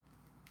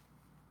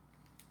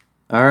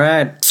All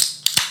right,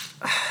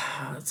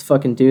 let's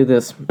fucking do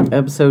this.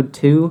 Episode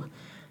 2.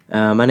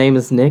 My name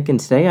is Nick, and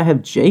today I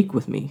have Jake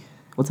with me.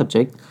 What's up,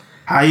 Jake?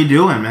 How you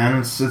doing,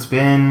 man? It's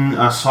been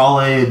a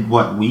solid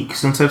week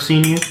since I've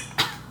seen you.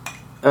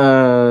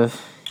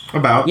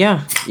 About.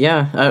 Yeah.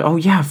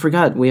 I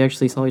forgot we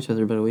actually saw each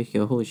other about a week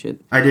ago. Holy shit.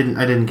 I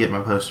didn't get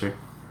my poster.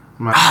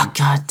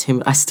 God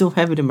damn it! I still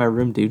have it in my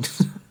room, dude.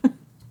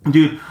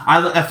 Dude,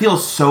 I feel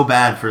so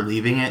bad for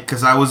leaving it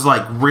because I was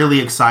like really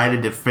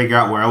excited to figure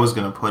out where I was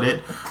gonna put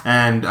it,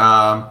 and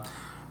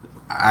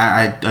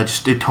I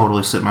just it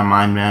totally slipped my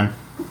mind, man.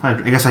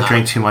 I guess I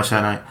drank too much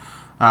that night.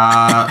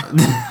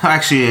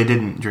 Actually, I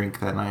didn't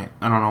drink that night.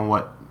 I don't know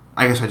what.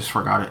 I guess I just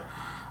forgot it.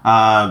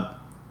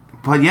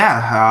 But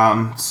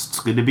yeah, it's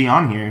good to be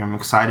on here. I'm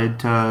excited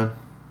to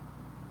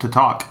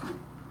talk.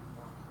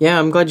 Yeah,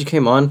 I'm glad you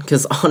came on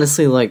because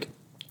honestly, like,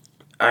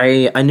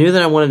 I knew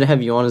that I wanted to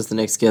have you on as the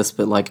next guest,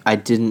 but like I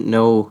didn't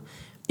know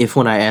if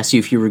when I asked you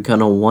if you were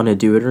gonna want to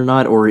do it or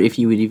not, or if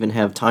you would even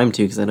have time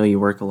to, because I know you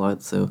work a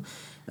lot. So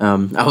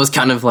I was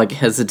kind of like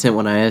hesitant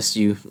when I asked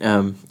you.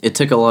 It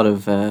took a lot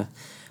of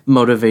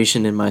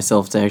motivation in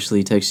myself to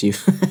actually text you.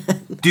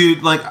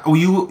 Dude, like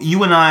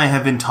you and I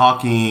have been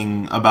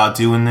talking about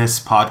doing this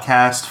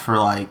podcast for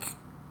like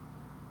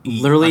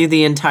literally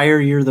the entire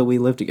year that we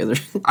lived together.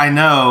 I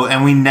know,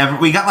 and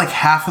we got like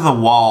half of the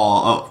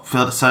wall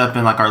set up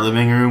in like our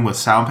living room with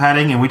sound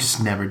padding, and we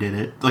just never did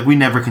it. Like we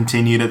never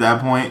continued at that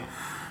point.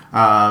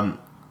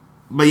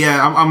 But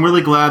yeah, I'm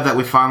really glad that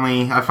I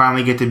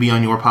finally get to be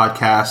on your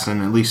podcast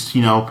and at least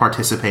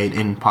participate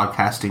in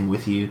podcasting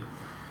with you.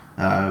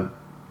 I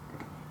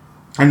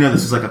know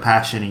this is like a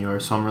passion of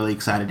yours, so I'm really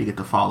excited to get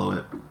to follow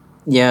it.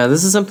 Yeah,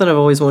 this is something I've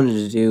always wanted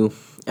to do.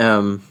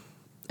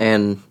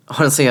 And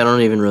honestly, I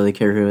don't even really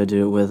care who I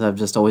do it with. I've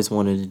just always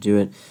wanted to do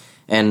it.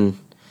 And,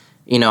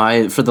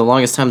 for the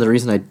longest time, the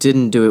reason I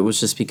didn't do it was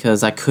just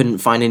because I couldn't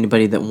find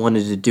anybody that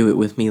wanted to do it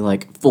with me,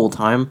 like, full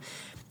time.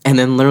 And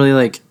then literally,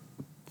 like,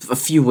 a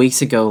few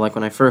weeks ago, like,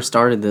 when I first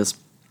started this,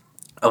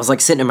 I was,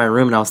 like, sitting in my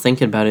room and I was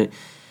thinking about it.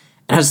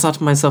 And I just thought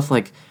to myself,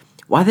 like,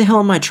 why the hell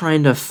am I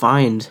trying to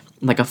find,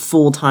 like, a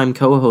full-time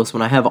co-host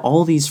when I have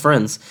all these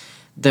friends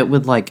that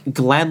would, like,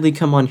 gladly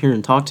come on here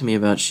and talk to me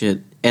about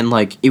shit? And,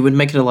 like, it would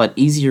make it a lot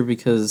easier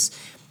because,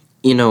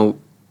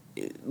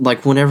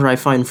 like, whenever I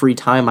find free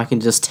time, I can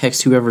just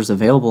text whoever's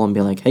available and be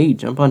like, hey,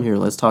 jump on here,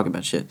 let's talk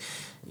about shit,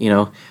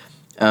 So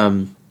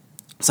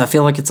I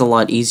feel like it's a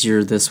lot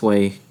easier this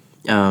way,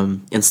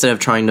 instead of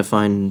trying to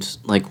find,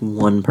 like,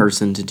 one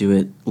person to do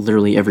it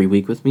literally every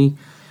week with me,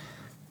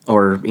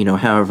 or,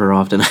 however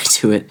often I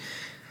do it.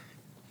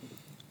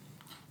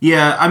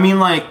 Yeah, I mean,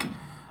 like,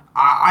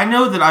 I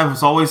know that I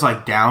was always,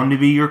 like, down to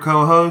be your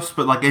co-host,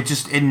 but, like, I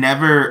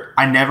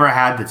never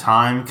had the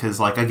time, because,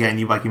 like, again,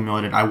 you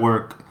noted, I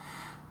work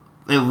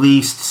at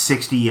least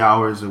 60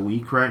 hours a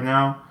week right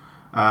now.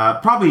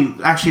 Probably,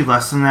 actually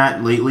less than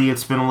that. Lately,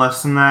 it's been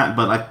less than that,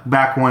 but, like,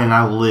 back when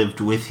I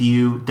lived with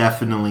you,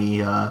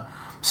 definitely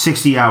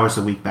 60 hours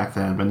a week back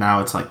then, but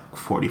now it's, like,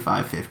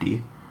 45,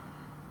 50.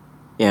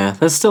 Yeah,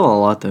 that's still a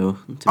lot, though,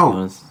 to be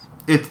honest.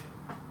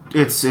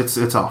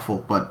 It's awful,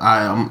 but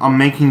I'm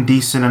making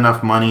decent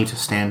enough money to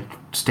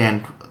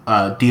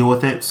deal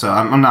with it, so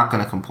I'm not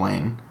gonna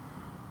complain.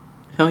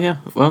 Hell yeah!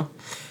 Well,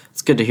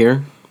 it's good to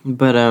hear.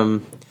 But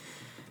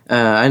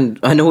I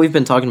know we've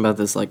been talking about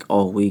this like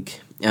all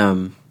week.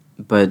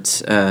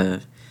 But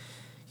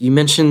you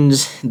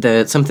mentioned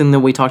that something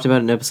that we talked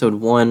about in episode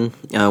 1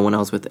 when I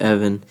was with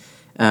Evan.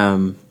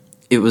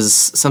 It was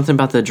something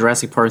about the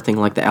Jurassic Park thing,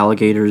 like the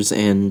alligators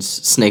and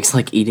snakes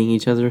like eating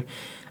each other.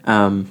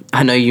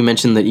 I know you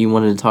mentioned that you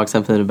wanted to talk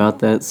something about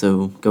that,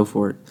 so go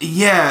for it.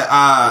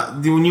 Yeah,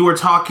 when you were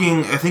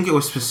talking, I think it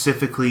was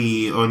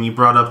specifically when you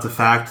brought up the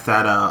fact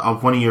that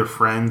one of your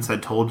friends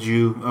had told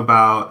you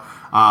about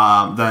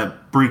that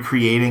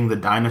recreating the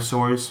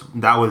dinosaurs.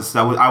 I was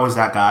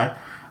that guy.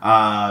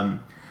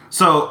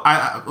 So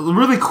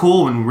really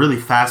cool and really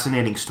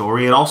fascinating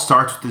story. It all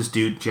starts with this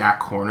dude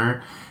Jack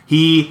Horner.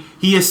 He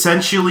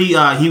essentially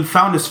he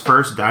found his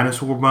first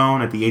dinosaur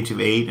bone at the age of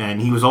 8, and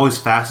he was always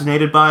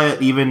fascinated by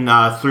it, even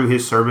through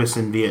his service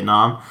in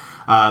Vietnam.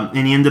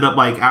 And he ended up,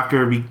 like,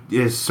 after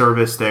his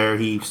service there,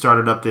 he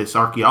started up this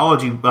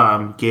archaeology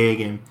gig,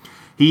 and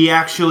he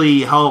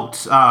actually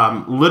helped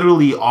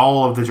literally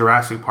all of the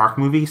Jurassic Park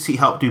movies. He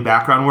helped do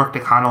background work to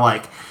kind of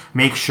like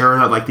make sure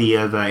that like the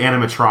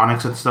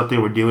animatronics and stuff they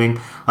were doing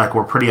like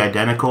were pretty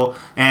identical.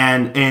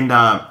 And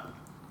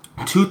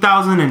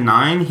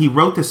 2009, he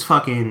wrote this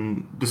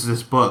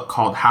book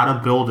called How to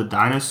Build a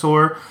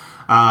Dinosaur.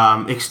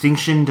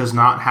 Extinction Does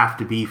Not Have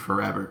to Be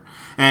Forever.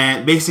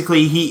 And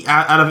basically, he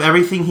out of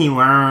everything he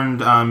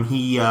learned,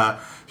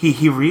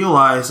 he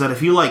realized that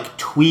if you like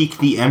tweak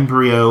the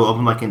embryo of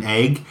like an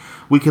egg,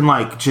 we can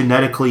like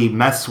genetically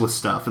mess with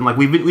stuff. And like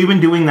we've been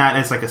doing that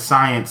as like a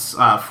science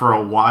for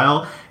a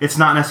while. It's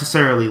not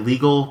necessarily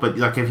legal, but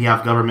like if you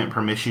have government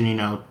permission,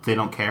 they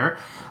don't care.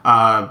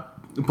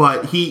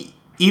 But he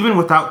even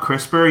without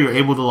CRISPR, you're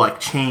able to like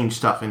change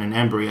stuff in an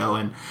embryo,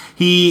 and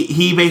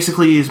he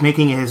basically is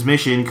making it his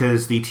mission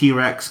because the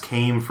T-Rex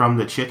came from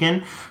the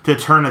chicken to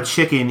turn a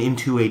chicken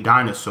into a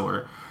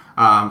dinosaur.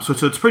 So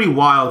it's pretty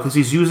wild because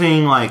he's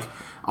using like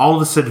all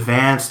this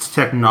advanced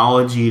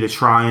technology to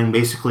try and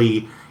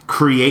basically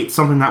create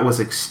something that was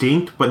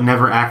extinct but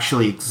never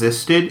actually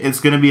existed. It's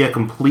going to be a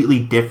completely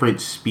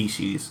different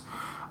species.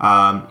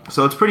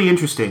 So it's pretty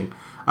interesting.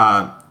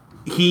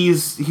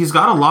 He's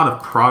got a lot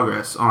of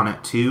progress on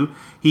it too.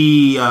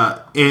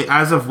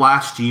 As of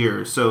last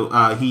year,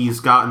 so he's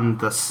gotten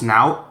the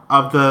snout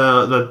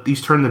of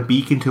he's turned the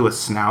beak into a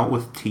snout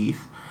with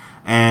teeth,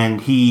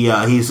 and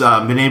he's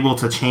been able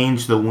to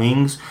change the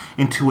wings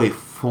into a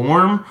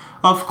form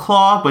of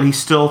claw, but he's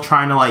still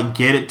trying to like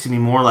get it to be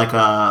more like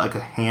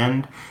a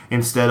hand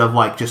instead of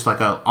like just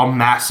like a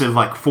massive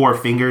like 4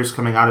 fingers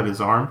coming out of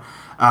his arm.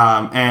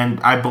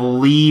 And I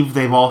believe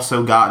they've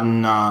also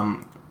gotten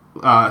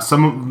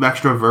some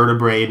extra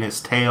vertebrae in his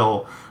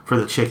tail for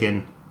the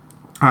chicken.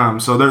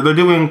 So they're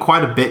doing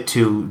quite a bit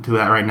to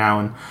that right now,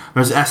 and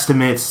there's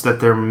estimates that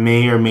there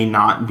may or may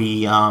not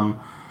be a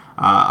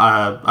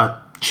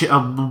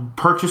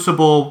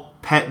purchasable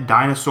pet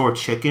dinosaur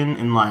chicken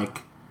in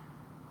like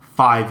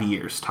 5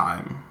 years'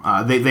 time.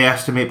 They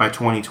estimate by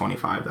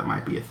 2025 that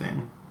might be a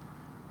thing.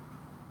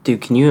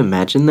 Dude, can you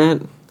imagine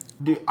that?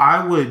 Dude,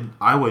 I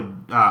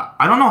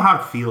don't know how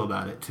to feel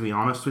about it, to be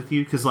honest with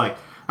you, because like,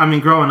 I mean,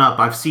 growing up,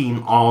 I've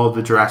seen all of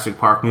the Jurassic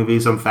Park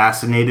movies. I'm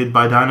fascinated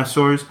by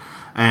dinosaurs,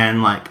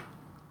 and like,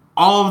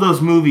 all of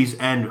those movies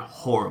end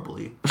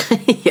horribly.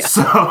 Yeah.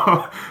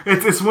 So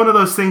it's one of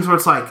those things where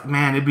it's like,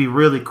 man, it'd be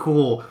really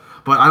cool,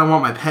 but I don't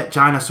want my pet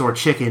dinosaur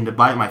chicken to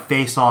bite my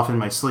face off in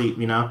my sleep,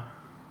 you know?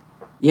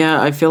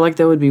 Yeah, I feel like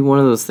that would be one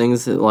of those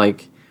things that,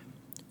 like,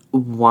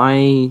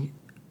 why...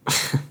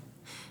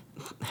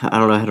 I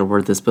don't know how to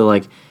word this, but,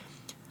 like,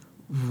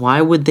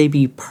 why would they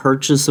be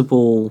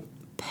purchasable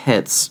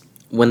pets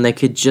when they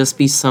could just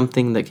be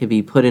something that could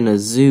be put in a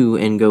zoo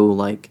and go,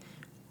 like...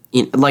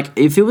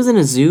 if it was in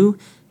a zoo,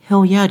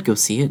 hell yeah, I'd go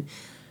see it.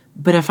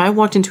 But if I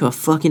walked into a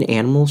fucking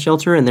animal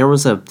shelter and there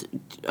was a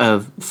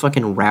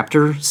fucking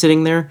raptor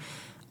sitting there,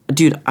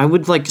 dude, I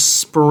would, like,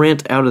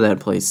 sprint out of that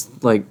place.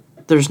 Like...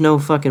 There's no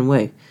fucking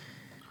way.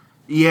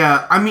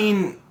 Yeah, I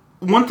mean,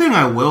 one thing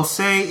I will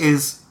say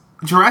is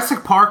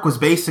Jurassic Park was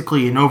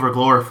basically an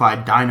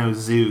overglorified dino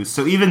zoo,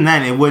 so even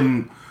then it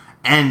wouldn't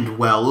end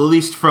well, at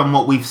least from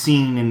what we've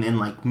seen in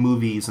like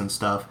movies and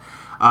stuff.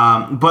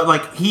 But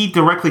like he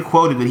directly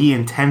quoted that he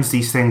intends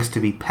these things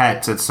to be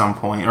pets at some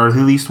point, or at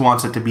least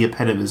wants it to be a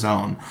pet of his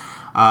own.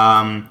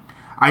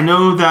 I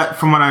know that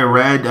from what I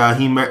read,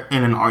 in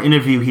an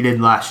interview he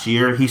did last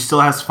year, he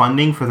still has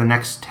funding for the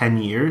next 10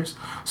 years.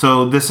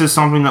 So this is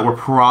something that we're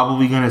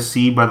probably going to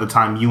see by the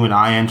time you and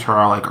I enter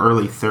our like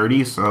early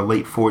 30s or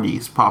late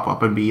 40s pop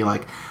up and be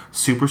like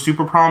super,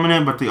 super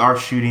prominent. But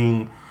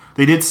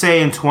they did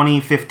say in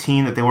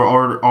 2015 that they were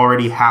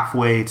already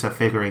halfway to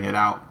figuring it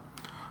out.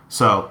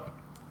 So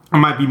it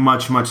might be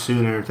much, much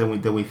sooner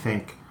than we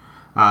think.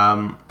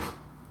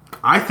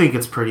 I think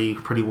it's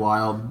pretty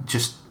wild,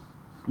 just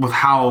with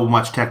how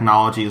much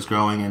technology is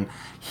growing, and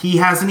he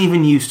hasn't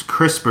even used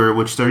CRISPR,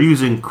 which they're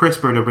using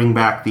CRISPR to bring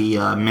back the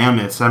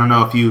mammoths. I don't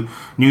know if you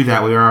knew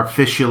that. We are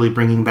officially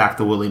bringing back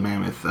the woolly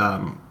mammoth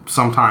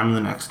sometime in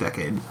the next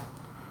decade.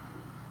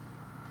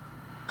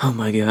 Oh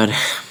my god.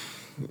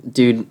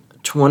 Dude,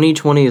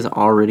 2020 is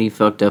already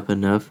fucked up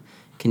enough.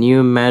 Can you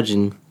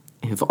imagine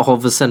if all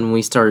of a sudden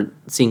we start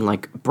seeing,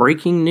 like,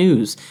 breaking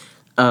news?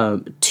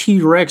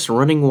 T-Rex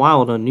running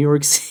wild on New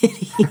York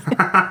City.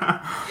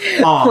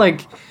 Oh.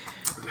 Like...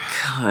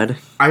 God.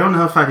 I don't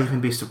know if I'd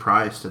even be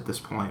surprised at this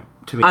point,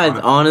 to be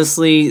honest.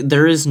 Honestly,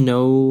 there is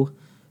no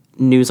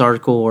news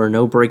article or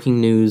no breaking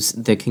news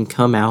that can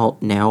come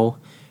out now,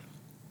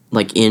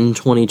 like in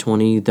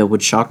 2020, that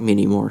would shock me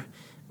anymore.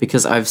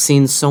 Because I've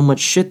seen so much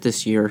shit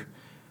this year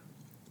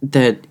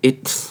that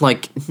it's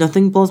like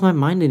nothing blows my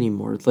mind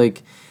anymore.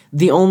 Like,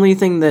 the only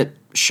thing that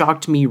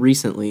shocked me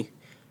recently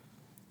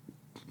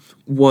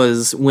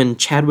was when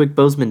Chadwick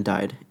Boseman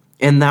died.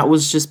 And that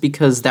was just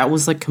because that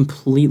was, like,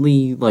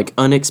 completely, like,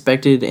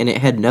 unexpected, and it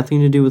had nothing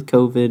to do with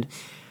COVID.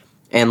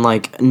 And,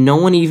 like, no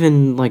one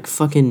even, like,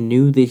 fucking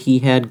knew that he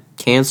had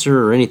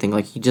cancer or anything.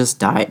 Like, he just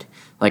died,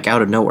 like,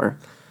 out of nowhere.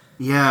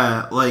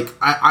 Yeah, like,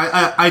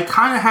 I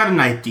kind of had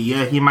an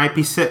idea he might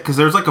be sick, because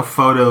there's, like, a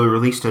photo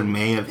released in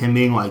May of him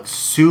being, like,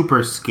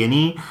 super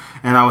skinny,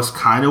 and I was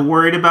kind of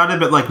worried about it,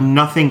 but, like,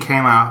 nothing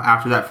came out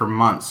after that for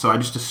months, so I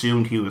just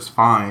assumed he was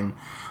fine.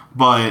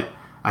 But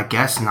I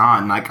guess not.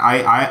 And like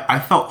I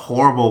felt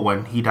horrible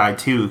when he died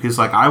too, because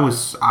like I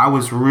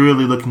was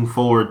really looking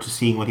forward to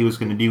seeing what he was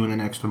going to do in the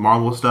next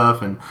Marvel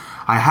stuff, and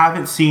I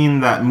haven't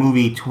seen that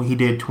movie he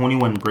did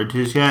 21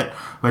 Bridges yet,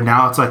 but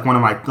now it's like one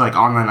of my like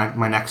on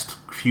my next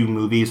few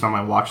movies on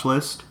my watch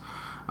list.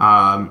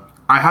 I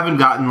haven't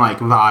gotten like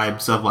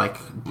vibes of like,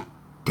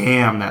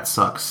 damn, that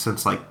sucks,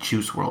 since like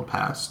Juice WRLD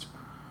passed.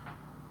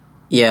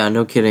 Yeah,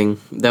 no kidding.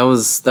 That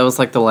was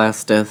like the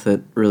last death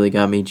that really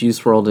got me.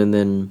 Juice WRLD, and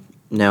then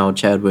now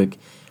Chadwick.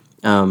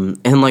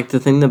 And like the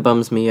thing that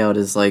bums me out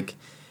is like,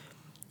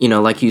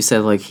 like you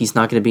said, like he's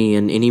not going to be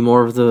in any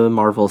more of the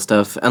Marvel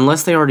stuff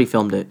unless they already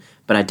filmed it,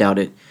 but I doubt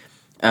it.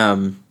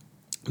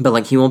 But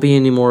like he won't be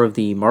in any more of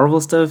the Marvel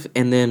stuff.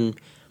 And then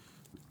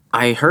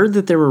I heard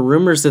that there were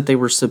rumors that they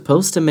were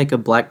supposed to make a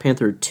Black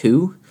Panther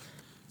 2.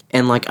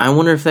 And like I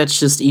wonder if that's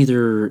just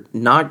either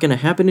not going to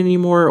happen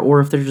anymore or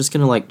if they're just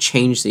going to like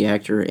change the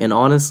actor. And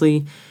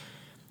honestly,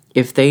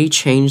 if they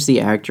change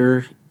the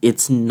actor,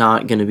 it's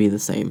not going to be the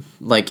same.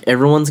 Like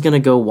everyone's going to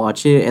go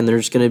watch it and they're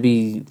just going to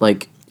be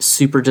like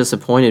super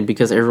disappointed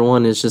because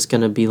everyone is just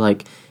going to be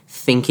like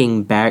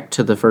thinking back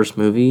to the first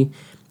movie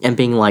and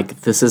being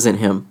like, this isn't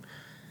him.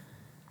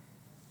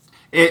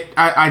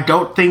 I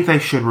don't think they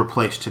should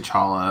replace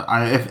T'Challa.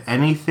 If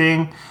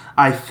anything,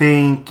 I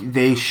think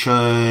they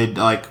should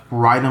like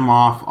write him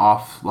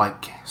off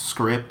like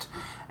script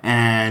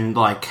and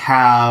like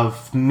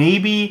have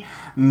maybe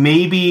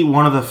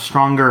one of the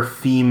stronger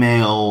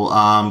female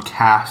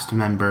cast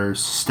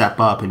members step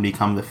up and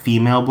become the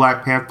female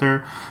Black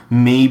Panther.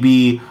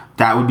 Maybe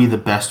that would be the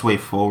best way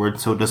forward,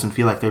 so it doesn't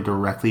feel like they're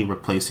directly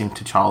replacing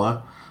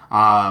T'Challa.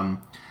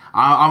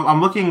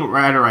 I'm looking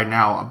at it right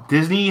now.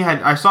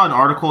 I saw an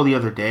article the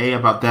other day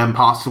about them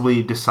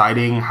possibly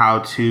deciding how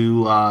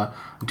to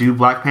do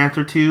Black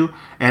Panther 2,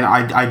 and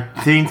I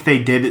think they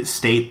did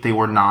state they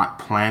were not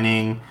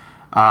planning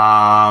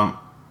on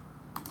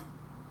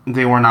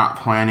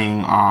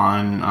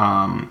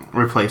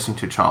replacing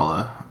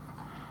T'Challa.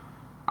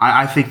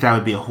 I think that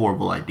would be a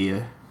horrible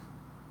idea.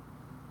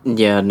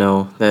 Yeah,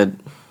 no,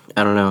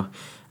 I don't know.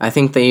 I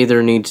think they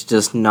either need to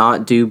just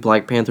not do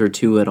Black Panther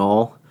 2 at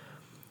all,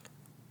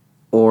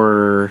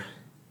 or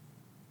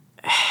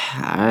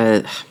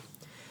I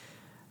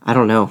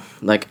don't know.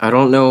 Like, I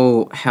don't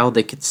know how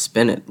they could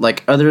spin it.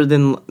 Like, other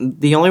than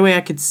the only way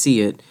I could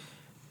see it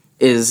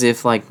is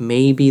if, like,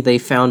 maybe they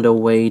found a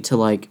way to,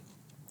 like,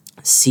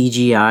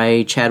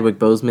 CGI Chadwick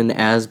Boseman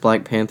as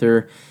Black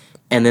Panther,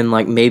 and then,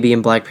 like, maybe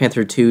in Black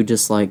Panther 2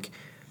 just, like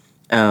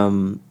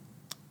have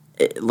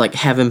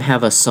him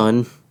have a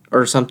son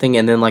or something,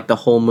 and then, like, the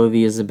whole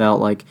movie is about,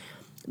 like,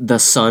 the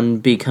son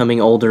becoming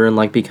older and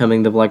like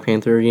becoming the Black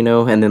Panther,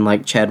 and then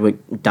like Chadwick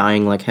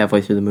dying like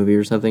halfway through the movie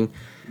or something.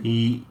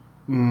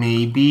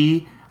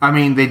 Maybe. I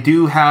mean, they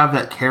do have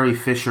that Carrie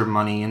Fisher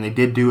money, and they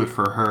did do it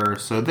for her,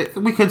 so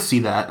we could see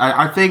that.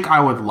 I think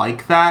I would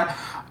like that,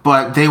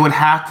 but they would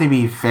have to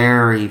be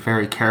very,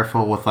 very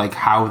careful with like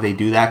how they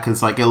do that,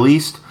 because like at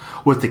least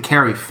with the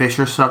Carrie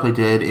Fisher stuff they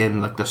did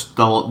in like the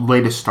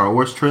latest Star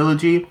Wars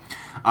trilogy,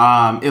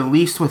 at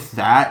least with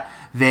that,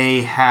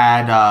 they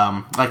had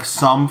like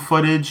some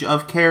footage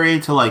of Carrie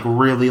to like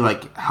really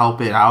like help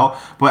it out,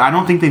 but I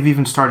don't think they've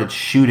even started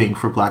shooting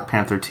for Black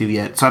Panther 2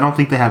 yet, so I don't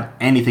think they have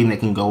anything they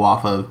can go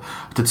off of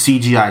to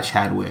CGI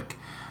Chadwick,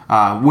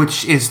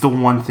 which is the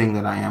one thing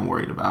that I am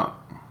worried about.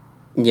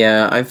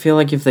 Yeah, I feel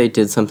like if they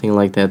did something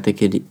like that, they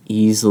could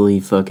easily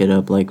fuck it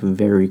up like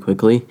very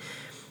quickly,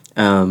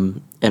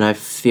 and I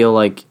feel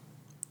like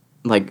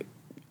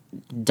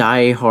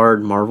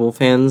die-hard Marvel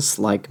fans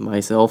like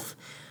myself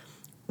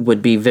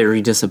would be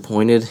very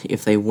disappointed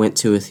if they went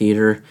to a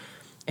theater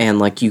and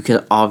like you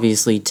could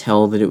obviously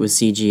tell that it was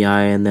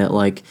CGI and that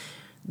like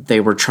they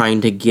were trying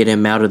to get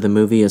him out of the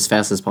movie as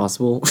fast as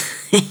possible.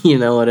 You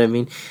know what I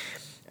mean?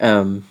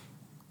 I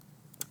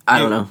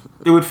don't know.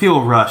 It would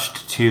feel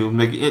rushed too.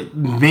 Like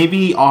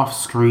maybe off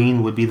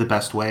screen would be the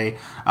best way.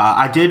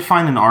 I did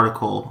find an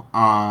article.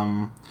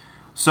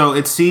 So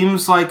it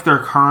seems like their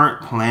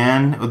current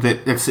plan,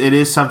 that it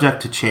is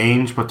subject to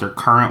change, but their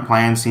current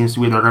plan seems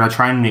to be they're going to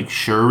try and make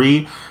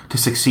Shuri to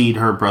succeed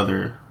her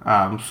brother.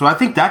 So I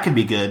think that could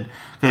be good,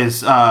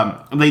 because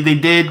they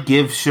did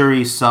give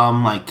Shuri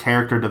some like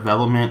character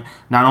development,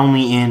 not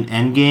only in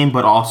Endgame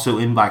but also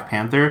in Black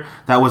Panther.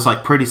 That was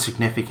like pretty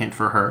significant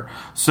for her.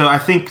 So I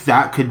think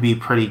that could be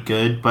pretty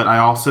good. But I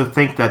also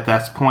think that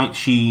that's point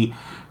she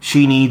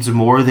needs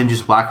more than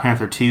just Black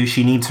Panther 2.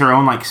 She needs her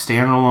own like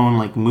standalone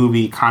like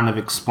movie kind of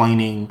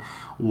explaining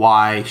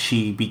why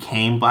she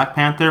became Black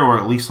Panther, or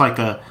at least like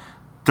a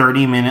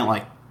 30-minute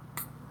like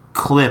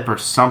clip or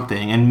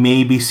something, and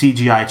maybe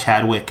CGI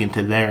Chadwick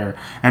into there,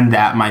 and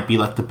that might be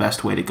like the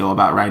best way to go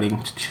about writing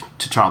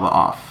T'Challa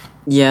off.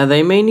 Yeah,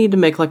 they may need to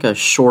make like a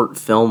short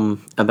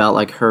film about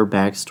like her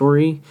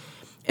backstory.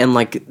 And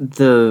like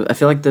I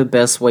feel like the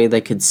best way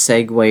they could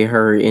segue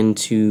her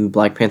into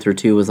Black Panther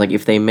 2 was like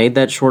if they made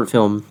that short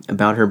film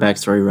about her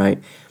backstory,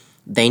 right?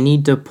 They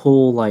need to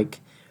pull like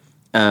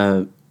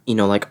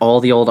like all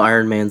the old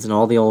Iron Mans and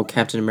all the old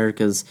Captain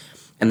Americas,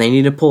 and they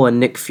need to pull a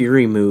Nick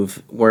Fury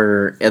move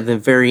where at the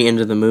very end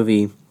of the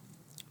movie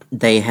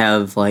they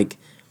have like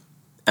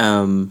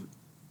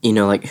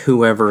like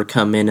whoever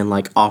come in and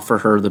like offer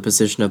her the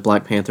position of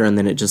Black Panther, and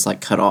then it just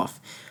like cut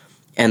off.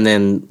 And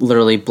then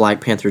literally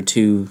Black Panther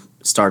 2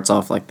 starts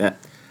off like that.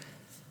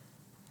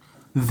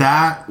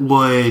 That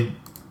would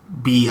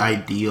be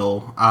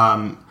ideal.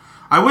 I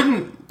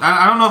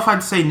don't know if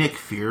I'd say Nick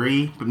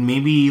Fury, but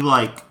maybe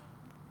like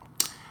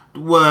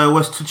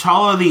was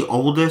T'Challa the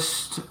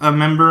oldest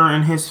member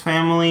in his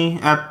family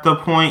at the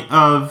point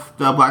of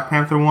the Black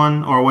Panther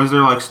one, or was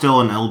there like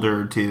still an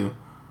elder or two?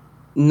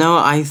 No,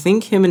 I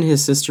think him and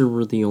his sister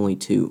were the only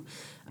two.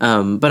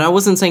 But I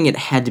wasn't saying it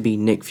had to be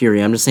Nick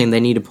Fury. I'm just saying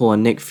they need to pull a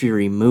Nick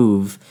Fury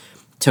move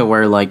to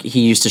where like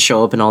he used to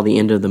show up in all the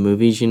end of the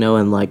movies,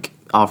 and like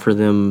offer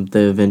them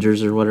the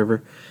Avengers or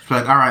whatever. It's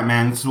like, all right,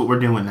 man, this is what we're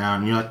doing now,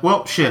 and you're like,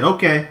 well, shit,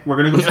 okay, we're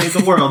gonna go save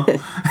the world.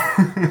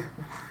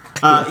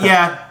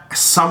 Yeah,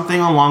 something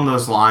along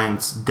those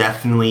lines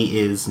definitely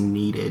is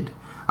needed.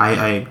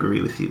 I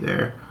agree with you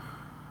there.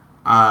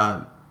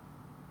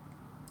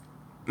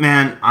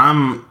 Man,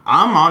 I'm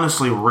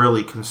honestly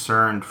really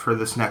concerned for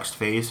this next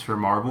phase for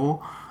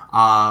Marvel.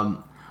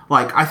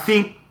 I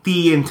think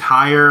the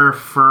entire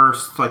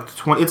first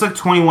it's like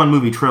 21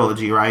 movie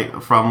trilogy,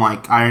 right? From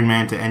like Iron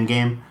Man to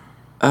Endgame.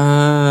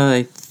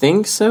 I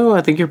think so.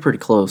 I think you're pretty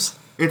close.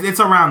 It's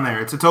around there.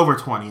 It's over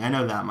 20. I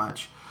know that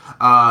much.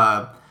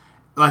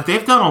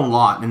 They've done a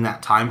lot in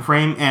that time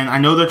frame, and I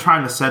know they're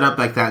trying to set up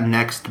like that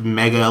next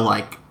mega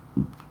like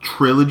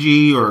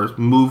trilogy or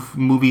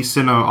movie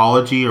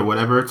cineology or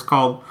whatever it's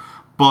called.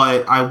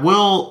 But I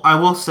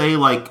will say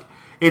like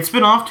it's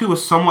been off to a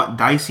somewhat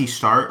dicey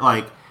start.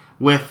 Like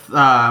with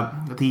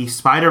the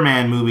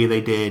Spider-Man movie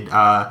they did.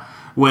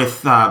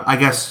 With I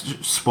guess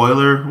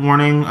spoiler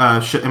warning.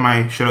 Should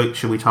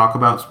we talk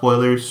about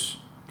spoilers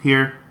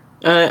here?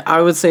 I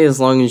would say as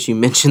long as you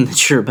mention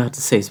that you're about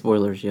to say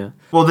spoilers, yeah.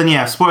 Well, then,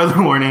 yeah,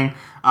 spoiler warning.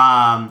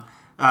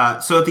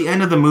 So at the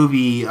end of the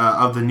movie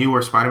of the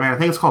newer Spider-Man, I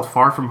think it's called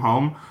Far From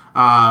Home,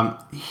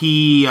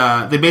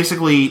 they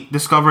basically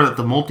discover that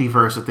the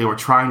multiverse that they were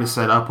trying to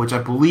set up, which I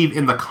believe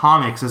in the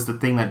comics is the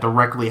thing that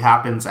directly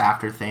happens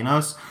after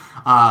Thanos,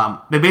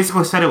 they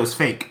basically said it was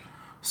fake.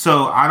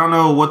 So I don't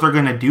know what they're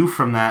going to do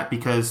from that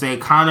because they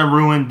kind of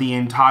ruined the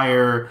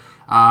entirety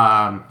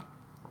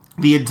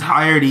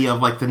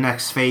of like the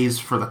next phase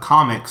for the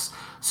comics.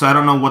 So I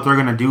don't know what they're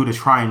going to do to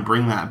try and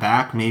bring that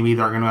back. Maybe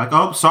they're going to be like,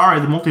 oh, sorry,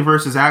 the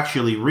multiverse is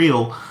actually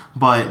real.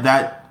 But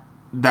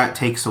that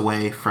takes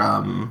away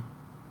from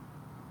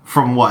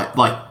what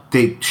like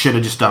they should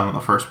have just done in the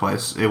first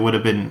place. It would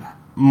have been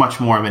much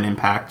more of an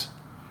impact.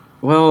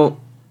 Well,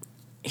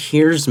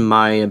 here's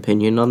my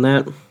opinion on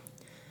that.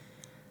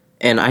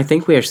 And I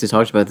think we actually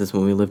talked about this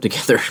when we lived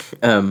together.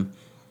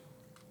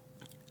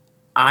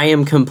 I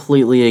am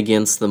completely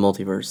against the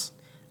multiverse.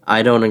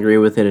 I don't agree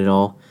with it at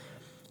all.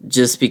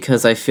 Just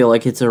because I feel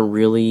like it's a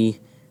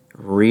really,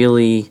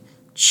 really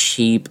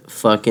cheap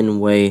fucking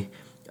way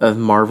of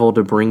Marvel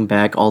to bring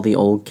back all the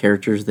old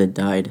characters that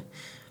died.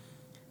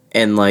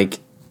 And like,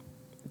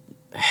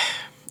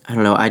 I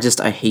don't know, I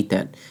hate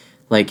that.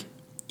 Like,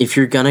 if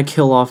you're gonna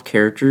kill off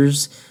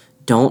characters,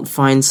 don't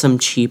find some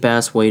cheap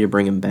ass way to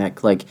bring them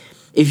back. Like,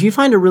 if you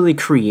find a really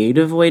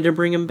creative way to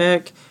bring them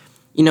back,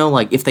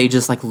 like if they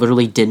just like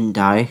literally didn't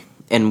die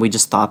and we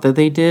just thought that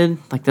they did,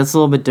 like that's a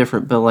little bit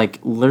different. But like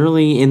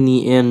literally in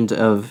the end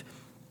of,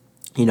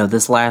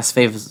 this last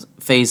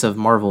phase of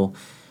Marvel,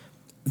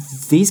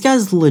 these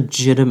guys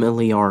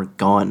legitimately are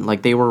gone.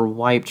 Like they were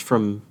wiped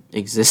from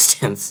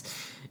existence,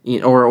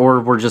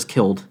 or were just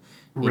killed.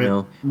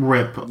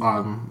 Rip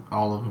on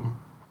all of them.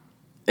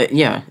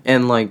 Yeah,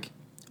 and like,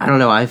 I don't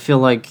know, I feel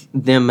like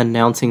them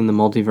announcing the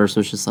multiverse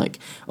was just like,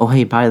 oh,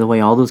 hey, by the way,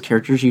 all those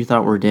characters you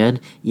thought were dead?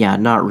 Yeah,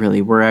 not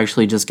really. We're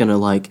actually just going to,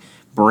 like,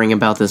 bring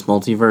about this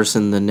multiverse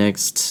in the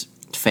next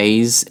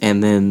phase,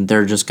 and then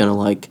they're just going to,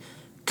 like,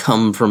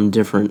 come from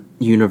different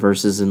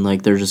universes, and,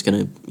 like, they're just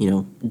going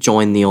to,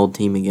 join the old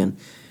team again.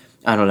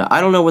 I don't know.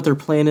 I don't know what their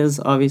plan is,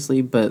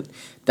 obviously, but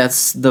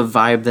that's the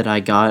vibe that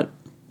I got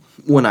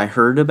when I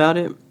heard about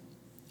it,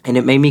 and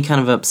it made me kind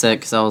of upset,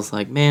 because I was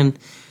like, man,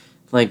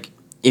 like,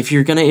 if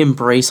you're going to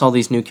embrace all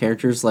these new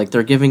characters, like,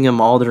 they're giving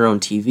them all their own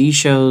TV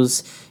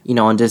shows,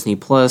 on Disney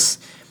Plus,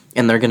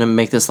 and they're going to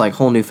make this, like,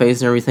 whole new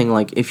phase and everything.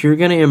 Like, if you're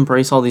going to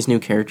embrace all these new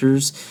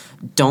characters,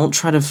 don't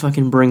try to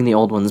fucking bring the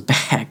old ones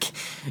back,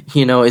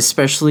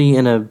 especially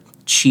in a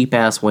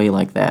cheap-ass way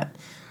like that.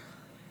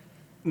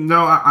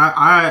 No,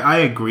 I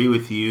agree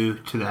with you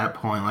to that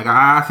point. Like,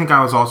 I think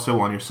I was also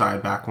on your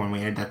side back when we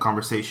had that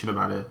conversation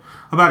about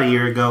a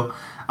year ago.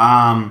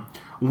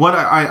 What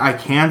I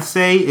can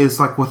say is,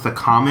 like, with the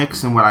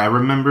comics and what I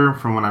remember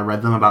from when I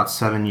read them about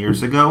 7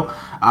 years ago,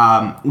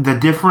 the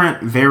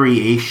different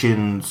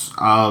variations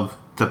of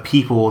the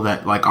people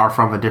that, like, are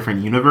from the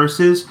different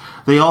universes,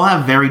 they all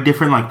have very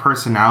different, like,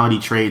 personality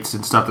traits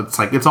and stuff that's,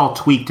 like, it's all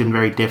tweaked and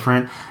very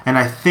different. And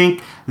I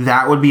think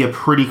that would be a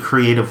pretty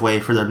creative way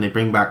for them to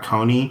bring back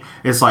Tony,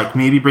 is, like,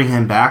 maybe bring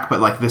him back, but,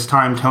 like, this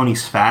time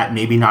Tony's fat,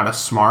 maybe not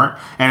as smart,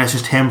 and it's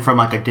just him from,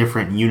 like, a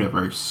different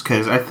universe.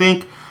 Because I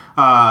think,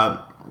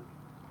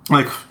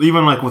 like,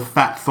 even, like, with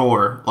Fat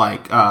Thor,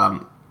 like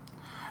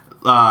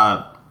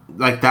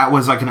that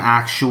was, like, an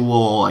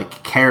actual,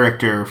 like,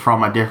 character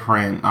from a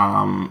different,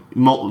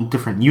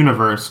 different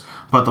universe,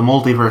 but the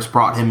multiverse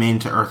brought him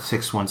into Earth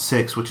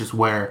 616, which is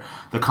where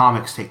the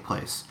comics take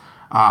place.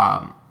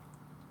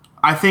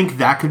 I think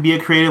that could be a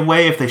creative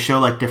way if they show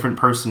like different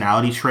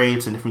personality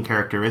traits and different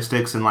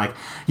characteristics, and like,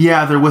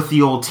 yeah, they're with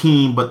the old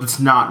team, but it's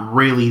not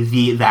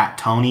really that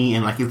Tony,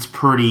 and like it's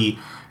pretty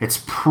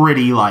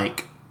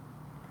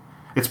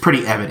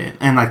evident,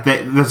 and like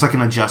there's like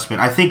an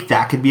adjustment. I think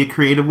that could be a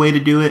creative way to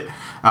do it.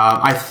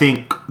 I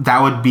think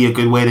that would be a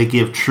good way to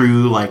give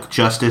true like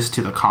justice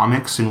to the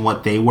comics and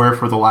what they were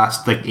for the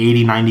last like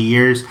 80, 90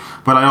 years.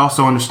 But I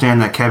also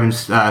understand that Kevin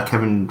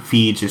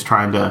Feige is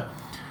trying to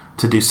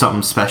do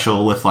something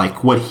special with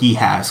like what he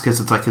has, because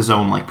it's like his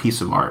own like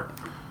piece of art.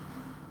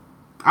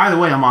 Either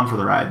way, I'm on for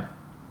the ride.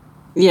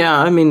 Yeah,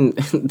 I mean,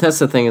 that's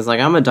the thing, is like,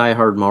 I'm a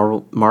diehard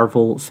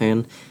Marvel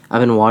fan.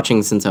 I've been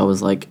watching since I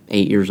was like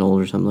 8 years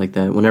old or something like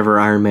that, whenever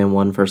Iron Man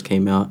 1 first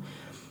came out.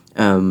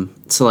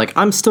 So like,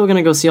 I'm still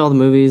gonna go see all the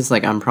movies.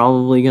 Like, I'm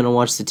probably gonna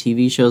watch the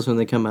TV shows when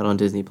they come out on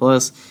Disney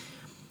Plus.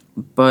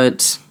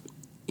 But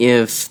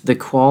if the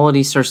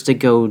quality starts to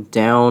go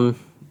down,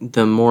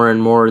 the more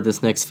and more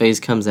this next phase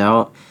comes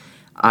out,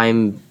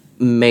 I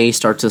may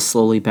start to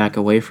slowly back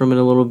away from it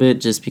a little bit,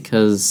 just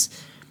because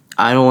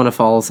I don't want to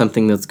follow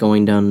something that's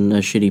going down a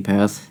shitty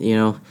path, you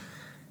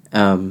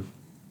know?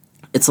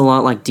 It's a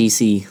lot like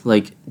DC.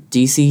 Like,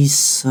 DC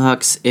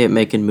sucks at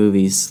making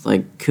movies.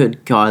 Like,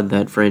 good God,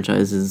 that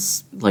franchise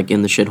is, like,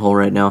 in the shithole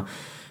right now.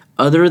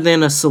 Other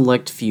than a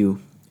select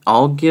few.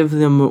 I'll give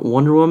them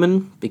Wonder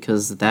Woman,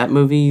 because that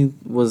movie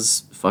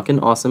was fucking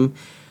awesome.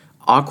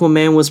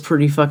 Aquaman was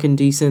pretty fucking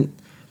decent.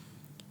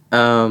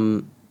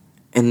 And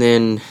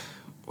then,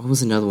 what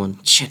was another one?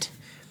 Shit.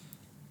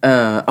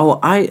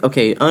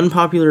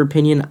 Unpopular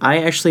opinion,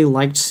 I actually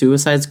liked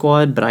Suicide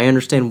Squad, but I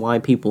understand why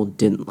people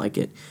didn't like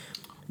it.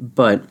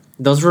 But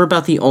those were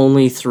about the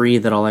only three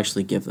that I'll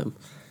actually give them.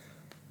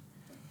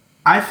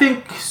 I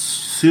think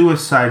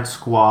Suicide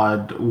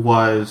Squad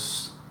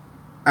was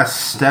a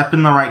step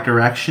in the right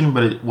direction,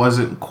 but it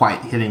wasn't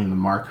quite hitting the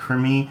mark for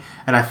me.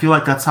 And I feel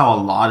like that's how a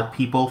lot of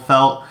people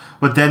felt.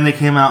 But then they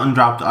came out and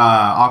dropped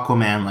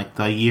Aquaman like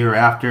the year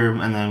after,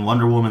 and then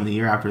Wonder Woman the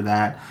year after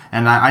that.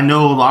 And I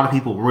know a lot of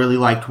people really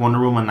liked Wonder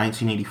Woman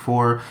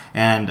 1984,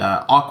 and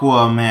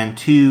Aquaman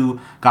 2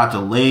 got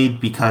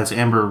delayed because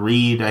Amber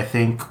Reed, I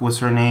think was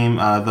her name,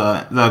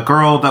 the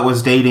girl that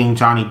was dating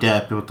Johnny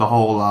Depp with the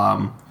whole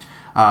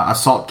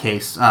assault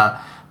case.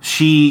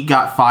 She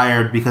got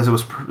fired because it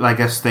was, I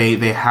guess they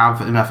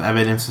have enough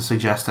evidence to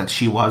suggest that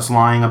she was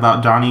lying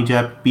about Johnny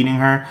Depp beating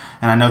her,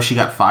 and I know she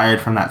got fired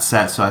from that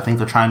set, so I think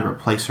they're trying to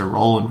replace her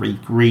role and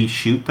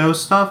reshoot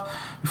those stuff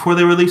before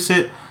they release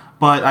it.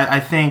 But I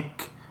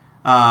think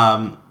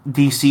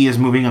DC is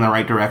moving in the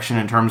right direction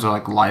in terms of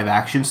like live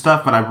action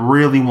stuff, but I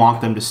really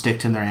want them to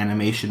stick to their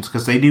animations,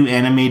 because they do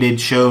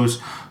animated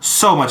shows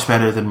so much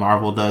better than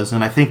Marvel does,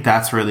 and I think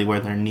that's really where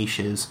their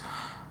niche is.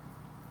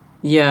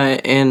 Yeah,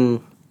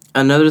 and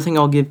another thing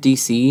I'll give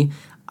DC,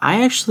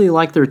 I actually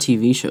like their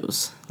TV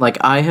shows. Like,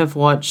 I have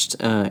watched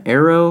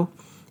Arrow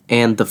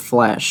and The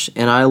Flash,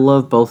 and I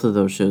love both of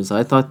those shows.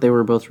 I thought they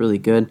were both really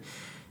good.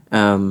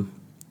 Now,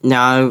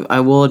 I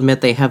will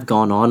admit they have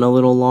gone on a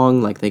little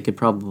long. Like, they could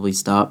probably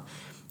stop.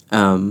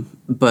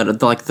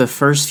 But, like, the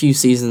first few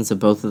seasons of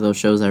both of those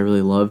shows I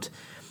really loved.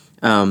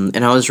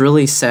 And I was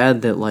really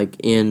sad that, like,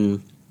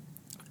 in,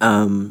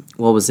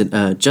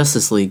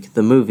 Justice League,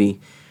 the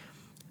movie,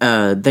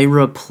 they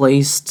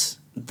replaced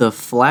the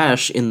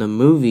Flash in the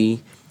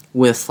movie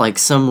with like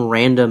some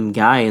random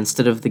guy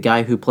instead of the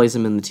guy who plays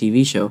him in the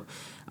TV show.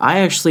 I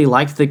actually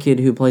liked the kid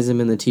who plays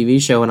him in the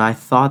TV show, and I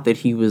thought that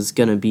he was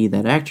gonna be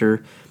that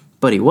actor,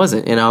 but he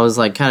wasn't, and I was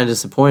like kind of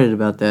disappointed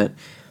about that.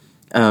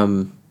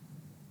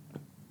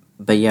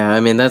 But yeah, I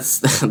mean that's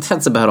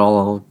that's about all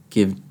I'll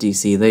give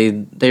DC.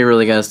 They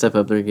really gotta step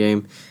up their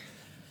game.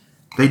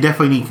 They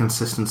definitely need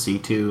consistency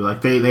too.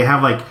 Like they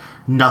have like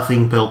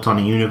nothing built on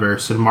a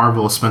universe, and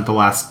Marvel has spent the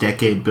last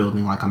decade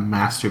building like a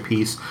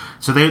masterpiece.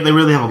 So they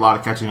really have a lot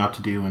of catching up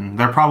to do, and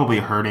they're probably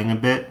hurting a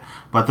bit.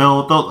 But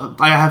they'll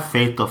I have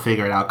faith they'll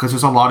figure it out, because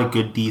there's a lot of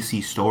good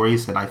DC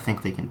stories that I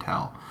think they can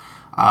tell.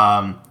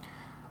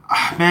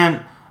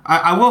 Man,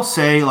 I will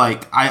say,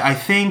 like, I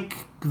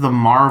think the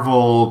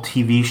Marvel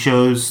TV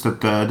shows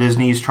that the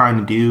Disney's trying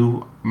to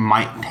do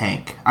might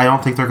tank. I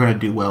don't think they're going to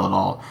do well at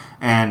all.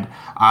 And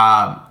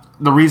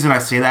the reason I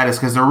say that is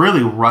because they're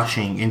really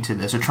rushing into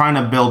this. They're trying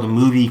to build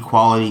movie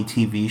quality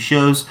TV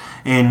shows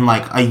in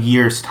like a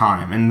year's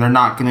time, and they're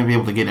not going to be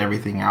able to get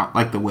everything out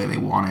like the way they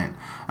want it.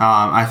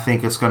 I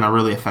think it's going to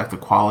really affect the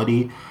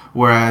quality.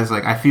 Whereas,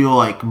 like, I feel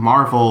like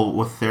Marvel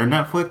with their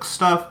Netflix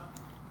stuff,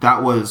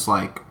 that was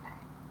like,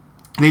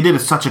 they did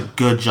such a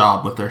good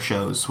job with their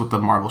shows, with the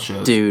Marvel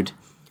shows. Dude,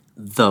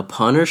 The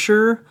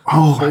Punisher?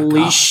 Oh,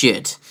 holy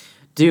shit.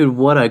 Dude,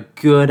 what a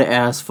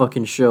good-ass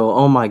fucking show.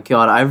 Oh my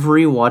god, I've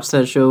rewatched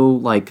that show,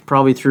 like,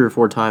 probably 3 or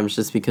 4 times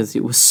just because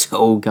it was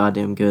so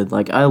goddamn good.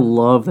 Like, I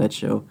love that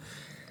show.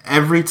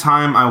 Every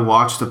time I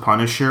watch The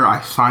Punisher,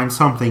 I find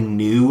something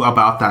new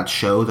about that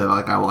show that,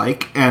 like, I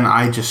like, and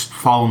I just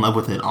fall in love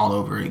with it all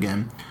over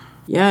again.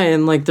 Yeah,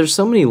 and, like, there's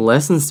so many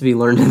lessons to be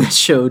learned in that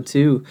show,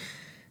 too.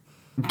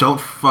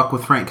 Don't fuck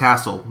with Frank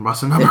Castle.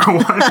 That's number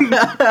one.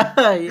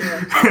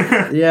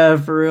 Yeah. Yeah,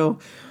 for real.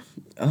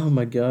 Oh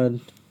my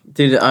god,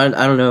 dude! I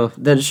don't know.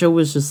 That show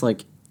was just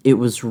like it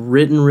was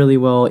written really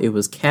well. It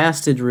was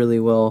casted really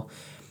well,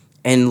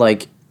 and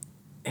like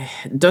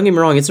don't get me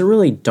wrong, it's a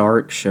really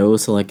dark show,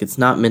 so like it's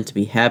not meant to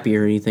be happy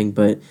or anything.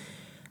 But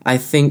I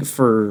think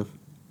for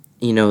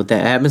the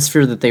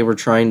atmosphere that they were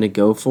trying to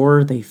go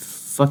for, they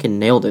fucking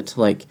nailed it.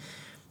 Like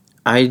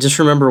I just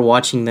remember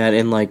watching that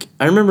and like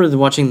I remember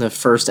watching the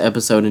first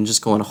episode and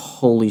just going,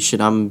 "Holy shit!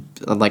 I'm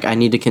like I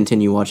need to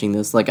continue watching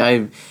this." Like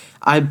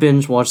I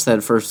binge watched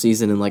that first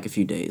season in like a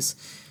few days.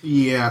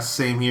 Yeah,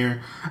 same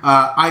here.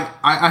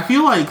 I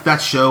feel like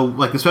that show,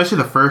 like especially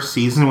the first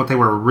season, what they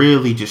were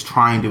really just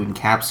trying to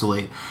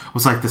encapsulate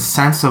was like the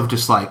sense of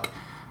just like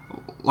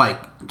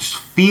just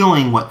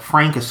feeling what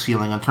Frank is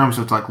feeling in terms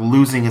of like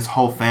losing his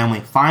whole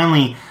family,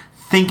 finally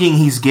thinking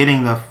he's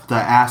getting the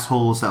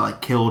assholes that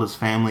like killed his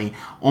family,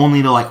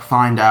 only to like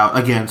find out,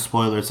 again,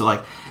 spoilers, that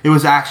like it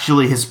was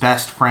actually his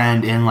best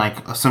friend and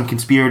like some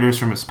conspirators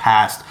from his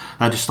past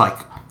that just like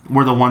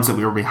were the ones that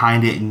we were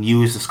behind it and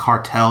used this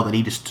cartel that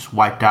he just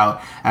wiped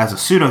out as a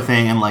pseudo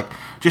thing. And like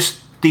just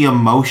the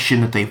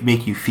emotion that they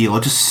make you feel,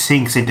 it just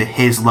sinks into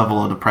his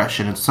level of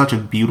depression in such a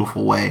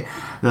beautiful way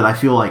that I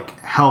feel like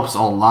helps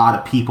a lot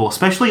of people,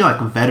 especially like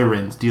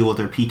veterans, deal with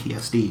their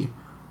PTSD.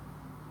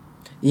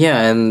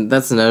 Yeah, and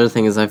that's another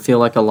thing is I feel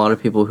like a lot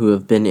of people who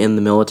have been in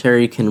the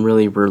military can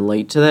really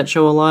relate to that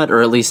show a lot,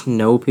 or at least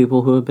know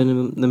people who have been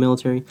in the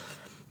military.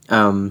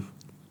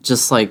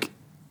 Just like,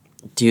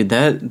 dude,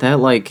 that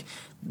like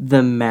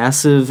the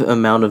massive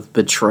amount of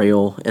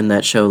betrayal in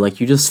that show, like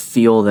you just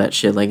feel that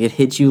shit. Like it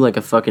hits you like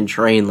a fucking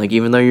train. Like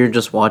even though you're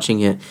just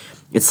watching it,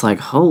 it's like,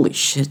 holy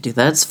shit, dude,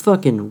 that's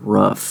fucking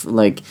rough.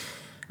 Like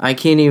I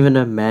can't even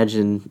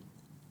imagine.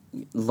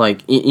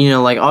 Like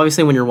like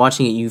obviously when you're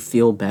watching it, you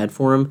feel bad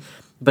for him.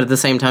 But at the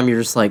same time,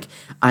 you're just like,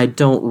 I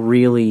don't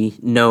really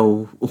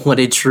know what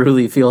it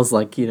truly feels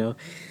like.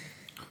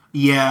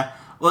 Yeah.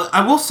 Well,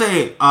 I will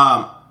say,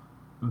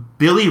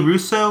 Billy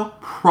Russo,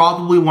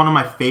 probably one of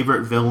my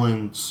favorite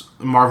villains,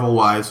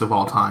 Marvel-wise, of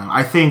all time.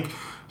 I think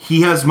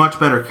he has much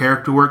better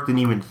character work than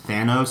even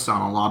Thanos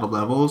on a lot of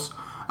levels.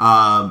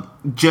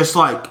 Just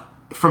like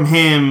from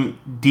him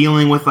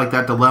dealing with like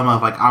that dilemma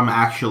of like I'm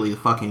actually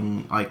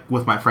fucking like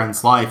with my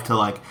friend's life to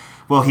like,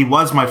 well, he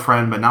was my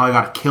friend, but now I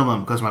gotta kill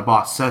him because my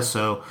boss says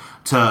so,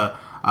 to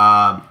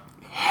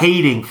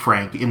hating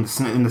Frank in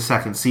the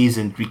second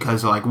season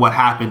because of like what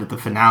happened at the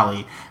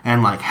finale,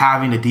 and like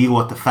having to deal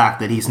with the fact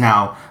that he's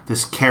now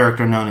this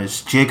character known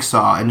as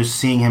Jigsaw, and just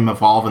seeing him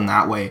evolve in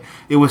that way.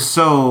 It was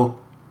such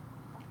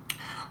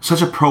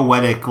a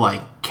poetic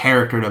like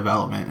character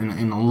development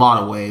in a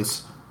lot of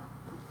ways.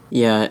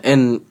 Yeah,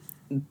 and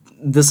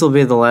this will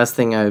be the last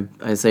thing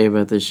I say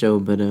about this show,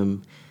 but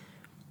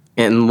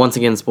and once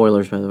again,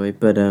 spoilers, by the way.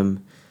 But,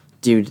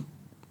 dude,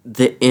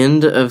 the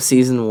end of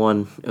season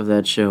 1 of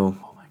that show.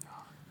 Oh my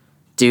god.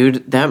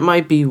 Dude, that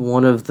might be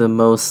one of the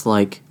most,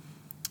 like,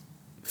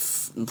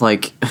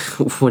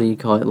 what do you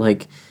call it?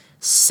 Like,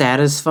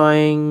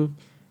 satisfying,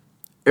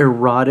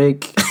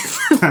 erotic,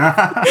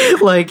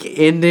 like,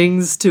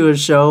 endings to a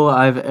show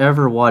I've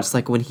ever watched.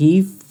 Like, when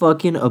he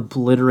fucking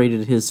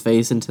obliterated his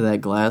face into that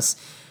glass,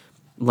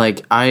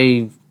 like,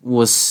 I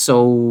was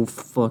so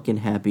fucking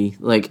happy.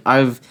 Like,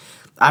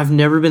 I've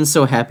never been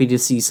so happy to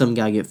see some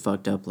guy get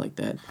fucked up like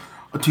that.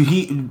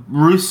 Dude,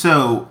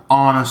 Russo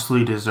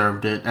honestly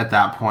deserved it at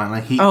that point.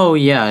 Like Oh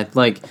yeah,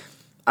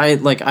 I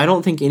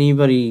don't think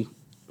anybody,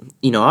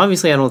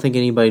 obviously I don't think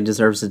anybody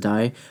deserves to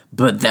die,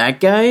 but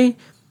that guy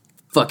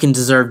fucking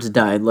deserved to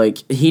die. Like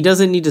he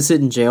doesn't need to sit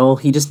in jail.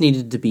 He just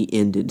needed to be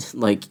ended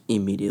like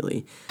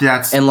immediately.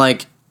 And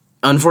like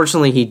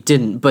unfortunately he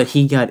didn't, but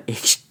he got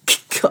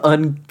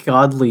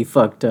ungodly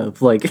fucked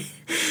up. Like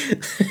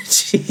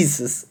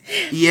Jesus.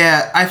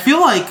 Yeah, I feel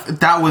like at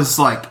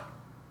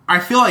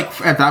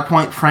that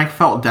point Frank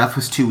felt death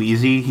was too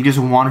easy. He just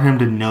wanted him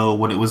to know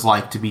what it was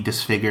like to be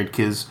disfigured,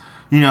 because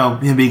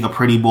him being a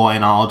pretty boy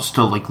and all, just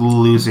to like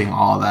losing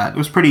all of that. It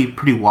was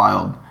pretty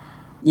wild.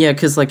 Yeah,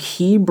 because like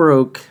he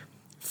broke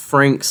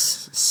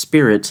Frank's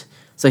spirit,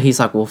 so he's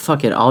like, well,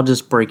 fuck it, I'll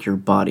just break your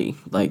body.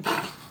 Like,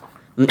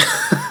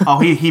 oh,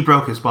 he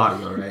broke his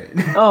body, all right.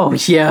 Oh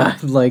yeah,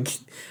 like,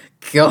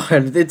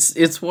 God,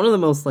 it's one of the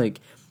most like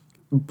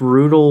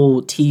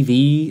brutal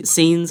TV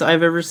scenes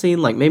I've ever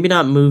seen. Like maybe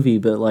not movie,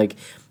 but like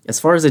as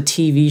far as a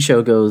TV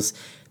show goes,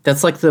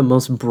 that's like the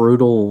most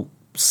brutal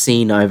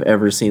scene I've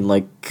ever seen.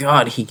 Like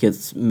God, he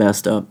gets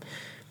messed up.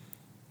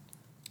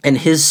 And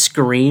his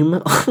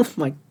scream, oh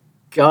my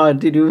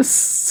God, dude, it was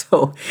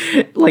so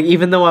like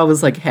even though I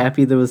was like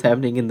happy that was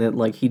happening and that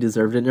like he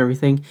deserved it and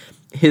everything,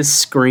 his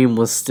scream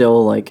was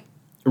still like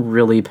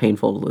really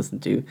painful to listen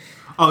to.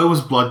 Oh, it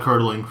was blood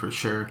curdling for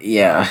sure.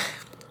 Yeah.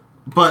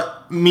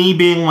 But me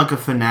being like a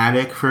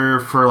fanatic for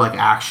like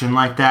action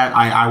like that,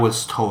 I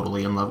was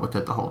totally in love with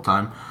it the whole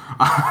time.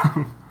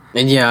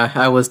 And yeah,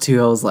 I was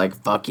too. I was like,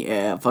 fuck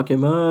yeah, fuck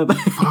him up.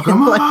 Fuck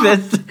him like up.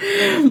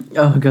 That.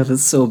 Oh God,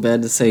 that's so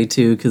bad to say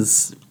too,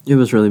 because it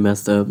was really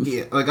messed up.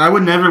 Yeah, like I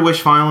would never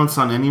wish violence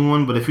on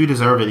anyone, but if you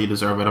deserve it, you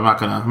deserve it. I'm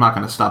not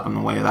gonna stop in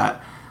the way of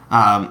that.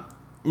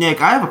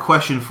 Nick, I have a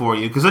question for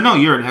you because I know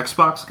you're an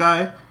Xbox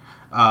guy.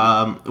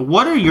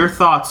 What are your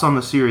thoughts on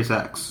the Series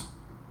X?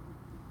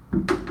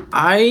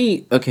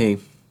 Okay.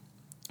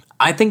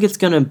 I think it's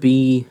gonna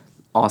be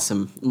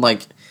awesome.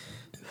 Like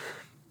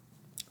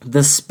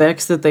the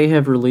specs that they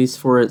have released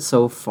for it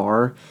so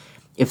far,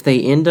 if they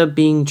end up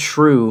being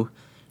true,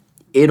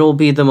 it'll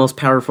be the most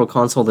powerful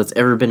console that's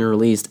ever been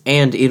released,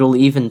 and it'll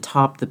even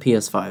top the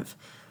PS5.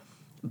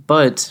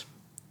 But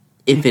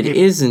if it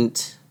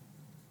isn't,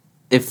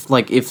 if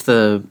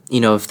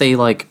they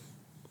like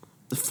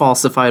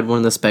falsified one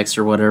of the specs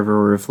or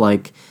whatever, or if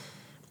like,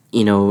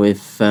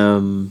 if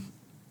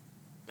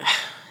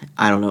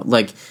I don't know,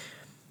 like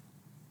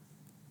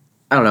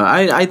I don't know,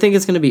 I think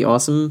it's gonna be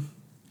awesome.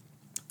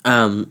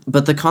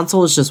 But the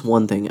console is just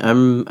one thing.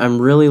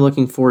 I'm really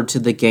looking forward to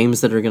the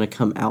games that are gonna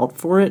come out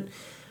for it,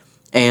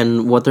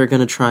 and what they're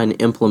gonna try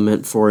and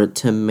implement for it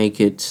to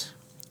make it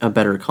a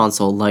better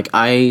console. Like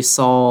I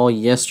saw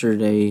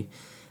yesterday,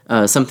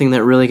 something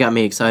that really got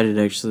me excited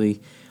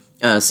actually.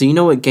 So you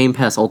know what Game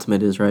Pass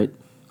Ultimate is, right?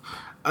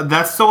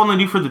 That's the one they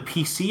do for the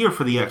PC or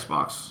for the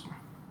Xbox?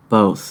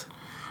 Both.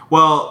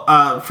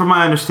 Well, from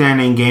my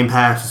understanding, Game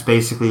Pass is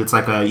basically it's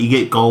like you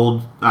get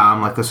gold,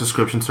 like the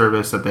subscription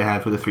service that they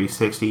had for the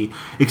 360.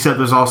 Except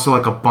there's also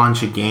like a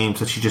bunch of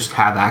games that you just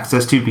have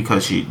access to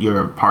because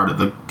you're a part of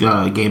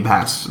the Game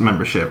Pass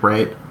membership,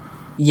 right?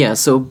 Yeah.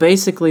 So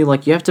basically,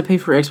 like you have to pay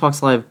for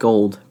Xbox Live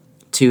Gold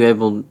to be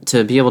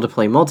able to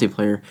play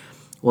multiplayer.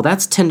 Well,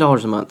 that's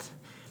 $10 a month.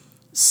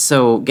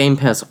 So Game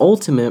Pass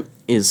Ultimate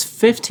is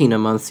 $15 a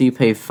month. So you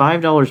pay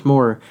 $5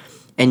 more.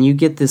 And you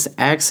get this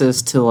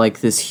access to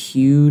like this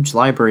huge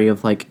library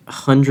of like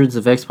hundreds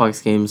of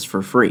Xbox games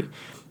for free.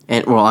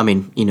 And well, I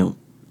mean,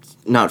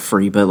 not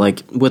free, but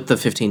like with the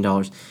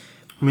 $15.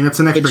 I mean, that's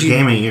an extra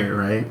game a year,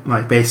 right?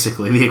 Like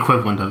basically the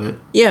equivalent of it.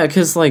 Yeah,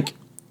 because like,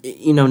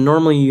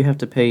 normally you have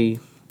to pay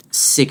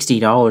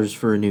 $60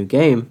 for a new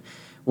game,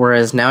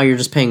 whereas now you're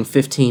just paying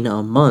 $15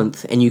 a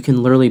month, and you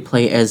can literally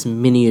play as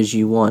many as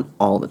you want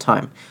all the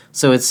time.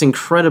 So it's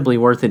incredibly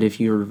worth it if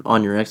you're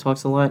on your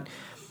Xbox a lot.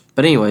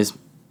 But anyways.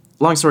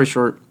 Long story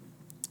short,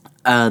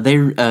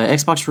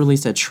 Xbox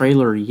released a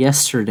trailer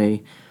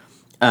yesterday.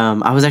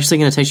 I was actually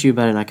going to text you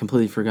about it, and I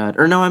completely forgot.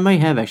 Or no, I might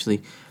have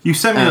actually. You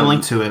sent me the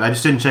link to it. I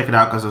just didn't check it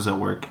out because I was at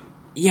work.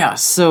 Yeah,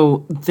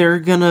 so they're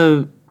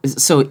gonna.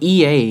 So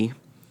EA,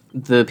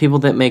 the people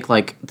that make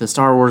like the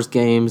Star Wars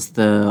games,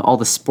 all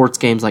the sports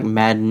games like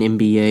Madden,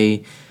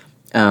 NBA,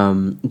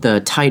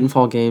 the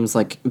Titanfall games,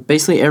 like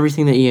basically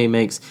everything that EA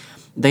makes,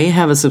 they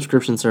have a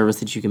subscription service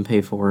that you can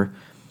pay for.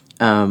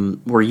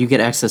 Where you get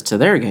access to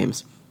their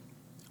games.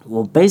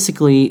 Well,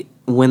 basically,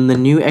 when the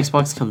new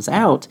Xbox comes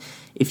out,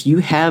 if you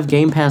have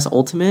Game Pass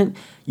Ultimate,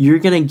 you're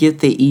going to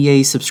get the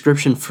EA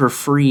subscription for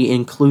free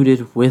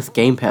included with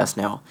Game Pass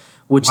now,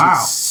 which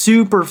is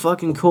super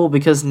fucking cool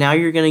because now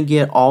you're going to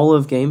get all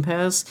of Game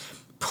Pass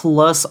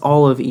plus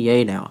all of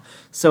EA now.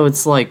 So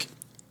it's like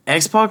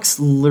Xbox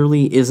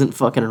literally isn't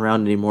fucking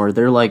around anymore.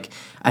 They're like,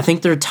 I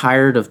think they're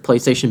tired of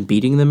PlayStation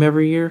beating them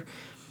every year.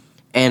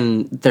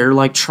 And they're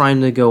like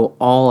trying to go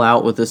all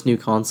out with this new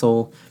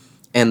console,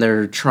 and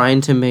they're trying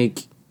to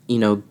make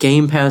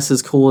Game Pass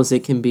as cool as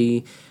it can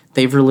be.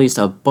 They've released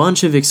a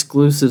bunch of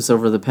exclusives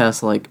over the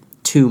past like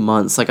 2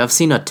 months. Like I've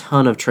seen a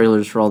ton of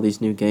trailers for all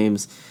these new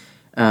games.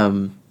 I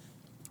don't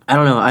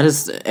know.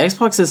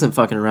 Xbox isn't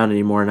fucking around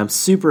anymore, and I'm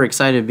super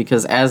excited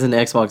because as an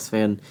Xbox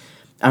fan,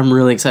 I'm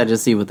really excited to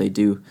see what they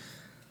do.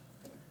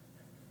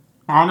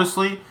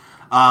 Honestly.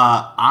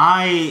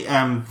 I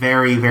am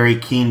very, very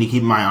keen to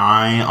keep my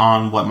eye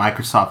on what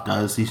Microsoft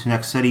does these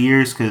next set of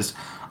years because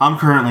I'm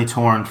currently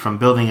torn from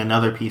building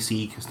another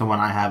PC because the one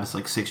I have is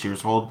like 6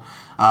 years old,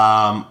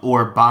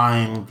 or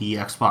buying the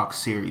Xbox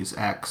Series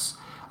X.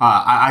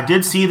 I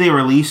did see they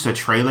released a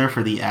trailer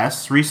for the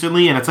S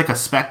recently, and it's like a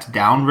spec'd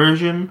down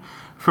version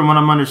from what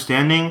I'm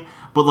understanding.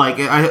 But like,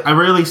 I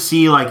rarely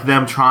see like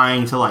them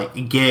trying to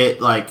like get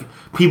like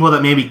people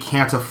that maybe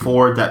can't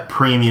afford that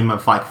premium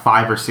of like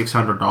 $500 or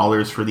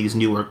 $600 for these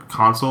newer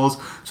consoles.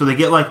 So they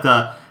get like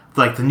the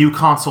new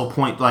console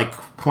point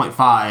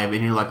 0.5,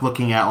 and you're like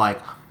looking at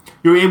like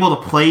you're able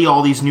to play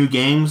all these new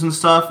games and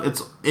stuff.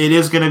 It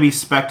is going to be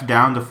spec'd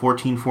down to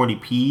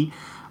 1440p,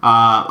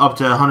 up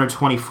to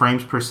 120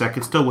 frames per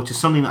second still, which is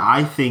something that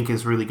I think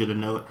is really good to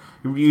note.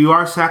 You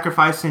are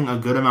sacrificing a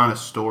good amount of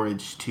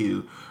storage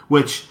too,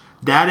 which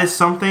that is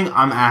something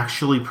I'm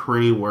actually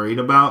pretty worried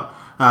about.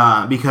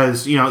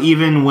 Because,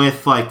 even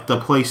with, like, the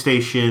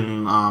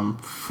PlayStation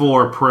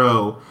 4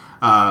 Pro,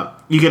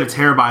 you get a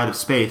terabyte of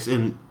space,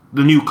 and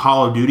the new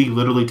Call of Duty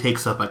literally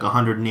takes up, like,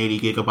 180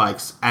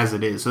 gigabytes as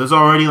it is. So there's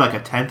already, like,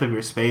 a tenth of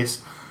your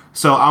space.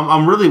 So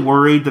I'm really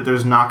worried that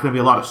there's not going to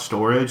be a lot of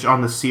storage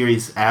on the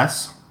Series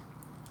S.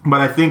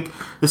 But I think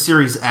the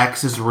Series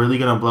X is really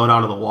going to blow it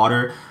out of the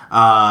water.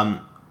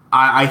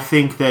 I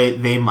think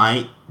they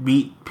might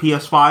beat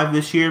PS5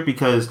 this year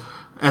because,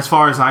 as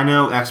far as I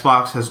know,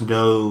 Xbox has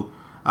no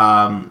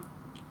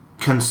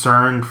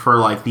concern for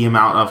like the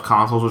amount of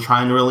consoles we're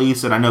trying to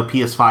release, and I know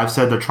PS5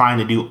 said they're trying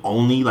to do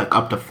only like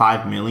up to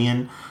 5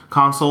 million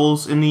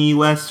consoles in the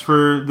US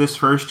for this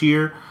first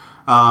year.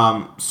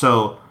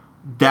 So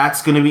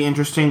that's going to be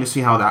interesting to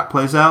see how that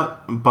plays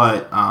out.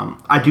 But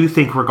I do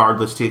think,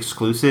 regardless, the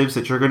exclusives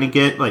that you're going to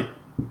get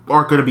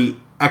are going to be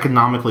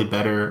economically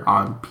better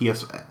on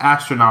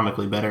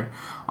astronomically better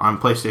on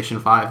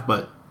PlayStation 5.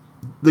 But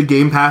the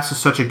Game Pass is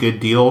such a good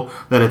deal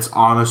that it's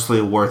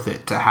honestly worth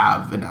it to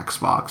have an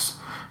Xbox.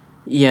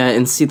 Yeah,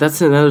 and see, that's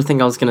another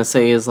thing I was going to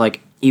say is,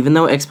 even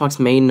though Xbox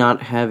may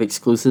not have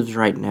exclusives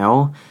right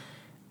now,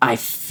 I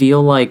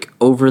feel like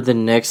over the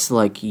next,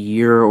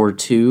 year or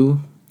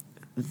two,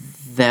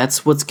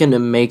 that's what's going to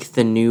make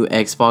the new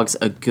Xbox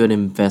a good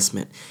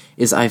investment.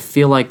 Is I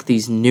feel like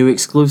these new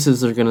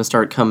exclusives are going to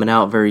start coming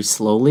out very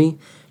slowly,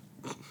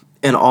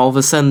 and all of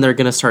a sudden they're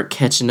going to start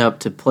catching up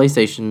to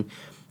PlayStation,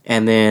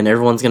 and then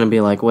everyone's going to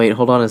be like, wait,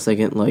 hold on a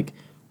second,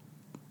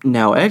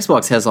 now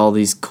Xbox has all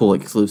these cool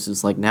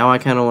exclusives. Now I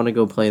kind of want to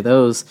go play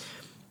those.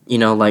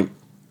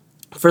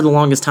 For the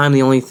longest time,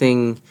 the only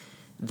thing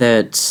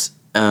that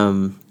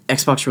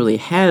Xbox really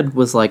had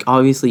was,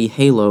 obviously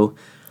Halo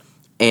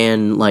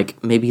and,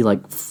 maybe,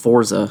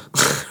 Forza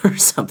or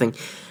something.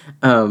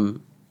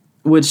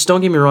 Which, don't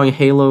get me wrong,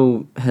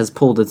 Halo has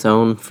pulled its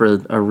own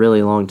for a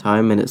really long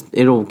time, and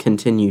it'll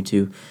continue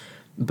to.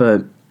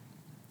 But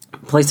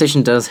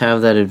PlayStation does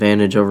have that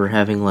advantage over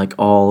having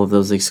all of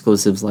those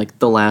exclusives, like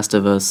The Last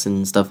of Us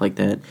and stuff like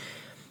that.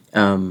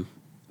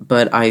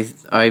 But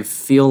I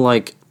feel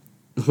like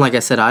I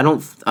said, I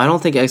don't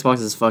think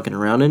Xbox is fucking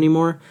around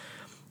anymore.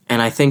 And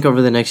I think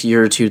over the next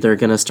year or two, they're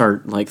gonna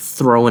start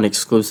throwing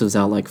exclusives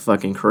out like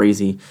fucking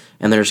crazy,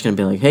 and they're just gonna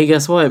be like, "Hey,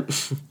 guess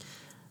what?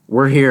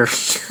 We're here."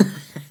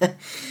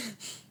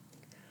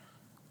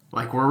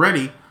 We're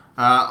ready.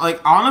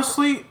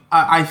 Honestly,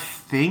 I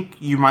think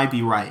you might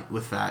be right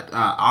with that.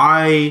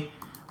 I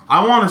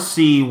want to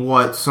see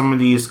what some of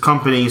these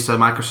companies that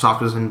Microsoft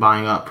has been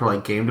buying up for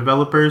game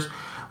developers.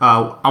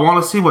 I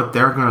want to see what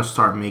they're going to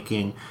start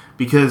making,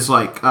 because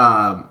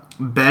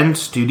Bend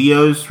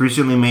Studios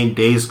recently made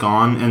Days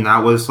Gone, and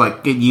that was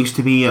it used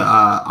to be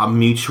a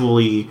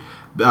mutually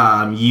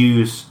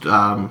used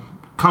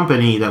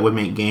company that would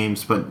make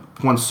games, but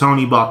when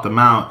Sony bought them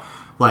out,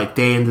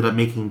 they ended up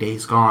making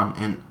Days Gone,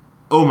 and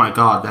oh my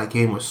god, that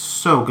game was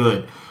so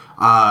good.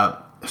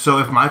 So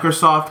if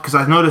Microsoft, because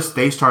I've noticed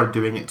they started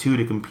doing it too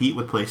to compete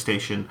with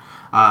PlayStation,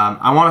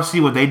 I want to see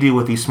what they do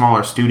with these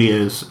smaller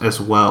studios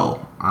as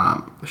well.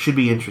 It should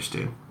be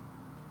interesting.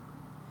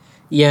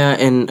 Yeah,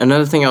 and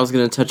another thing I was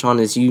going to touch on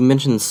is you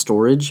mentioned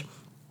storage.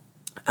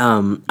 I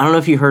don't know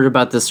if you heard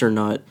about this or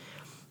not,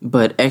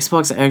 but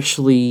Xbox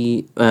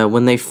actually,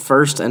 when they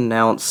first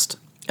announced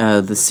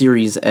the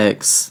Series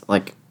X,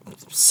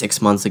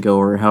 6 months ago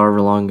or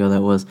however long ago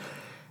that was,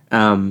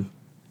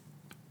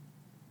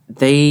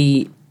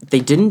 they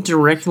didn't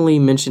directly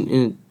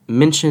mention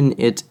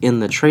it in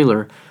the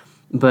trailer,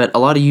 but a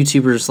lot of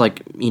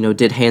YouTubers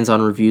did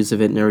hands-on reviews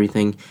of it and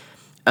everything.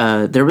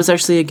 There was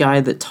actually a guy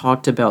that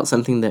talked about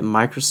something that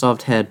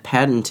Microsoft had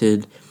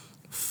patented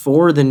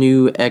for the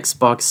new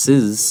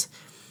Xboxes.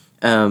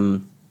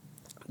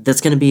 That's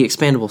going to be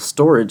expandable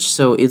storage.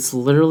 So it's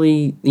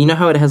literally,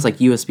 how it has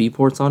USB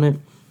ports on it?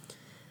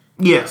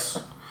 Yes.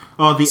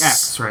 Oh, the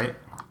X, right?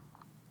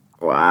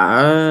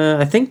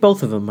 I think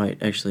both of them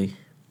might, actually.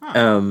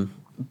 Huh.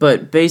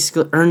 But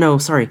basically,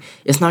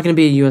 it's not going to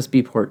be a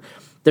USB port.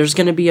 There's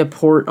going to be a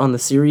port on the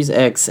Series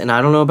X, and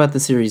I don't know about the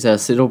Series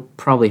S. It'll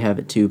probably have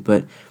it too,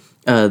 but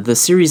the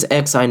Series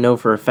X, I know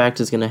for a fact,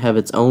 is going to have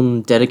its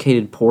own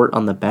dedicated port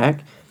on the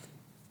back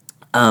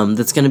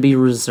that's going to be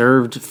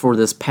reserved for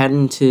this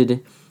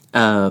patented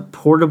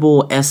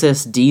portable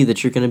SSD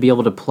that you're going to be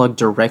able to plug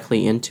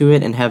directly into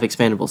it and have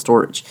expandable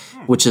storage,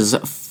 which is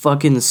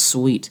fucking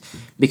sweet,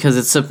 because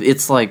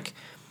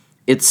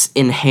it's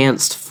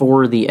enhanced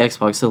for the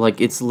Xbox, so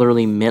it's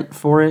literally meant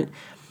for it,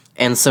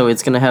 and so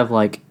it's going to have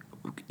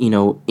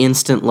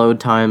instant load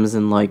times,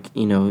 and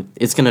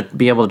it's going to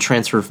be able to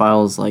transfer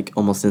files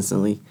almost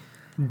instantly.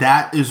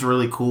 That is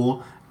really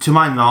cool. To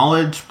my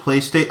knowledge,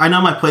 I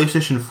know my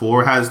PlayStation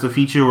 4 has the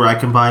feature where I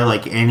can buy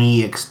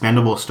any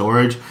expandable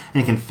storage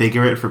and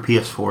configure it for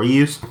PS4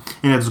 use,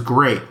 and it's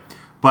great.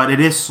 But it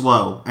is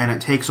slow, and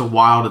it takes a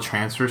while to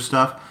transfer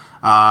stuff.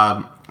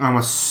 I'm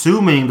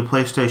assuming the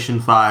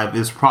PlayStation 5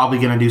 is probably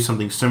going to do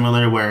something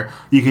similar where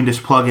you can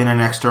just plug in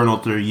an external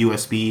through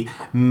USB.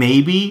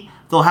 Maybe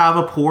they'll have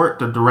a port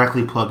to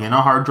directly plug in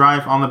a hard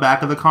drive on the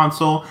back of the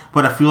console,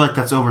 but I feel like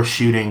that's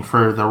overshooting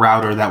for the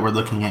router that we're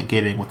looking at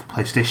getting with the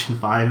PlayStation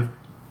 5.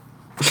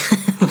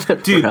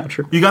 Dude,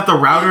 you got the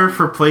router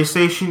for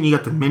PlayStation, you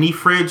got the mini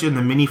fridge and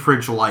the mini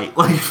fridge Lite,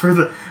 for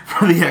the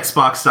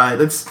Xbox side.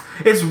 It's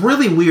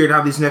really weird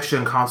how these next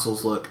gen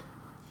consoles look.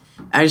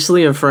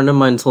 Actually, a friend of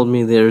mine told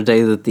me the other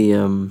day that the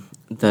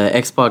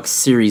Xbox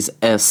Series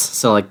S,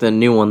 so the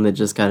new one that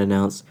just got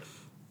announced,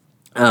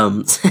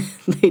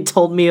 they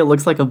told me it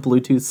looks like a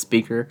Bluetooth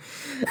speaker.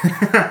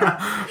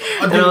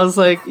 And I was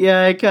like,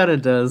 yeah, it kind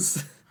of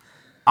does.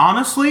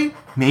 Honestly,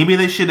 maybe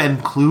they should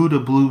include a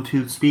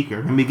Bluetooth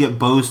speaker. Maybe get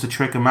Bose to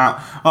trick them out.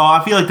 Oh,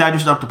 I feel like that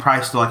just upped the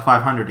price to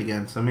 $500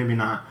 again, so maybe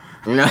not.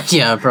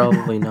 Yeah,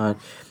 probably not.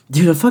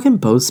 Dude, a fucking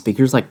Bose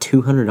speaker's like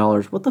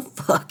 $200. What the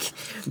fuck?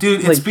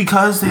 Dude, it's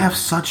because they have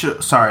such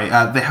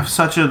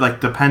a like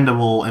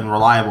dependable and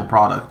reliable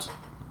product.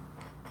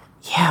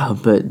 Yeah,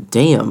 but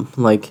damn,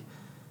 like,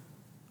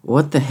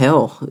 what the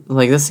hell?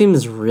 Like, that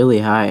seems really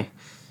high.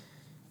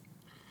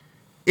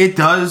 It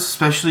does,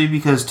 especially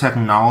because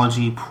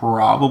technology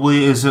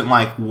probably isn't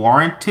like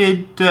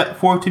warranted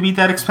for it to be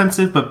that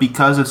expensive, but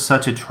because it's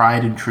such a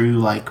tried and true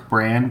like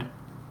brand,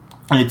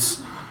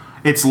 it's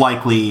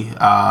likely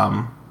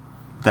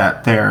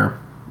that they're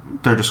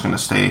just going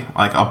to stay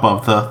like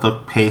above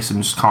the pace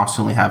and just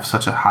constantly have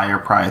such a higher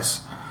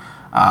price.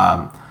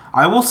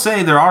 I will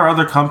say there are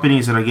other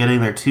companies that are getting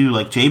there too.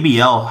 Like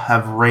JBL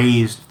have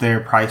raised their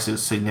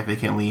prices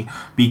significantly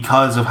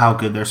because of how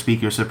good their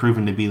speakers have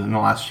proven to be in the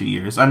last few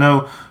years. I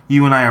know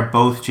you and I are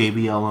both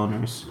JBL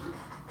owners.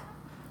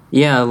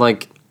 Yeah,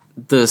 like,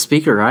 the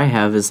speaker I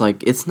have is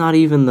like, it's not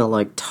even the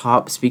like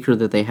top speaker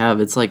that they have.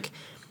 It's like,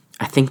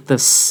 I think the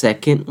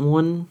second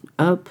one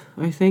up,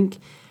 I think.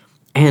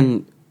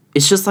 And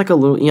it's just like a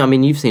little, I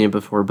mean, you've seen it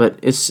before, but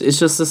it's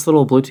just this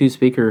little Bluetooth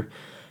speaker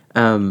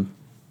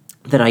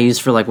that I use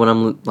for like when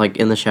I'm like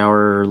in the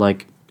shower or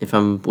like if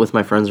I'm with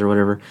my friends or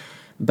whatever.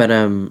 But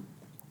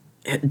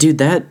dude,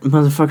 that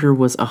motherfucker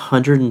was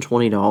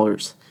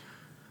 $120.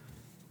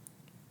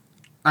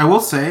 I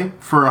will say,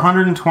 for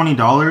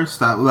 $120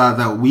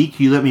 that week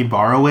you let me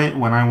borrow it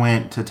when I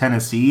went to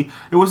Tennessee,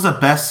 it was the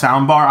best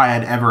soundbar I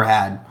had ever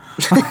had.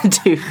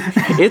 Dude,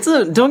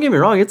 don't get me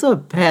wrong, it's a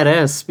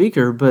badass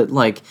speaker, but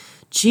like,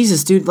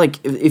 Jesus, dude, like,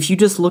 if you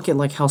just look at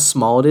like how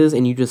small it is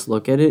and you just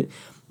look at it,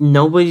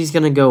 nobody's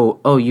gonna go,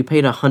 oh, you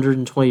paid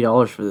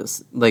 $120 for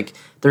this. Like,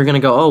 they're gonna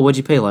go, oh, what'd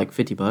you pay, like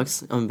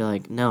 $50? I'm gonna be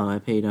like, no, I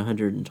paid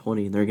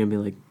 $120. And they're gonna be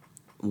like,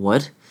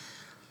 what?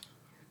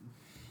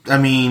 I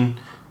mean,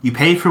 you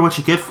pay for what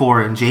you get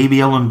for it, and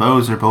JBL and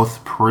Bose are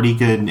both pretty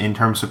good in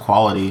terms of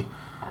quality.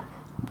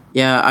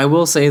 Yeah, I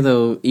will say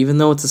though, even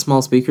though it's a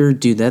small speaker,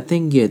 dude, that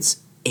thing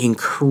gets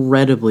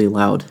incredibly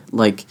loud.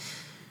 Like,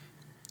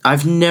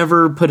 I've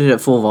never put it at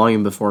full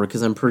volume before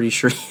because I'm pretty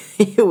sure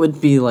it would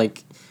be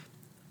like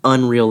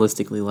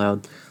unrealistically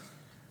loud.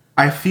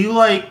 I feel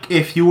like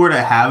if you were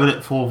to have it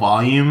at full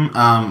volume,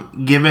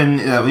 given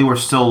that we were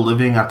still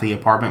living at the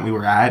apartment we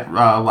were at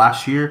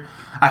last year,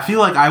 I feel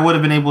like I would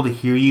have been able to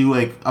hear you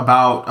like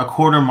about a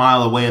quarter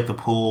mile away at the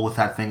pool with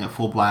that thing at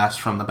full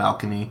blast from the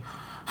balcony.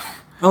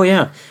 Oh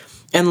yeah,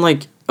 and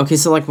like, okay,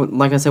 so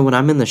like I said, when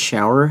I'm in the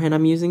shower and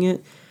I'm using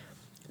it,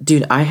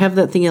 dude, I have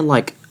that thing at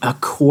like a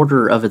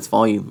quarter of its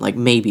volume, like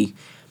maybe.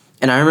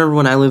 And I remember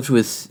when I lived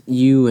with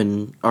you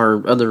and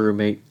our other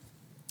roommate,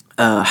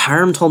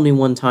 Hiram told me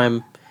one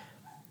time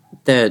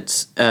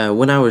that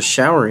when I was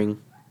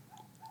showering,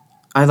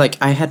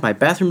 I had my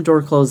bathroom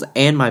door closed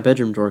and my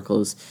bedroom door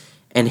closed,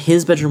 and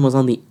his bedroom was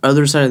on the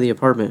other side of the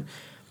apartment.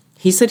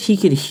 He said he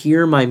could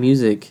hear my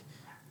music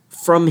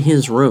from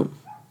his room.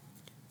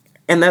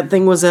 And that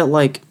thing was at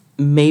like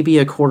maybe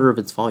a quarter of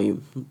its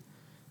volume.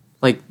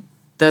 Like,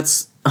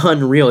 that's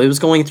unreal. It was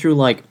going through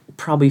like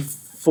probably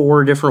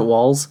 4 different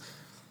walls.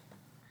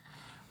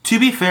 To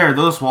be fair,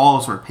 those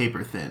walls were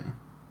paper thin.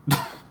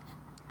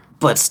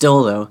 But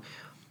still though,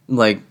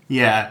 like,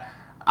 yeah,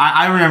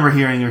 I remember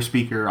hearing your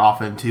speaker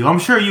often too. I'm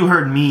sure you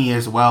heard me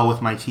as well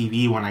with my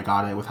TV when I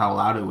got it, with how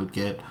loud it would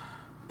get.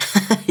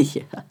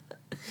 yeah.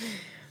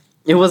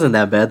 It wasn't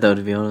that bad though,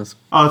 to be honest.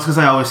 Oh, it's because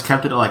I always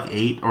kept it at like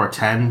 8 or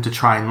 10 to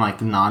try and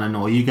like not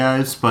annoy you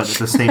guys. But at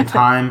the same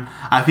time,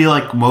 I feel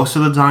like most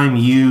of the time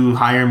you,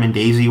 Hiram, and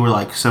Daisy were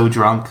like so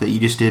drunk that you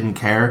just didn't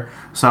care.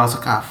 So I was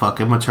like, fuck,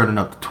 I'm gonna turn it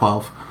up to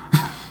 12.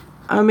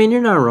 I mean,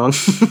 you're not wrong.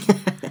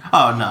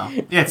 Oh no,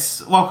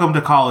 it's welcome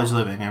to college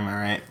living. Am I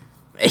right?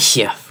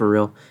 Yeah, for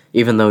real.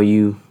 Even though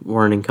you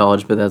weren't in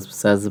college, but that's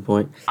besides the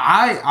point.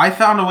 I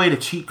found a way to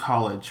cheat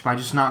college by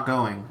just not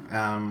going.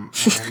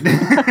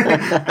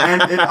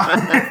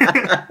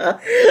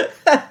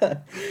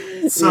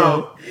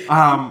 So,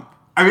 I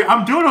mean,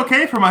 I'm doing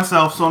okay for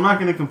myself, so I'm not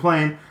going to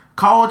complain.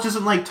 College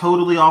isn't like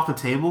totally off the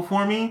table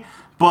for me,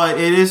 but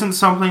it isn't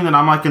something that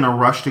I'm like in a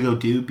rush to go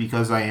do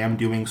because I am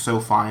doing so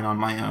fine on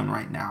my own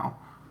right now.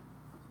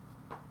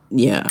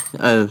 Yeah,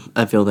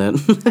 I feel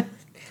that.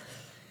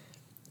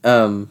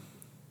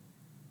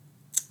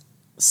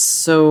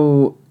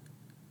 So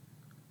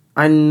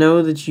I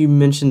know that you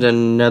mentioned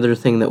another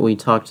thing that we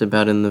talked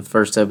about in the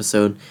first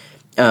episode.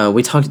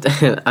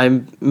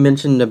 I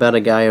mentioned about a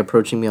guy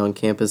approaching me on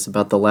campus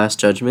about The Last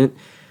Judgment.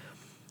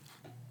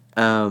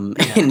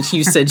 And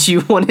you said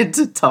you wanted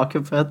to talk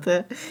about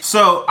that.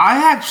 So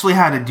I actually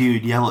had a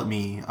dude yell at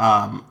me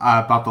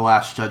about The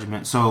Last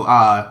Judgment. So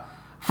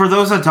for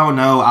those that don't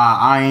know,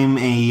 I'm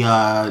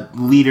a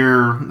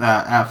leader,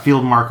 a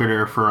field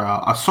marketer for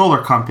a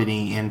solar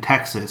company in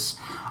Texas.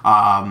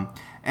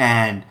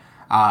 And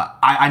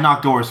I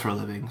knock doors for a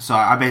living. So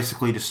I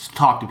basically just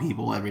talk to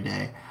people every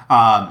day.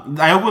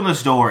 I opened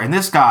this door, and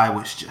this guy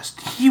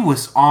he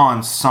was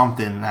on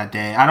something that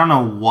day. I don't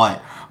know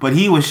what, but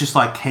he was just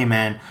like, hey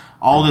man,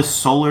 all this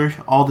solar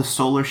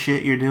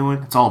shit you're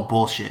doing, it's all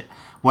bullshit.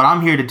 What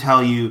I'm here to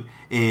tell you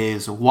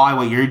is why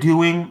what you're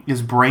doing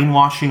is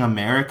brainwashing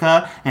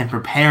America and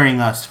preparing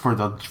us for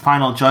the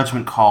final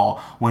judgment call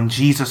when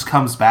Jesus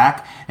comes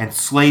back and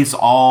slays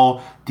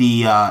all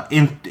the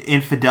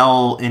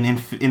infidel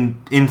and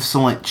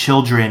insolent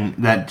children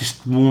that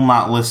just will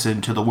not listen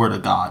to the word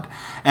of God.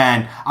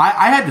 And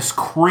I had this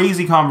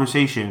crazy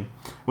conversation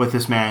with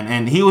this man,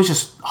 and he was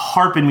just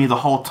harping me the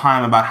whole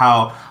time about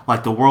how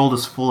like the world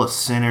is full of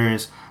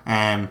sinners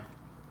and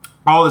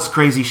all this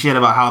crazy shit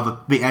about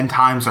how the end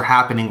times are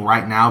happening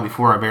right now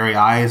before our very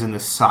eyes, and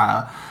this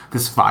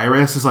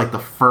virus is like the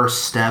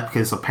first step,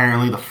 because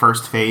apparently the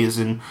first phase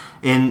in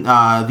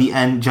the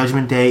end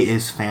judgment day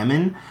is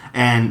famine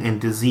and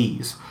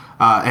disease.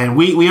 And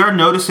we are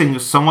noticing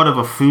somewhat of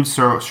a food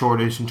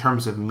shortage in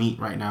terms of meat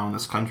right now in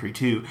this country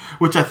too,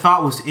 which I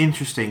thought was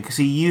interesting because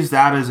he used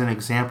that as an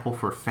example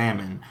for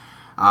famine.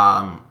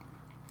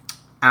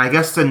 And I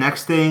guess the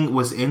next thing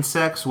was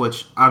insects,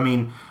 which, I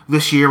mean,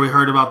 this year we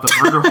heard about the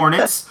murder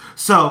hornets.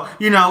 So,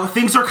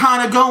 things are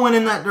kind of going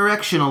in that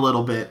direction a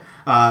little bit.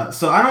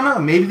 So I don't know,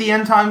 maybe the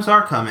end times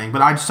are coming,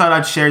 but I just thought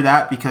I'd share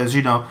that because,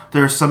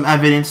 there's some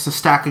evidence to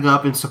stacking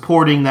up and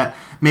supporting that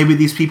maybe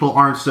these people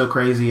aren't so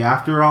crazy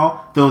after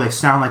all, though they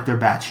sound like they're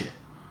batshit.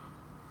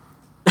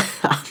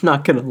 I'm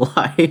not gonna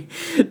lie.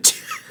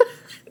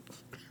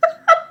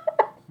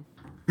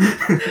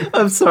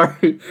 I'm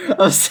sorry,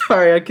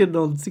 I couldn't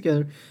hold it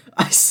together.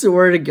 I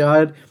swear to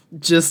God,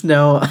 just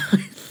now,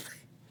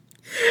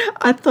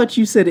 I thought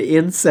you said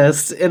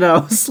incest, and I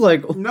was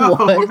like, no,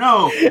 what?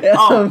 No.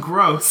 Oh,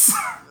 gross.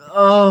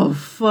 Oh,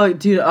 fuck,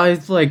 dude,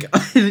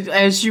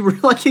 as you were,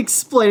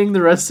 explaining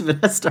the rest of it,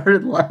 I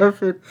started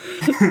laughing.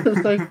 I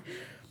was like,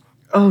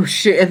 oh,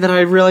 shit, and then I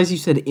realized you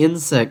said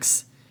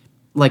insects,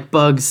 like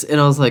bugs,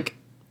 and I was like,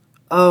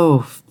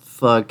 oh,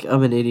 fuck,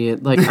 I'm an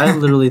idiot. I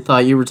literally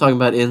thought you were talking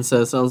about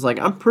incest. I was like,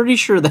 I'm pretty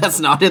sure that's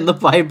not in the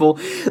Bible.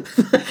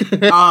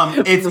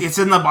 It's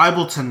in the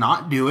Bible to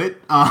not do it.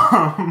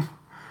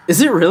 Is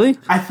it really?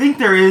 I think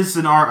there is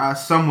an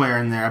somewhere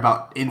in there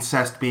about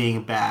incest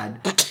being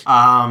bad.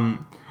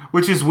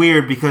 Which is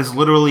weird because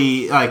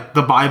literally,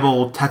 the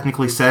Bible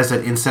technically says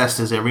that incest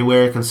is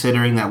everywhere,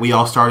 considering that we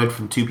all started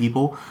from two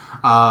people.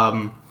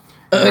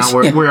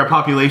 We're a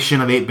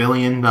population of 8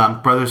 billion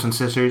brothers and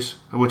sisters,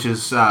 which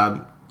is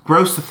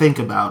gross to think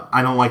about.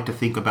 I don't like to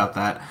think about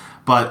that.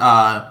 But,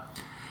 I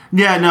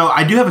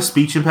do have a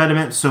speech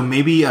impediment, so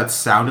maybe it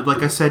sounded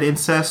like I said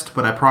incest,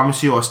 but I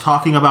promise you I was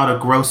talking about a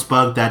gross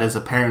bug that is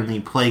apparently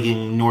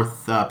plaguing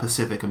North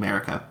Pacific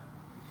America.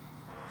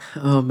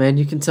 Oh, man,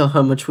 you can tell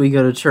how much we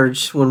go to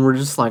church when we're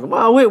just like,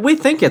 well, we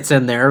think it's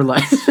in there.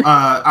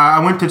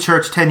 I went to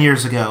church 10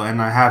 years ago,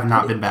 and I have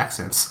not been back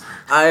since.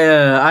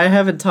 I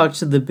haven't talked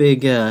to the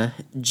big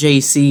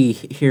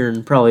JC here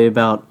in probably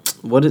about,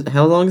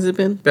 how long has it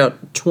been?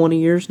 About 20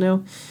 years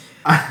now?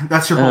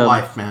 That's your whole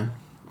life, man.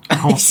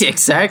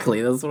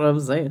 Exactly, that's what I'm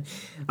saying.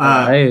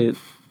 I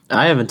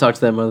haven't talked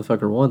to that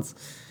motherfucker once.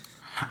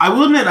 I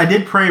will admit, I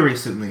did pray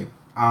recently.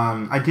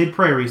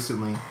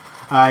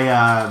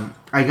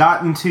 I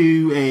got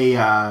into it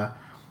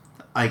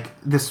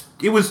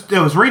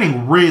was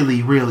raining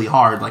really, really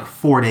hard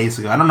 4 days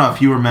ago. I don't know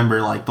if you remember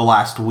the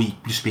last week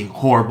just being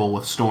horrible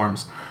with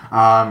storms.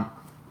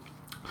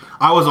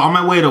 I was on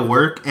my way to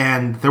work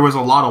and there was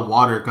a lot of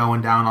water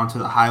going down onto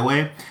the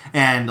highway,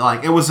 and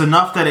it was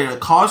enough that it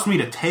caused me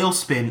to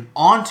tailspin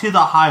onto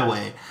the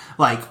highway,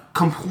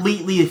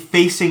 completely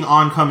facing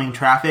oncoming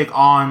traffic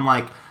on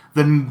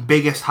the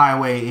biggest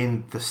highway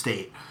in the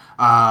state.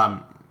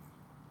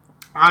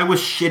 I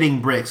was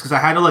shitting bricks because I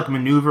had to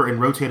maneuver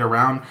and rotate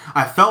around.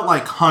 I felt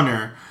like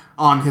Hunter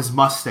on his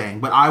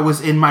Mustang, but I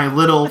was in my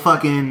little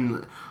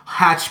fucking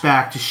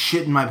hatchback just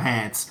shitting my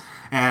pants.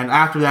 And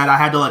after that, I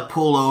had to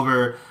pull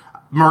over.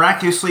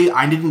 Miraculously,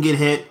 I didn't get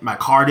hit. My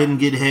car didn't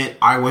get hit.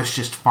 I was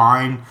just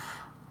fine.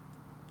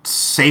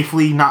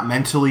 Safely, not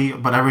mentally,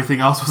 but everything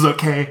else was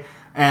okay.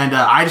 And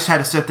I just had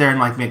to sit there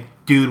and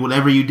dude,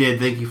 whatever you did,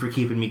 thank you for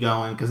keeping me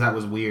going, because that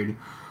was weird.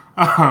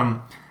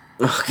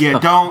 Yeah,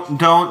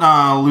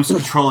 don't lose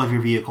control of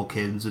your vehicle,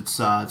 kids. It's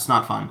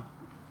not fun.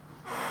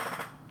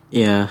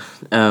 Yeah,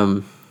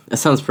 that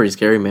sounds pretty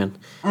scary, man.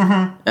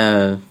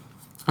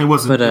 Mm-hmm. It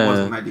wasn't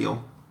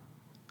ideal.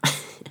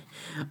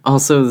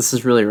 Also, this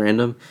is really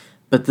random,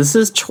 but this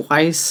is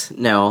twice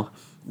now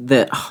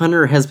that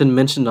Hunter has been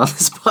mentioned on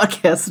this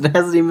podcast and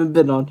hasn't even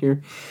been on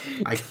here.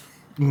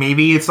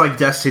 Maybe it's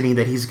destiny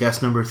that he's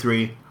guest number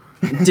 3.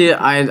 Dude,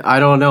 I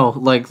don't know.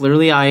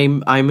 Literally,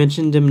 I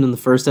mentioned him in the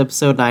first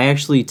episode, and I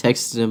actually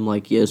texted him,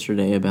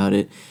 yesterday about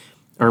it.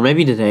 Or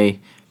maybe today.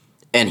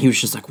 And he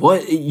was just like,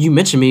 what? You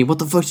mentioned me. What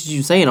the fuck did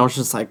you say? And I was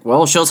just like,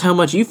 well, it shows how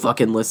much you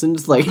fucking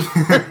listened.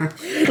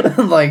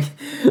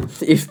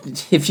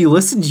 If you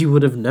listened, you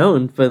would have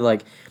known.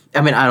 But,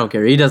 I mean, I don't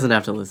care. He doesn't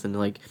have to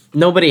listen.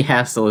 Nobody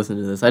has to listen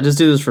to this. I just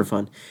do this for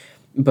fun.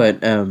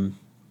 But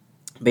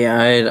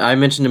yeah, I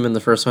mentioned him in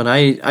the first one.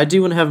 I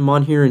do want to have him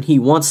on here, and he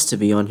wants to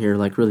be on here,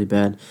 really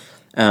bad.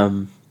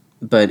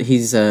 But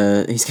he's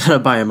got to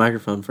buy a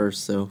microphone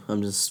first, so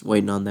I'm just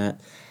waiting on that.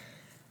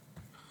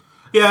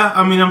 Yeah,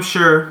 I mean, I'm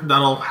sure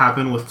that'll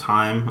happen with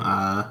time.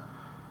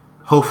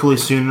 Hopefully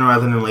sooner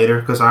rather than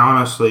later, because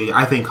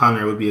I think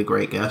Hunter would be a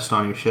great guest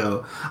on your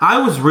show. I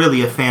was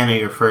really a fan of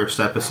your first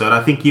episode.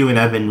 I think you and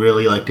Evan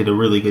really did a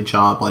really good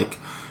job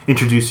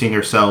introducing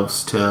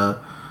yourselves to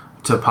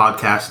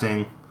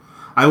podcasting.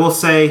 I will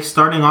say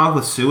starting off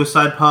with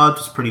Suicide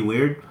Pods was pretty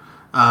weird,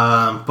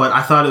 but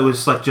I thought it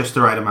was just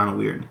the right amount of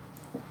weird.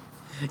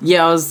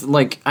 Yeah,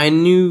 I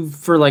knew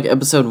for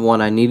episode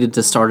 1 I needed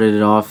to start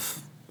it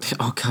off.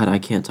 Oh god, I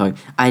can't talk.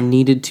 I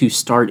needed to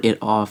start it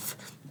off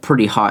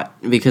pretty hot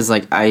because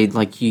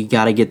you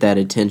gotta get that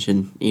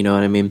attention, you know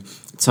what I mean?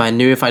 So I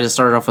knew if I just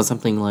started off with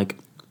something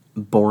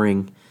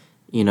boring,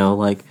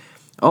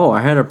 oh,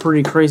 I had a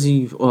pretty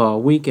crazy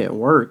week at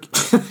work,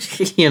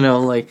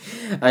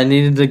 I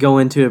needed to go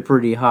into it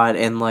pretty hot,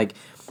 and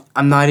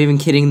I'm not even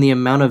kidding, the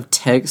amount of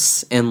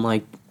texts and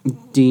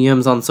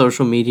DMs on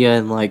social media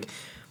and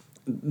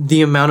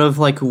the amount of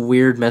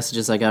weird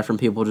messages I got from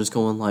people just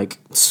going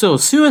so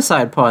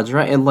Suicide Pods,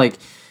 right? And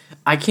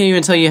I can't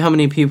even tell you how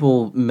many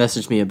people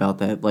messaged me about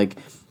that.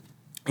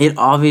 It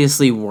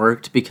obviously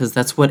worked because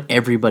that's what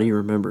everybody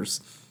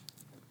remembers.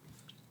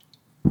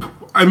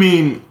 I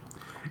mean,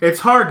 it's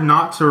hard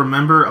not to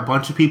remember a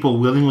bunch of people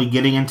willingly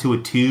getting into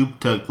a tube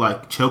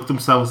to choke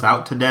themselves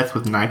out to death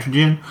with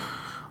nitrogen.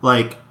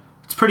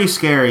 It's pretty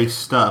scary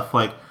stuff.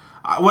 What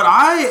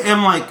I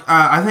am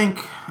I think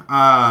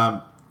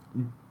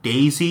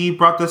Daisy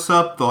brought this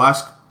up the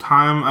last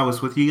time I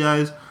was with you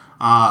guys,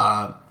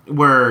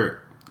 where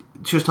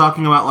she was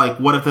talking about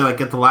what if they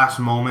at the last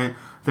moment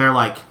they're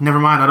never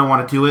mind, I don't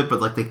want to do it,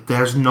 but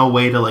there's no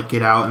way to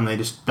get out and they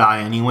just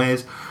die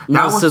anyways.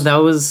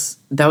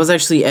 That was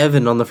actually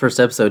Evan on the first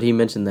episode. He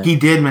mentioned that. He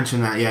did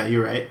mention that. Yeah,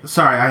 you're right.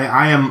 Sorry,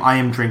 I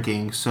am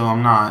drinking, so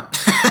I'm not.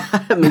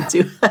 Me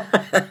too.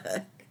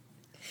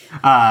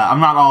 I'm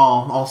not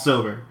all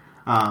sober.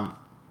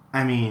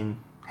 I mean,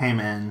 hey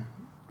man.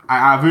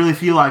 I really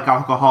feel like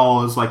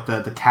alcohol is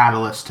the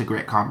catalyst to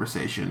great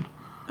conversation.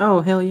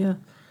 Oh, hell yeah.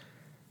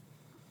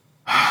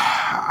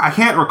 I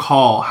can't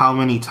recall how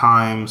many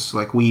times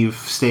we've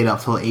stayed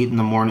up till 8 in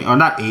the morning, or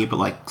not 8,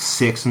 but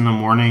 6 in the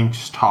morning,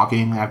 just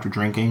talking after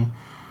drinking.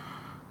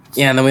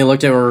 Yeah, and then we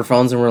looked at our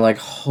phones and we're like,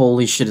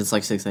 holy shit, it's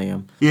 6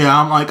 a.m. Yeah,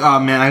 I'm oh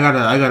man,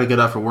 I gotta get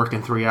up for work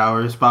in 3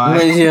 hours.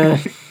 Bye.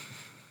 Yeah.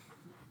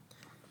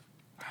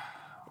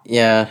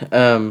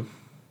 Yeah,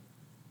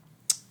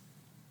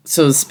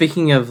 So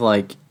speaking of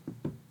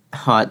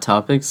hot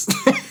topics,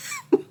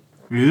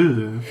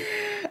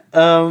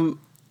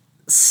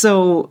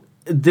 so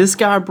this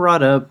guy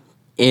brought up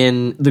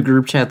in the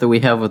group chat that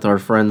we have with our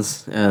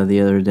friends the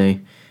other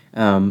day,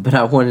 but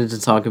I wanted to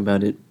talk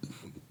about it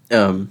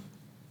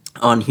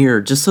on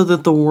here just so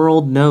that the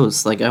world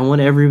knows. I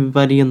want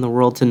everybody in the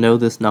world to know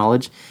this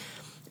knowledge,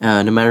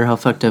 no matter how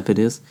fucked up it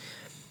is.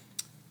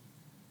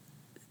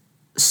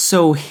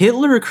 So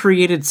Hitler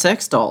created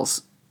sex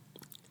dolls.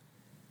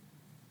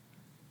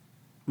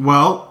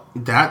 Well,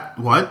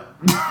 what?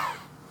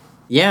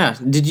 Yeah,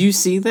 did you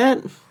see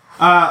that?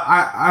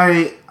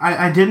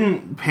 I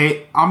didn't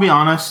pay. I'll be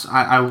honest.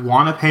 I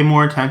want to pay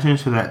more attention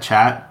to that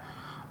chat,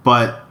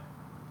 but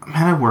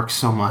man, I work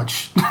so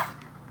much.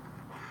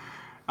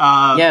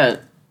 Yeah.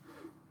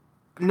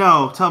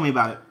 No, tell me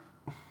about it.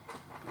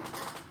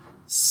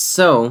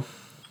 So,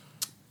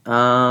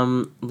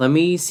 let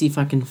me see if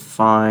I can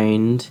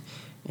find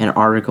an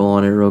article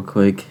on it real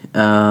quick.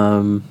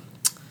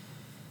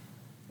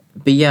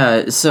 But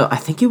yeah, so I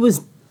think it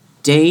was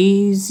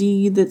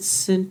Daisy that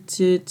sent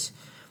it.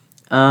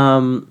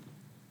 But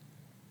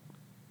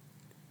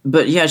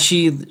yeah,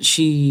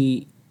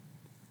 she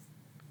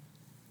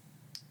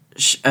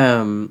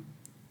said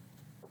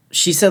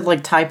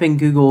type in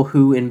Google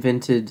who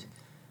invented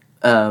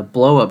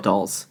blow up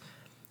dolls,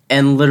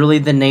 and literally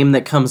the name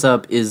that comes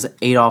up is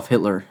Adolf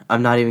Hitler.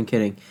 I'm not even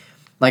kidding.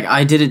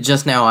 I did it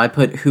just now. I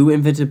put who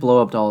invented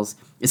blow up dolls.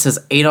 It says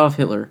Adolf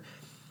Hitler.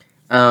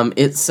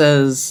 It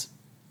says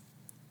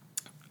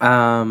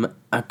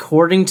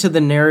according to the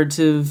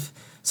narrative,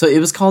 so it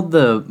was called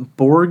the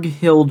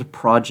Borghild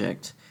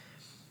Project.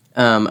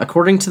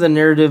 According to the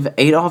narrative,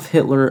 Adolf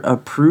Hitler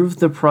approved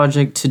the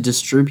project to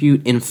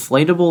distribute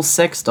inflatable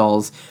sex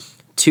dolls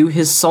to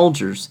his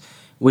soldiers,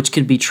 which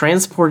could be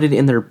transported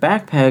in their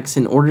backpacks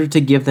in order to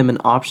give them an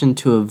option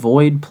to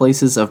avoid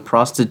places of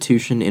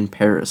prostitution in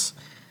Paris.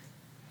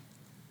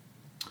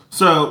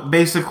 So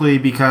basically,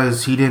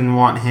 because he didn't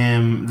want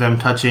them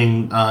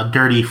touching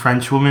dirty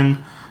French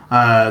women,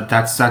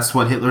 that's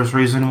what Hitler's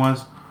reason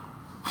was.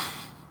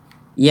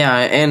 Yeah,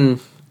 and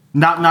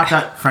not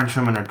that French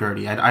women are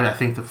dirty. I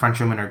think the French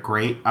women are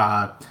great.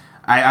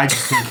 I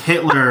just think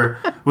Hitler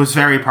was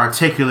very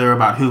particular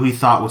about who he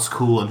thought was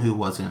cool and who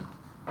wasn't.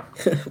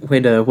 way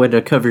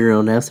to cover your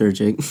own ass there,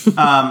 Jake.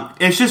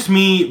 It's just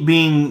me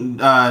being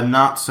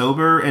not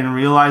sober and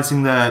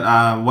realizing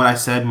that what I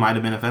said might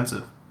have been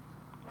offensive.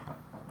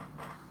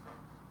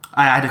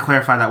 I had to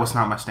clarify that was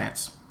not my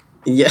stance.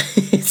 Yeah,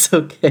 it's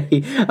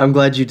okay. I'm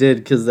glad you did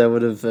because that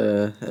would have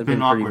It's been been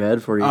pretty awkward.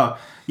 bad for you. Oh,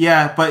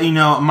 yeah, but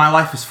my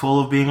life is full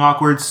of being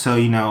awkward. So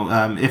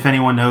if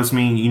anyone knows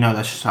me,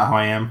 that's just how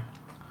I am.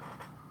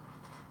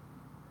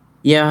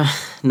 Yeah,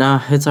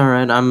 nah, it's all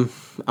right. I'm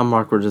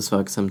awkward as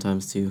fuck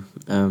sometimes too.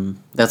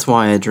 That's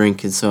why I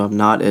drink is so I'm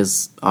not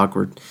as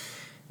awkward.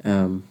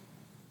 Um,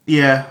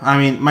 Yeah, I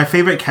mean, my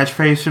favorite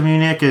catchphrase from you,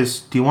 Nick,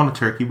 is "Do you want a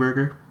turkey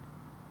burger?"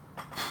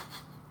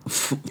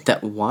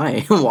 that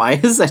why why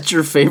is that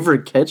your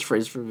favorite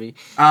catchphrase for me?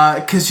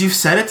 Because you've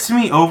said it to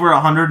me over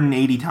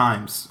 180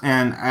 times,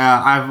 and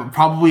I've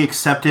probably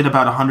accepted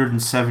about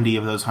 170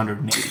 of those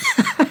 180.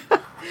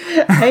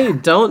 Hey,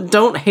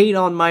 don't hate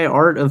on my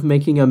art of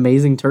making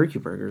amazing turkey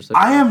burgers. Okay?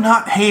 I am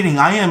not hating.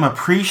 I am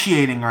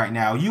appreciating right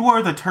now. You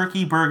are the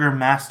turkey burger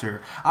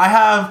master. I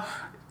have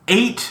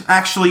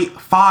actually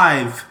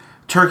five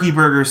turkey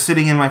burgers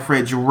sitting in my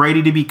fridge,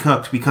 ready to be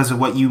cooked because of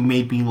what you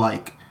made me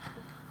like.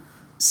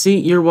 See,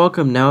 you're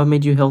welcome. Now I've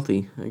made you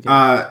healthy. Okay.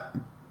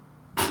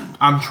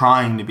 I'm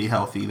trying to be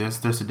healthy.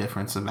 There's a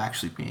difference of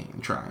actually being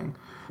trying.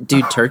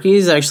 Dude, turkey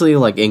is actually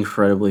like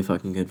incredibly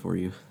fucking good for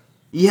you.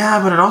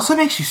 Yeah, but it also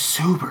makes you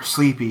super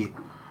sleepy.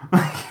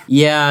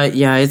 Yeah,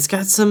 it's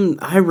got some.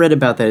 I read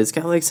about that. It's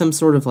got like some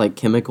sort of like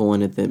chemical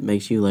in it that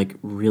makes you like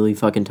really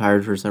fucking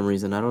tired for some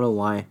reason. I don't know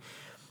why.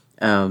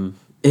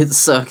 It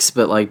sucks,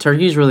 but like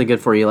turkey's really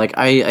good for you. Like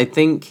I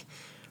think,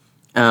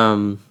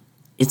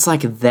 it's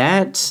like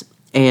that,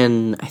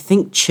 and I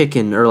think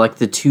chicken are like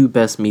the two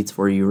best meats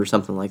for you, or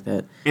something like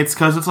that. It's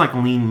because it's like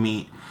lean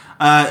meat.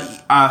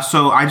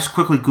 So I just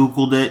quickly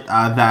Googled it.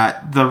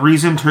 That the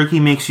reason turkey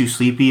makes you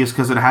sleepy is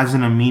because it has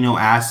an amino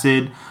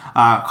acid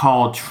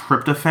called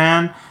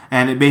tryptophan,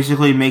 and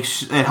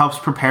it helps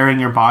preparing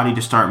your body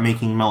to start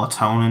making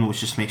melatonin, which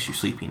just makes you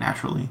sleepy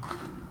naturally.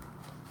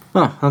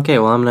 Huh. Okay.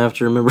 Well, I'm gonna have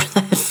to remember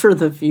that for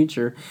the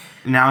future.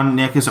 Now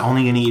Nick is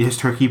only gonna eat his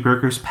turkey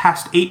burgers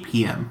past 8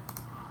 p.m.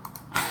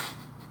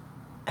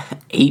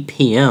 8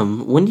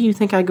 p.m. When do you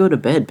think I go to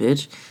bed,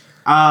 bitch?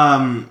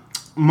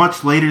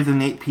 Much later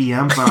than 8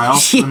 p.m., but I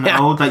also Yeah.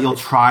 know that you'll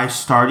try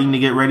starting to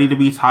get ready to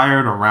be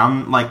tired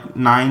around like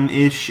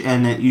 9-ish,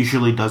 and it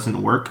usually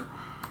doesn't work.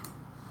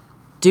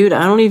 Dude,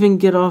 I don't even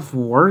get off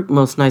work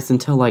most nights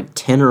until like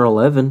 10 or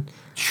 11.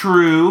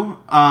 True.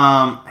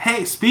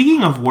 Hey,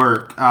 speaking of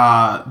work,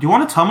 do you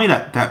want to tell me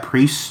that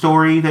priest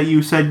story that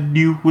you said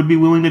you would be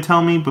willing to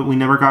tell me, but we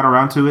never got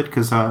around to it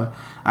because I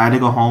had to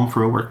go home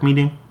for a work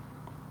meeting?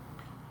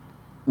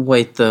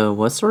 Wait, the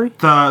what story?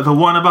 The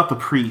one about the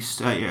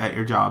priest at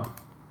your job.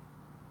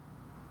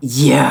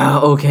 Yeah,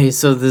 okay,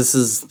 so this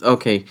is...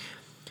 Okay.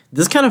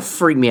 This kind of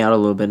freaked me out a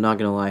little bit, not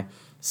gonna lie.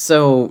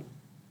 So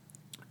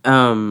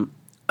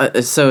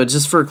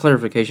just for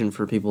clarification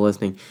for people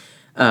listening,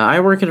 I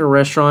work at a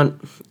restaurant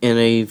in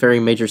a very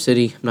major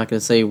city. I'm not gonna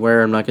say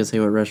where, I'm not gonna say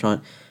what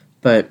restaurant,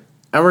 but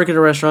I work at a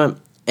restaurant,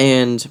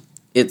 and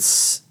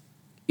it's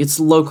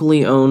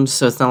locally owned,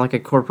 so it's not like a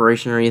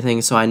corporation or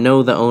anything, so I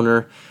know the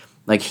owner.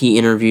 Like, he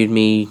interviewed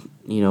me,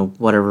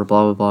 whatever,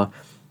 blah, blah, blah.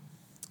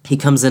 He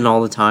comes in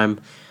all the time.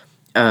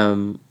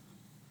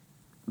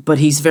 But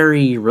he's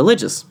very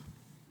religious,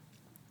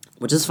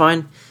 which is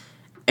fine.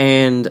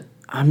 And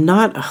I'm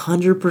not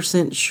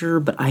 100% sure,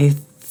 but I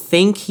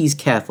think he's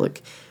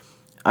Catholic.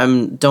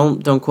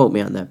 Don't quote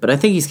me on that, but I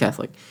think he's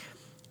Catholic.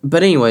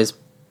 But anyways,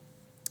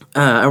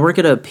 I work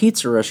at a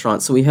pizza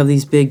restaurant, so we have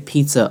these big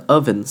pizza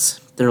ovens.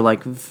 They're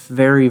like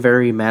very,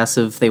 very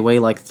massive. They weigh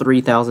like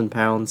 3,000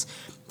 pounds.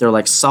 They're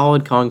like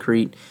solid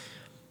concrete,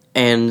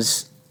 and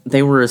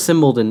they were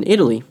assembled in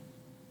Italy.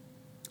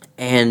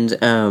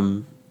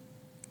 And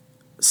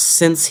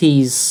since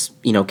he's,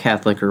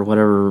 Catholic or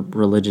whatever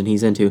religion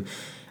he's into,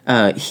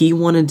 he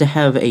wanted to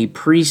have a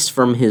priest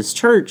from his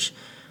church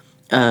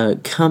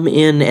come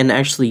in and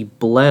actually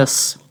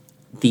bless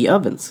the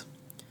ovens.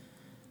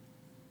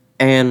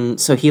 And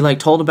so he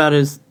told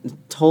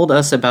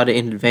us about it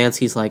in advance.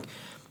 He's like,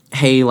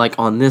 hey, like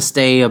on this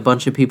day, a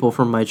bunch of people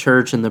from my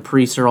church and the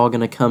priests are all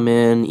going to come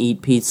in,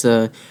 eat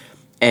pizza,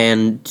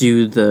 and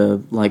do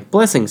the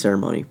blessing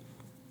ceremony.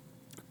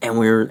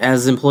 And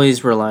as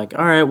employees, we're like,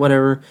 all right,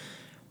 whatever.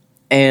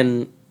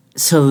 And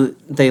so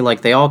they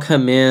all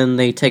come in,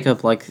 they take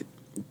up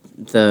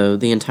the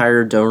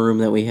entire dough room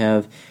that we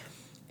have,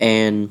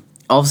 and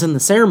all of a sudden the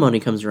ceremony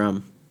comes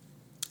around.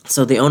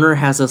 So the owner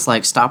has us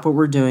stop what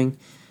we're doing.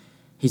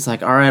 He's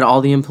like, all right,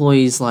 all the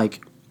employees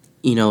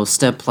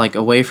step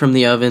away from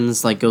the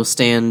ovens, go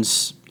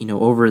stand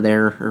over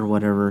there or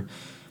whatever.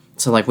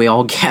 So we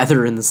all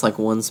gather in this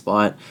one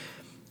spot,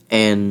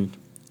 and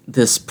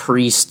this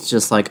priest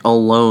just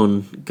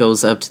alone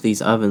goes up to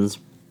these ovens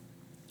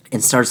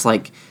and starts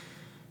I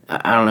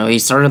don't know, he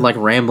started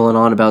rambling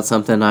on about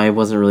something. I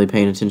wasn't really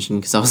paying attention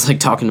because I was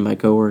talking to my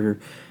coworker,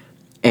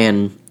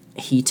 and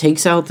he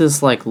takes out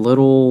this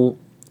little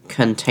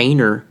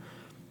container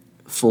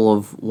full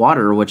of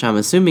water, which I'm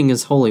assuming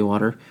is holy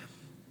water,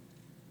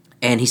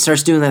 and he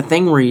starts doing that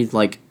thing where he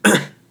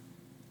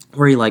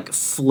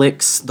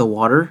flicks the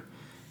water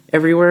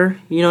everywhere,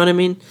 you know what I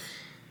mean?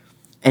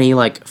 And he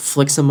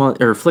flicks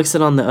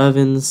it on the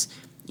ovens,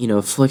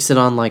 flicks it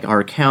on like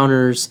our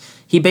counters.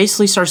 He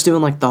basically starts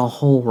doing like the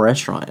whole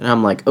restaurant, and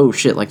I'm like, oh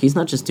shit! Like he's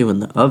not just doing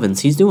the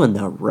ovens, he's doing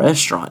the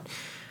restaurant.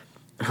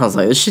 And I was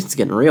like, this shit's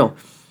getting real.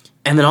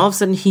 And then all of a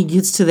sudden, he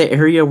gets to the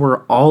area where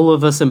all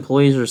of us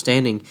employees are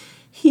standing.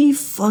 He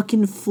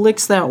fucking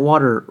flicks that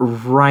water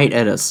right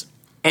at us,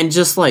 and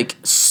just like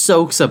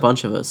soaks a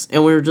bunch of us.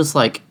 And we were just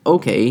like,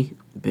 okay,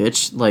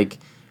 bitch, like,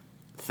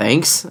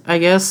 thanks, I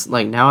guess.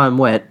 Like now I'm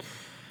wet,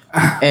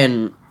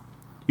 and.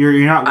 You're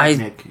not wet,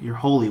 Nick. You're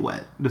wholly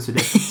wet. That's a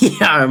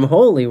difference. Yeah, I'm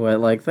wholly wet.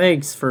 Like,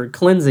 thanks for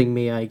cleansing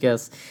me, I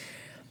guess.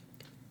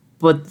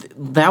 But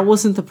that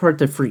wasn't the part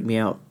that freaked me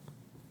out.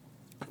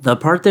 The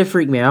part that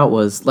freaked me out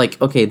was, like,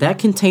 okay, that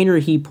container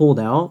he pulled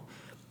out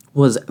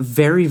was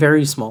very,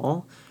 very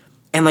small.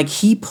 And, like,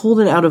 he pulled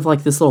it out of,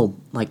 like, this little,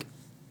 like,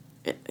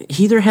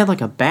 he either had,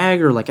 like, a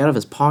bag or, like, out of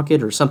his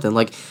pocket or something.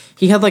 Like,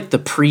 he had, like, the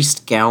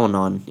priest gown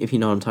on, if you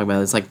know what I'm talking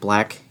about. It's, like,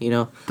 black,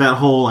 That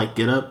whole, like,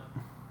 get up?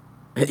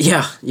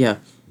 Yeah.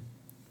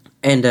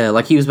 And,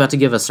 like, he was about to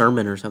give a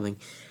sermon or something.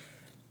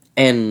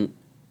 And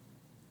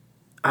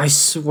I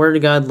swear to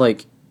God,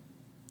 like,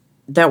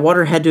 that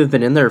water had to have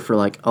been in there for,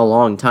 like, a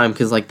long time.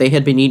 Because, like, they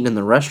had been eating in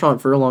the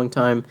restaurant for a long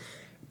time.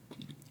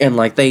 And,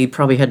 like, they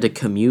probably had to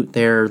commute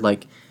there.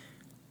 Like,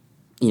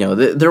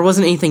 there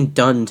wasn't anything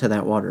done to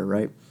that water,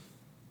 right?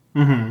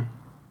 Mm-hmm.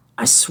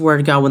 I swear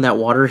to God, when that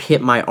water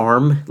hit my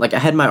arm, like, I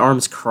had my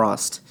arms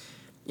crossed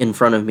in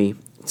front of me.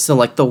 So,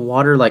 like, the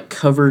water, like,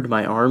 covered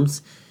my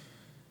arms.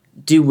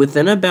 Dude,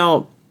 within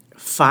about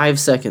 5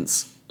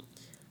 seconds,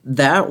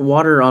 that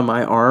water on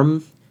my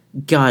arm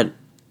got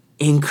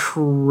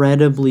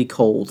incredibly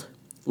cold.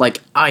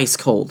 Like, ice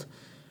cold.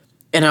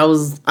 And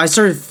I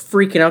started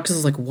freaking out because I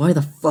was like, why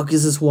the fuck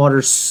is this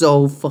water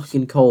so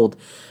fucking cold?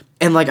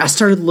 And, like, I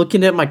started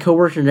looking at my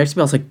coworker next to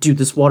me. I was like, dude,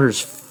 this water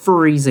is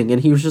freezing.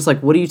 And he was just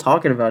like, what are you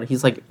talking about?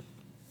 He's like,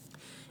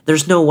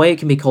 there's no way it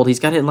can be cold. He's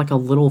got it in, like, a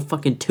little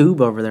fucking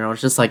tube over there. I was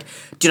just like,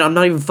 dude, I'm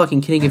not even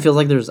fucking kidding. It feels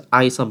like there's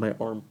ice on my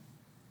arm.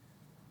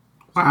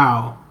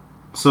 Wow.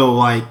 So,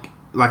 like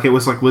it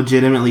was, like,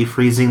 legitimately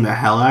freezing the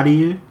hell out of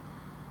you?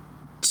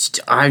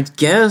 I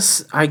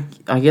guess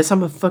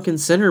I'm a fucking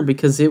sinner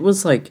because it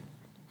was, like,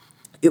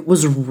 it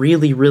was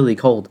really, really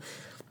cold.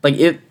 Like,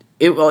 it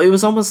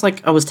was almost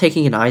like I was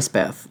taking an ice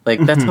bath.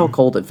 Like, that's how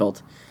cold it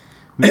felt.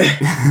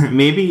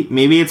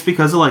 Maybe it's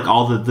because of, like,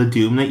 all the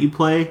Doom that you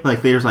play.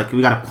 Like, there's, like,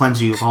 we gotta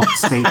cleanse you of all the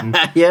Satan.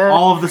 Yeah.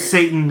 All of the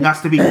Satan has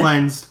to be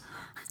cleansed.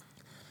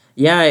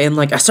 Yeah, and,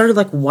 like, I started,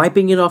 like,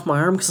 wiping it off my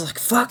arm because, like,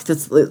 fuck,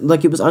 that's,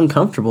 like, it was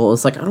uncomfortable.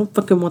 It's like, I don't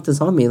fucking want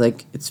this on me.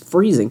 Like, it's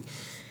freezing.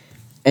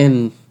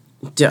 And,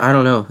 I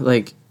don't know,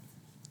 like,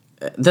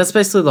 that's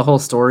basically the whole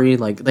story.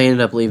 Like, they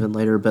ended up leaving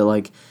later, but,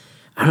 like,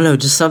 I don't know,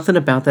 just something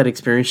about that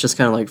experience just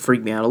kind of, like,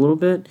 freaked me out a little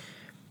bit.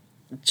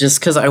 Just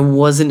because I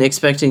wasn't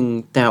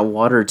expecting that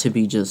water to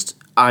be just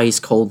ice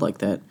cold like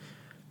that.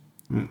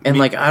 And,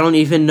 like, I don't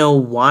even know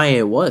why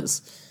it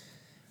was.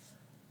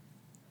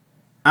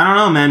 I don't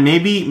know, man.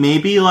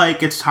 Maybe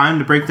like it's time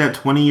to break that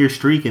 20-year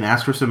streak and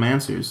ask for some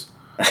answers.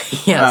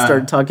 Yeah,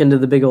 start talking to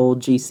the big old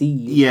GC.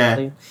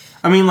 Yeah,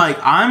 I mean, like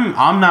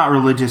I'm not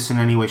religious in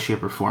any way,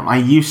 shape, or form. I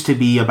used to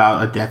be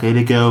about a decade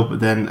ago, but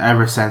then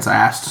ever since I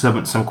asked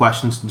some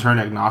questions and turned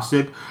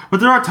agnostic. But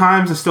there are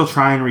times I still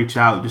try and reach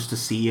out just to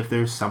see if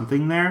there's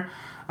something there.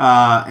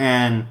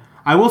 And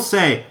I will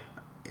say,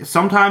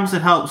 sometimes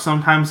it helps,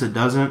 sometimes it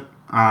doesn't.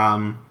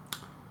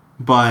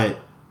 But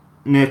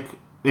Nick,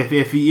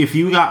 if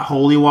you got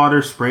holy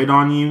water sprayed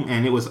on you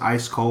and it was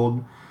ice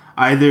cold,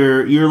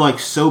 either you're like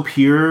so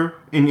pure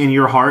in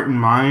your heart and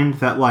mind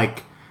that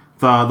like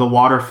the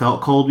water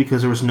felt cold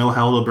because there was no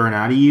hell to burn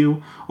out of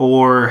you,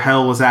 or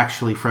hell was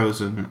actually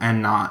frozen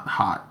and not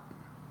hot.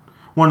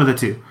 One of the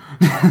two.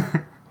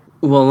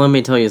 Well, let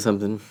me tell you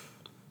something.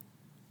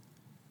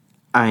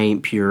 I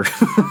ain't pure.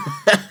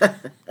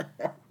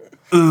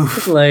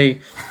 Oof.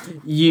 Like,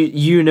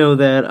 you know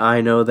that,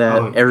 I know that.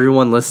 Oh.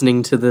 Everyone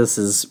listening to this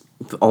is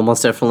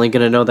almost definitely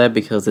going to know that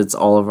because it's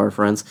all of our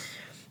friends.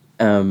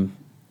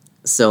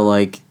 So,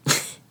 like,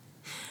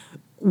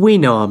 we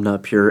know I'm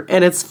not pure,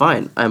 and it's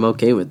fine. I'm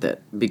okay with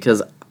that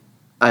because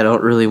I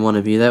don't really want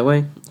to be that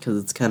way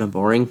because it's kind of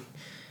boring.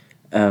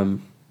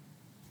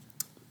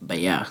 But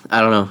yeah,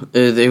 I don't know.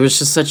 It was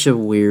just such a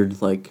weird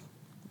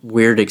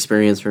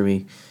experience for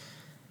me.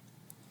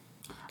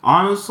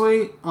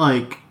 Honestly,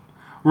 like,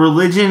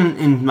 religion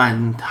in my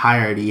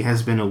entirety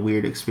has been a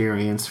weird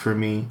experience for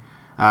me.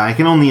 I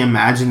can only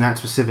imagine that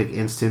specific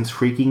instance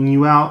freaking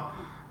you out.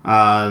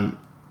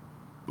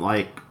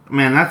 Like,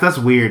 man, that's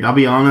weird. I'll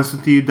be honest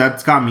with you.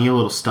 That's got me a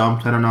little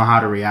stumped. I don't know how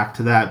to react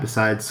to that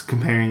besides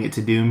comparing it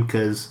to Doom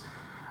because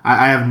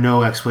I have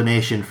no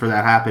explanation for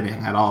that happening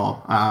at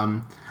all.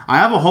 I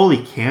have a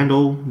holy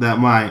candle that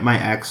my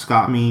ex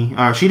got me.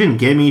 She didn't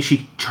get me.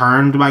 She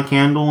turned my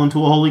candle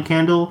into a holy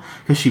candle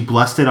because she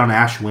blessed it on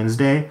Ash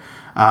Wednesday.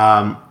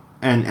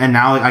 And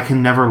now I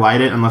can never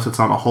light it unless it's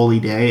on a holy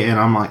day. And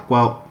I'm like,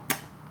 well,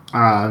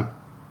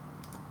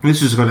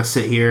 this is going to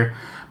sit here.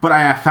 But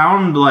I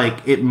found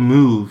like it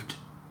moved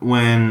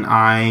when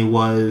I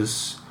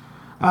was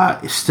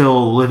is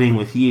still living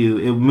with you.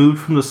 It moved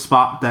from the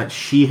spot that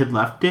she had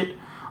left it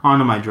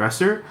onto my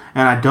dresser,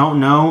 and I don't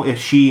know if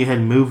she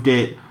had moved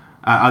it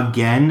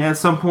again at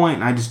some point,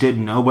 and I just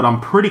didn't know, but I'm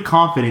pretty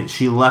confident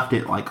she left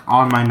it like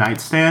on my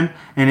nightstand,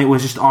 and it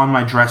was just on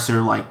my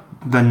dresser like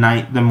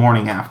the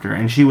morning after,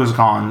 and she was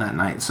gone that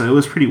night, so it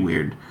was pretty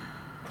weird.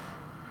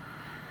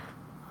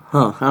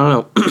 Huh, I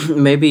don't know.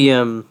 Maybe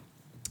one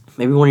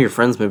of your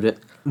friends moved it.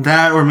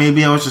 That, or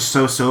maybe I was just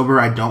so sober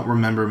I don't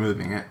remember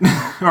moving it.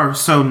 Or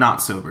so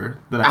not sober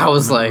that I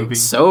was like, moving.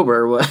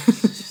 sober? What?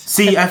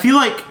 See, I feel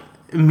like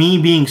me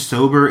being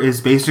sober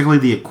is basically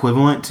the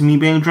equivalent to me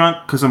being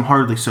drunk, because I'm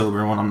hardly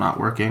sober when I'm not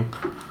working.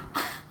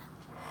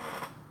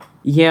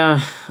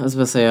 Yeah, I was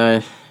about to say,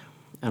 I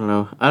don't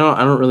know. I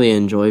don't really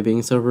enjoy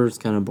being sober. It's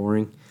kind of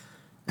boring.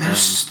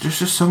 There's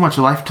just so much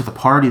life to the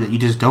party that you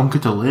just don't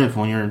get to live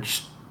when you're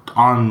just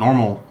on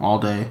normal all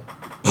day.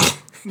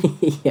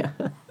 Yeah,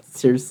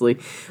 seriously.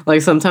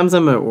 Like, sometimes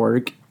I'm at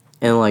work,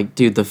 and, like,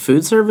 dude, the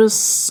food service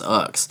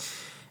sucks.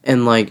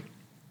 And, like,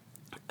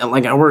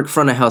 I work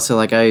front of house, so,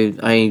 like,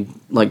 I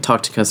like,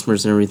 talk to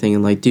customers and everything,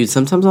 and, like, dude,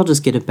 sometimes I'll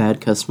just get a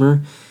bad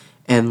customer,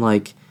 and,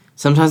 like,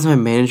 sometimes my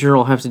manager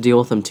will have to deal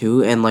with them,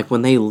 too, and, like,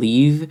 when they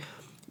leave,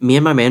 me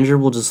and my manager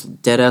will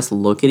just dead-ass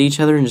look at each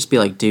other and just be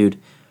like, dude,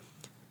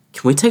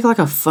 can we take, like,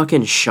 a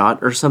fucking shot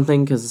or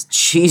something? Because,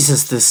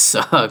 Jesus, this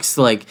sucks.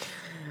 Like,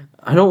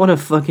 I don't want to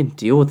fucking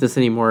deal with this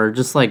anymore.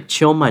 Just, like,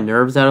 chill my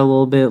nerves out a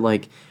little bit.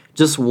 Like,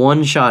 just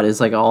one shot is,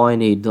 like, all I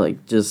need,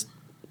 like, just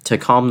to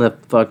calm the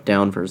fuck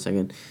down for a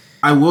second.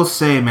 I will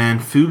say, man,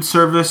 food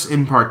service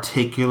in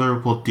particular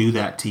will do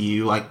that to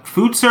you. Like,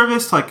 food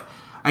service, like,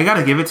 I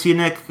gotta give it to you,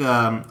 Nick.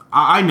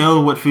 I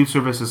know what food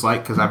service is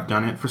like because I've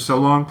done it for so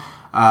long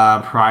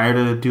prior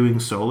to doing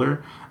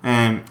solar.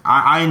 And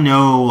I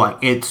know, like,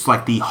 it's,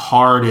 like, the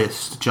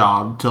hardest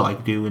job to,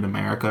 like, do in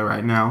America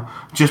right now.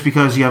 Just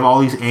because you have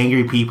all these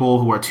angry people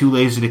who are too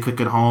lazy to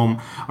cook at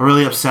home, are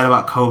really upset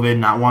about COVID,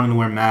 not wanting to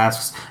wear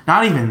masks.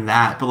 Not even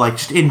that, but, like,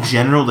 just in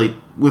general, like,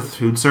 with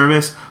food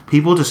service,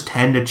 people just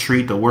tend to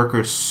treat the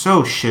workers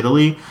so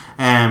shittily.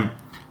 And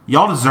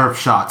y'all deserve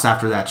shots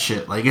after that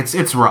shit. Like,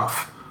 it's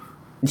rough.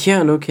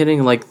 Yeah, no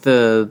kidding. Like,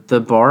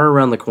 the bar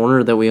around the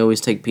corner that we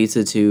always take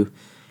pizza to,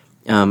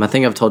 I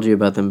think I've told you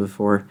about them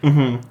before.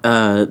 Mm-hmm.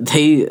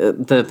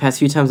 The past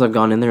few times I've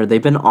gone in there,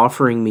 they've been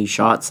offering me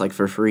shots, like,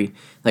 for free.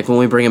 Like, when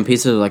we bring them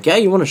pizza, they're like, yeah,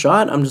 you want a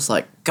shot? I'm just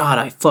like, God,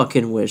 I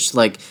fucking wish.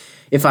 Like,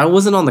 if I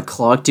wasn't on the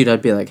clock, dude,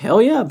 I'd be like,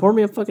 hell yeah, pour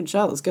me a fucking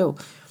shot, let's go.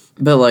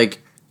 But,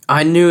 like,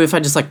 I knew if I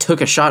just, like,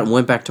 took a shot and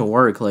went back to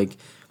work, like,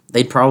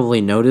 they'd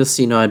probably notice,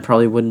 you know, I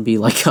probably wouldn't be,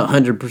 like,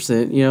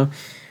 100%, you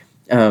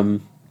know?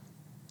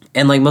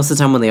 And, like, most of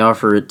the time when they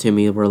offer it to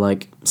me, we're,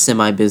 like,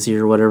 semi-busy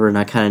or whatever, and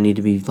I kind of need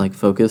to be, like,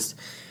 focused.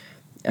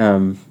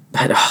 But,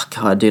 oh,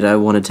 God, dude, I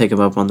want to take them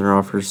up on their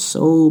offers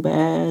so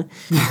bad.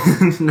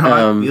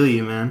 No, I feel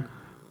you, man.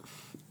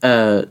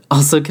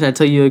 Also, can I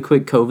tell you a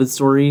quick COVID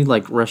story,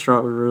 like,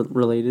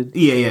 restaurant-related?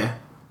 Yeah.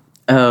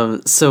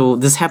 So,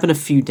 this happened a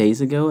few days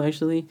ago,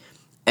 actually,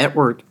 at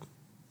work.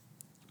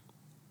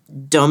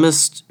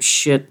 Dumbest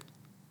shit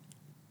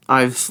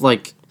I've,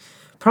 like,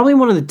 probably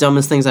one of the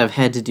dumbest things I've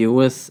had to deal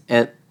with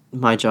at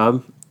my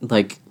job.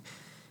 Like,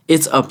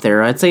 it's up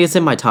there. I'd say it's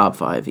in my top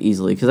 5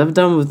 easily, because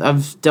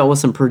I've dealt with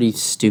some pretty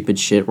stupid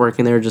shit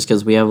working there, just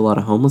because we have a lot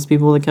of homeless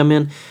people that come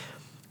in.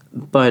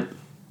 But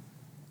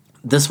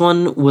this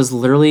one was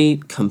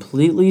literally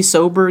completely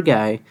sober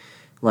guy,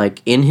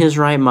 like, in his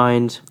right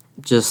mind.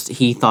 Just,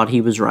 he thought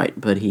he was right,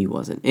 but he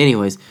wasn't.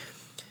 Anyways,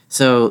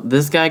 so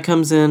this guy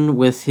comes in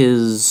with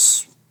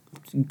his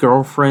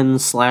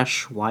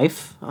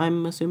girlfriend/wife,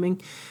 I'm assuming.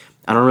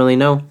 I don't really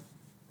know.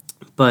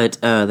 But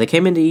they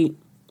came in to eat.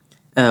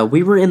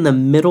 We were in the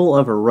middle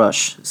of a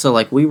rush. So,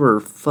 like, we were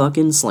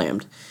fucking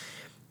slammed.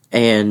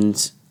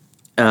 And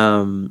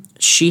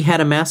she had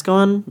a mask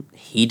on.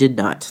 He did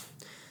not.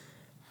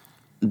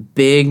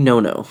 Big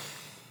no-no.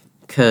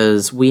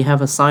 Because we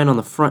have a sign on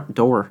the front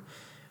door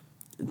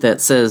that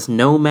says,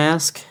 no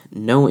mask,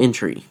 no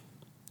entry.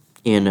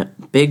 In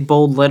big,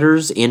 bold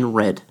letters in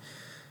red.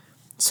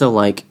 So,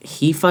 like,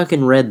 he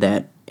fucking read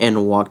that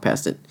and walked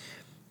past it.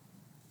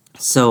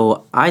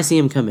 So, I see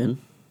him come in,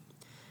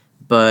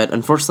 but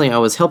unfortunately I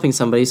was helping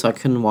somebody, so I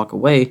couldn't walk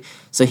away,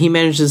 so he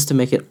manages to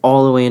make it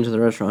all the way into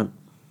the restaurant,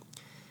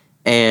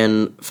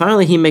 and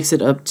finally he makes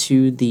it up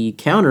to the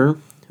counter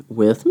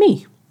with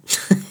me.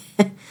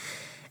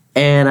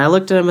 And I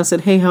looked at him, I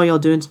said, hey, how y'all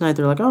doing tonight?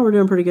 They're like, oh, we're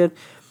doing pretty good.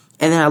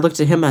 And then I looked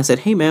at him and I said,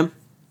 hey, ma'am,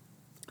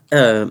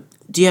 do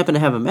you happen to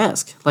have a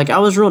mask? Like, I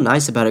was real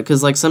nice about it,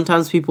 because, like,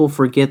 sometimes people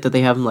forget that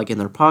they have them, like, in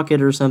their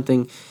pocket or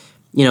something.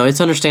 You know,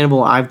 it's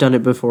understandable, I've done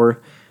it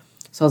before.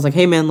 So I was like,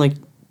 hey, man, like,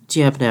 do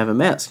you happen to have a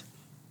mask?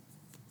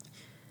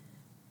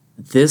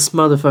 This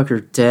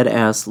motherfucker dead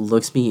ass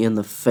looks me in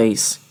the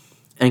face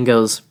and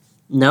goes,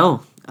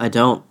 no, I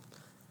don't.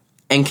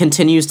 And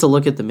continues to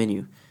look at the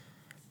menu.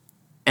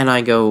 And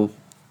I go,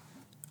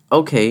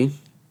 okay,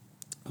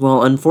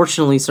 well,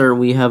 unfortunately, sir,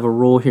 we have a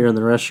rule here in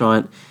the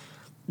restaurant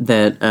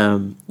that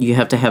you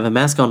have to have a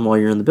mask on while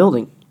you're in the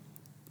building.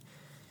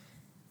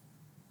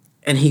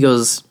 And he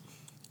goes,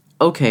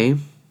 okay,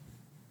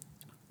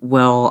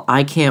 well,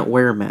 I can't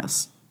wear a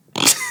mask.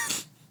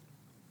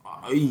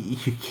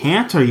 You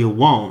can't or you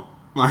won't.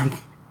 Like,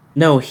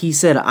 No, he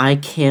said, I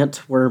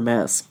can't wear a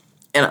mask.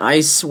 And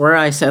I swear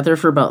I sat there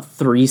for about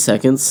 3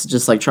 seconds,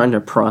 just like trying to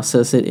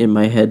process it in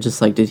my head,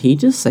 just like, did he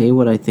just say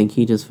what I think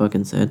he just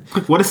fucking said?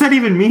 what does that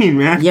even mean,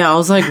 man? Yeah, I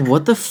was like,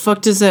 what the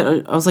fuck does that...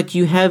 I was like,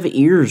 you have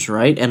ears,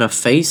 right? And a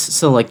face,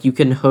 so like you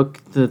can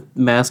hook the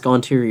mask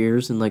onto your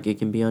ears and like it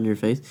can be on your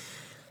face.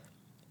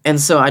 And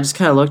so I just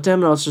kind of looked at him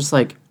and I was just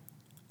like,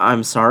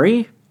 I'm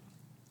sorry?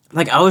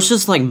 Like, I was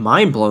just like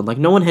mind blown. Like,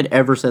 no one had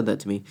ever said that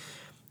to me.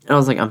 And I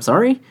was like, I'm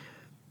sorry?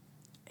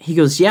 He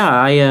goes,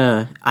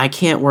 yeah, I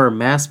can't wear a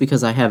mask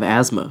because I have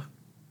asthma.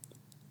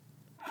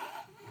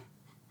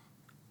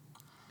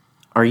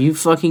 Are you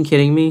fucking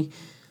kidding me?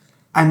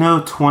 I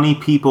know 20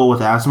 people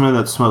with asthma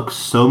that smoke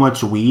so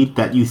much weed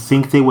that you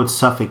think they would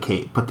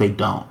suffocate, but they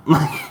don't.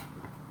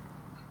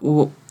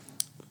 Well,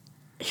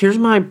 here's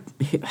my...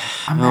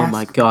 Oh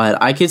my god.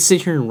 I could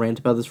sit here and rant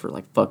about this for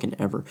like fucking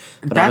ever.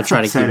 But I'm gonna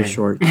try to keep it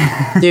short.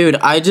 Dude,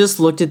 I just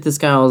looked at this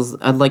guy.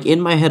 I like,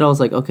 in my head, I was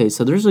like, okay,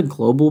 so there's a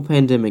global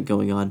pandemic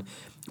going on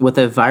with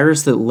a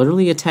virus that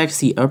literally attacks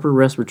the upper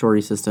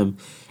respiratory system,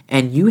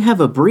 and you have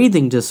a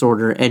breathing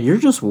disorder, and you're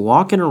just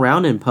walking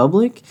around in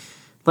public?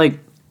 Like,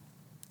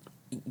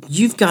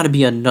 you've got to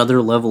be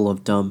another level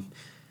of dumb.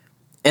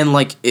 And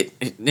like,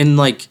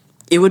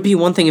 it would be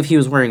one thing if he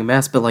was wearing a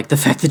mask, but like the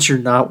fact that you're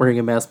not wearing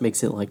a mask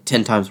makes it like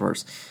 10 times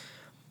worse.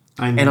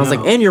 And I was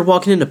like, and you're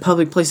walking into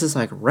public places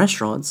like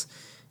restaurants,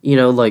 you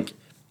know, like,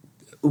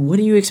 what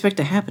do you expect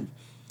to happen?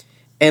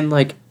 And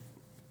like,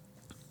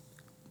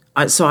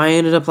 so I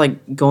ended up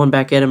like going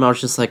back at him. I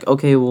was just like,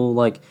 okay, well,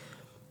 like,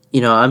 you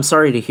know, I'm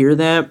sorry to hear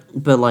that,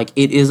 but like,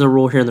 it is a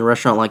rule here in the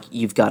restaurant, like,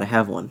 you've got to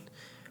have one.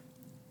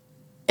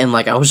 And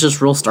like, I was just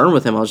real stern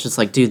with him. I was just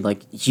like, dude,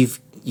 like, you've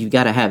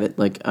got to have it.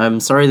 Like, I'm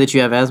sorry that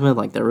you have asthma.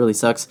 Like, that really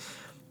sucks.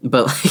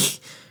 But like,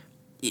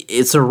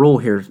 it's a rule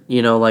here,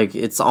 you know, like,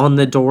 it's on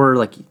the door.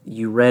 Like,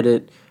 you read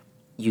it.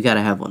 You got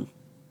to have one.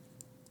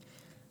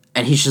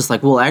 And he's just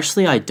like, well,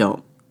 actually, I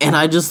don't. And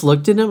I just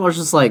looked at him. I was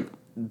just like,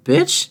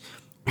 bitch,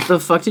 the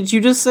fuck did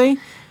you just say?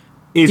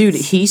 Dude,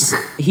 he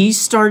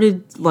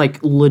started like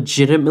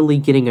legitimately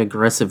getting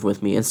aggressive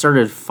with me and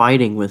started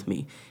fighting with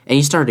me. And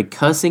he started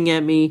cussing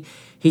at me.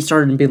 He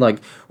started to be like,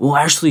 well,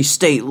 actually,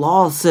 state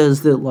law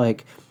says that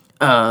like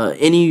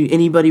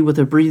anybody with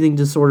a breathing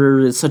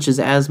disorder such as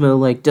asthma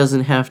like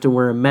doesn't have to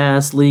wear a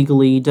mask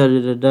legally, da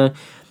da da da.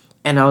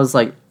 And I was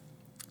like,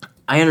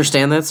 I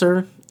understand that,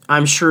 sir.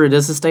 I'm sure it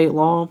is a state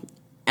law,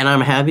 and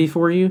I'm happy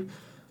for you.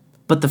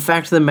 But the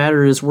fact of the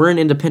matter is, we're an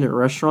independent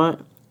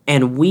restaurant,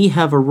 and we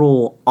have a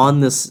rule on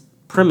this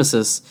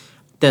premises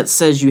that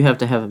says you have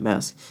to have a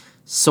mask.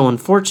 So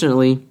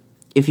unfortunately,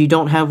 if you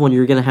don't have one,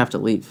 you're going to have to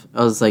leave.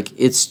 I was like,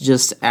 it's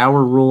just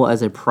our rule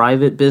as a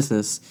private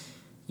business.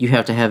 You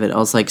have to have it. I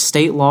was like,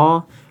 state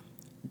law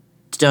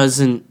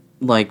doesn't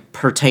like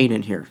pertain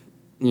in here.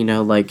 You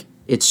know, like,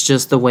 it's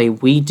just the way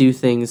we do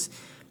things.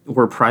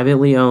 We're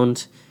privately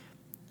owned.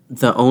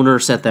 The owner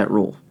set that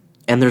rule.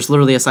 And there's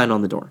literally a sign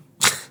on the door.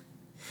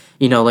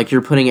 You know, like,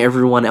 you're putting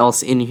everyone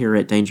else in here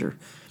at danger.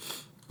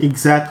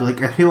 Exactly.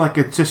 Like, I feel like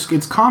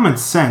it's common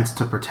sense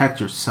to protect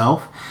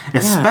yourself,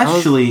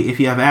 especially if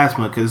you have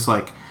asthma, because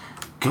like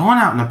going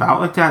out and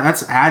about like that,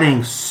 that's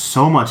adding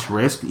so much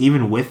risk,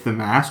 even with the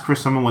mask, for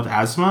someone with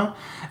asthma.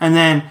 And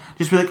then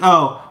just be like,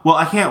 oh, well,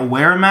 I can't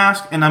wear a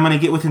mask, and I'm going to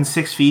get within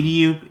 6 feet of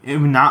you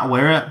and not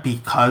wear it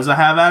because I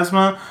have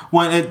asthma,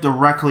 when it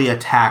directly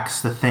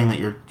attacks the thing that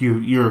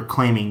you're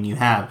claiming you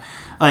have.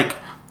 Like,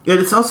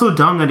 it's also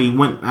dumb that he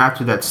went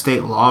after that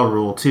state law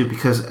rule, too,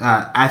 because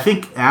I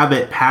think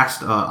Abbott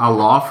passed a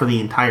law for the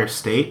entire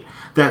state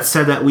that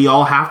said that we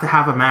all have to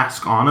have a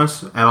mask on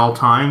us at all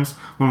times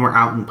when we're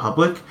out in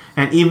public.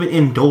 And even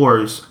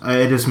indoors,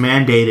 it is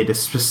mandated,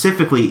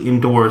 specifically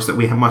indoors, that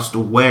we must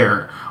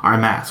wear our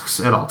masks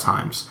at all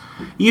times.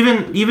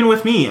 Even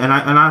with me and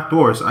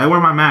outdoors, I wear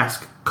my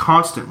mask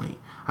constantly.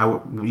 I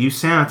use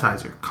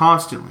sanitizer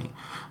constantly.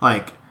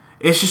 Like,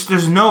 it's just,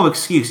 there's no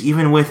excuse,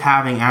 even with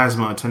having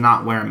asthma, to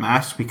not wear a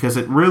mask, because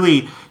it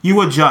really, you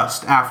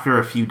adjust after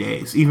a few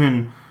days,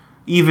 even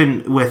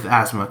with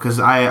asthma, because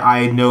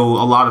I know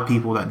a lot of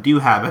people that do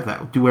have it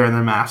that do wear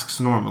their masks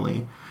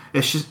normally.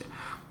 It's just,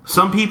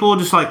 some people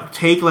just like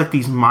take like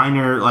these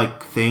minor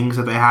like things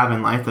that they have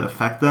in life that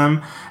affect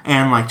them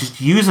and like just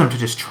use them to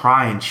just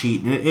try and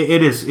cheat.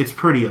 It's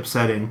pretty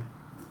upsetting.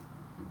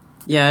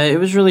 Yeah, it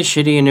was really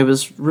shitty, and it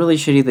was really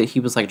shitty that he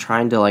was like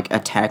trying to like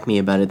attack me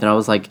about it, that I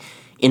was like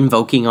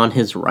invoking on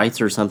his rights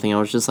or something. I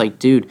was just like,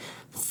 dude,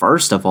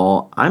 first of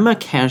all, I'm a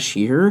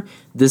cashier.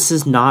 This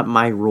is not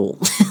my rule.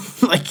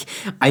 Like,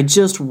 I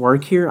just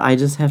work here. I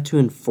just have to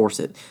enforce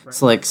it. Right.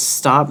 So, like,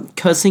 stop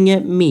cussing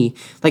at me.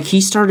 Like,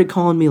 he started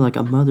calling me, like,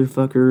 a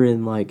motherfucker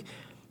and, like,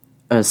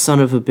 a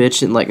son of a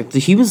bitch. And, like,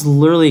 he was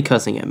literally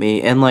cussing at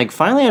me. And, like,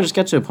 finally I just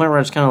got to a point where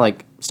I just kind of,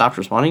 like, stopped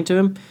responding to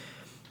him.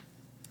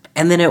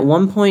 And then at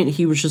one point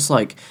he was just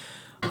like,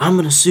 I'm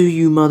going to sue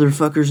you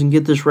motherfuckers and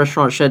get this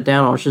restaurant shut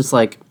down. I was just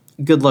like,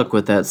 good luck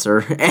with that,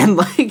 sir. And,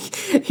 like,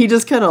 he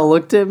just kind of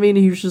looked at me, and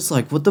he was just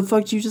like, what the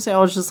fuck did you just say? I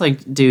was just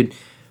like, dude,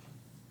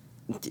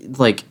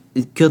 like,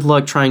 good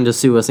luck trying to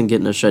sue us and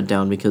getting us shut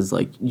down, because,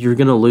 like, you're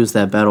gonna lose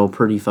that battle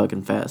pretty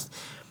fucking fast.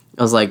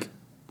 I was like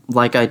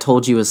I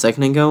told you a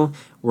second ago,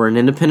 we're an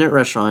independent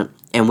restaurant,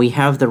 and we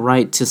have the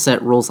right to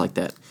set rules like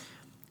that.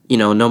 You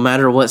know, no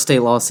matter what state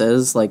law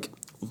says, like,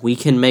 we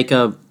can make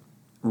up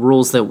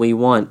rules that we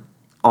want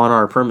on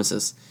our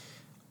premises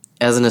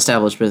as an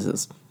established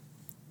business.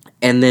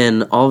 And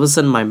then all of a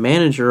sudden my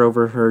manager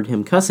overheard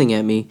him cussing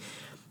at me,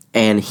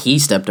 and he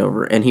stepped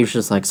over and he was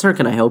just like, sir,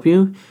 can I help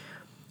you?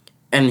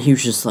 And he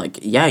was just like,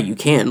 yeah, you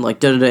can, like,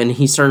 da-da-da. And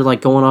he started,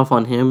 like, going off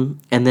on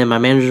him. And then my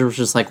manager was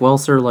just like, well,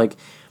 sir, like,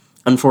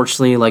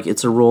 unfortunately, like,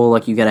 it's a rule,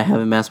 like, you gotta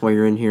have a mask while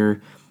you're in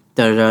here,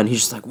 da-da-da. And he's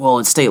just like, well,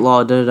 it's state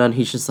law, da-da-da. And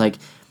he's just like,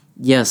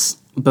 yes,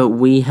 but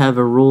we have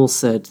a rule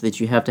set that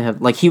you have to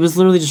have. Like, he was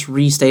literally just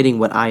restating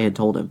what I had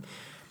told him.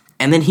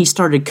 And then he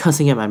started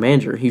cussing at my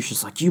manager. He was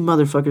just like, you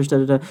motherfuckers,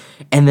 da-da-da.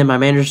 And then my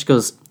manager just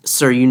goes,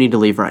 sir, you need to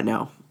leave right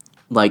now.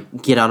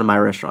 Like, get out of my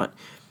restaurant.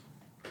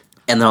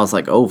 And then I was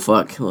like, oh,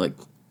 fuck, like,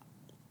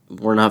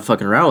 we're not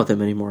fucking around with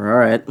him anymore, all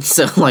right.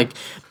 So, like,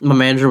 my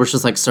manager was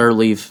just like, sir,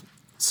 leave.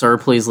 Sir,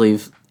 please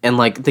leave. And,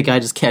 like, the guy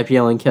just kept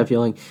yelling.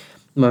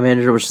 My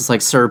manager was just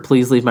like, sir,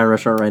 please leave my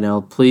restaurant right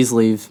now. Please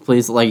leave.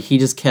 Please. Like, he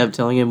just kept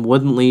telling him,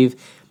 wouldn't leave,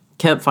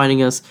 kept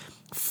fighting us.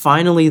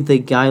 Finally, the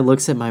guy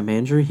looks at my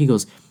manager. He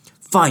goes,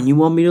 fine, you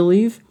want me to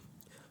leave?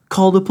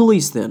 Call the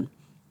police then.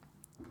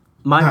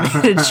 My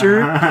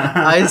manager,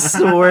 I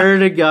swear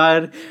to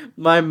God,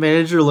 my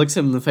manager looks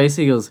him in the face.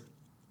 He goes,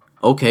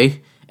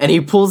 okay. And he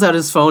pulls out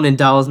his phone and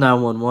dials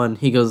 911.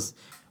 He goes,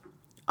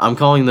 I'm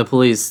calling the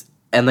police.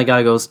 And the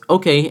guy goes,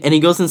 okay. And he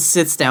goes and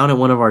sits down at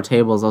one of our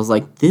tables. I was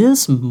like,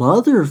 this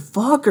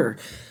motherfucker.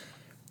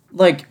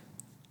 Like,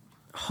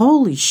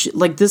 holy shit.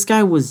 Like, this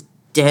guy was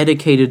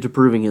dedicated to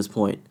proving his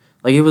point.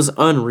 Like, it was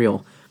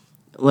unreal.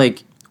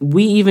 Like,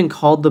 we even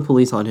called the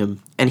police on him,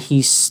 and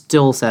he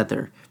still sat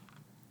there.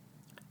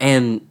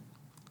 And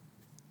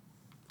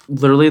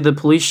literally the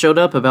police showed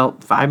up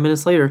about 5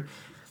 minutes later,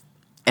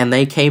 and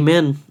they came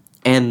in,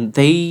 and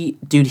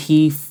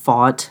he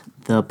fought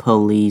the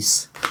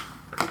police.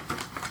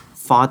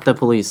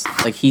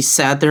 Like, he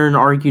sat there and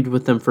argued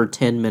with them for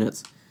 10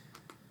 minutes.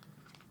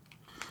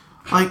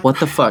 Like, what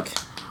the fuck?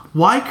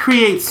 Why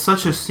create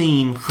such a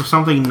scene for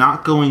something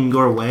not going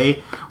your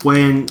way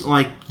when,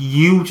 like,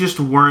 you just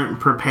weren't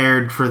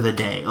prepared for the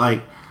day?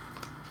 Like,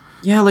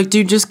 yeah, like,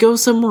 dude, just go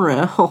somewhere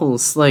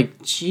else. Like,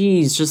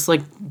 jeez, just,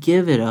 like,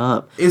 give it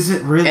up. Is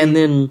it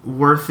really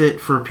worth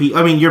it for pizza?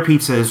 I mean, your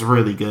pizza is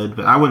really good,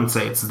 but I wouldn't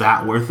say it's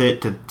that worth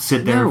it to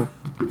sit there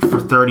for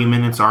 30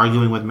 minutes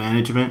arguing with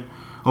management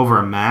over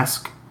a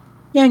mask.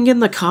 Yeah, and getting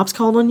the cops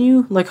called on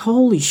you? Like,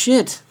 holy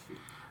shit.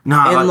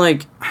 Nah, and,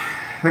 like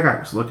that guy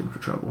was looking for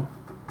trouble.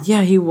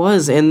 Yeah, he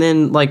was. And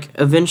then, like,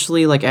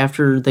 eventually, like,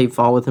 after they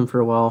fought with him for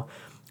a while,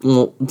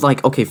 well,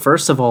 like, okay,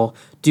 first of all,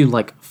 dude,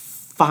 like,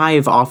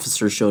 5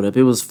 officers showed up.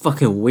 It was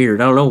fucking weird.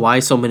 I don't know why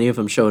so many of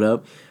them showed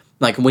up.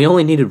 Like, we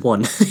only needed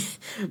 1.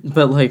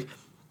 But, like,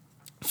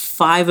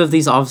 5 of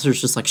these officers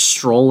just, like,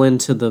 stroll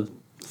into the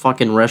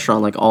fucking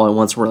restaurant, like, all at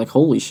once. We're like,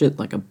 holy shit,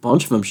 like, a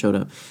bunch of them showed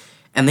up.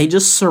 And they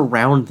just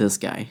surround this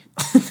guy.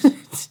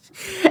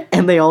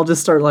 And they all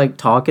just start, like,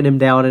 talking him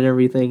down and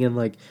everything. And,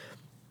 like,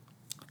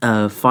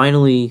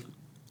 finally,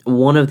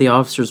 one of the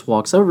officers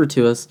walks over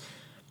to us,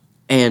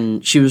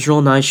 and she was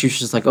real nice. She was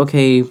just like,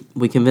 okay,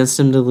 we convinced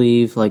him to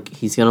leave. Like,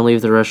 he's going to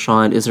leave the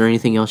restaurant. Is there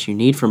anything else you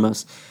need from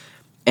us?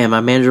 And my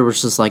manager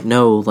was just like,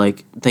 no,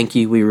 like, thank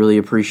you. We really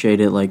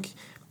appreciate it. Like,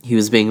 he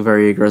was being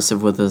very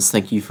aggressive with us.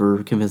 Thank you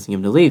for convincing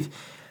him to leave.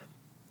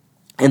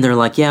 And they're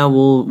like, yeah,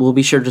 we'll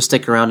be sure to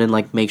stick around and,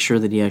 like, make sure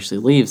that he actually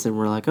leaves. And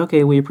we're like,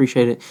 okay, we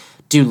appreciate it.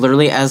 Dude,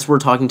 literally, as we're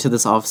talking to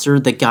this officer,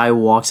 the guy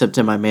walks up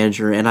to my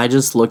manager, and I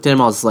just looked at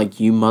him. I was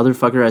like, you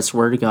motherfucker, I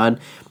swear to God,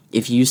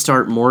 if you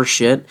start more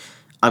shit,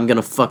 I'm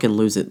gonna fucking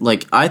lose it.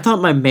 Like, I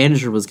thought my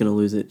manager was gonna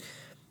lose it.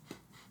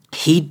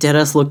 He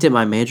deadass looked at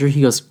my manager.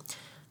 He goes,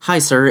 hi,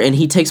 sir. And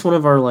he takes one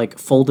of our, like,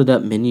 folded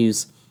up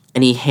menus,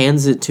 and he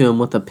hands it to him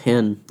with a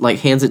pen. Like,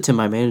 hands it to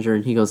my manager,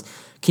 and he goes,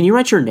 can you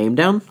write your name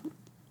down?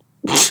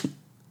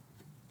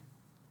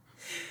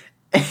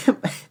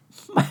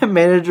 My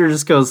manager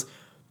just goes,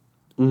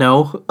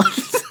 no.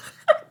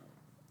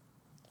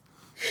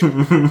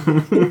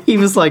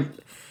 He's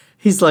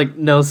like,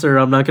 no, sir,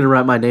 I'm not going to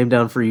write my name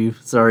down for you.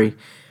 Sorry.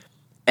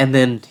 And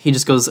then he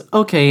just goes,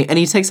 okay. And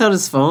he takes out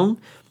his phone,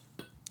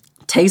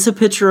 takes a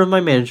picture of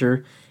my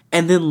manager,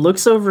 and then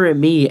looks over at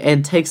me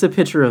and takes a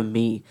picture of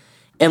me.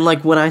 And,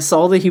 like, when I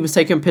saw that he was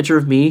taking a picture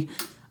of me,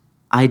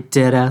 I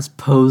deadass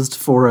posed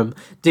for him.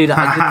 Dude,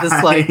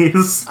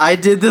 I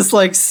did this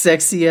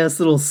sexy ass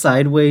little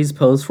sideways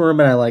pose for him,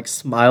 and I, like,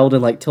 smiled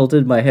and, like,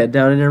 tilted my head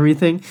down and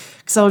everything.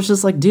 Cause I was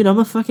just like, dude, I'm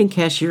a fucking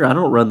cashier. I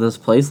don't run this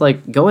place.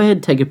 Like, go ahead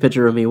and take a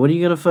picture of me. What are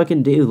you gonna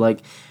fucking do?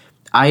 Like,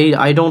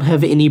 I don't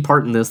have any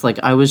part in this. Like,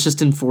 I was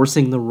just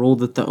enforcing the rule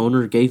that the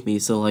owner gave me.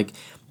 So, like,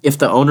 if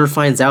the owner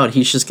finds out,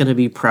 he's just gonna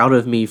be proud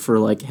of me for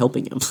like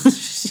helping him.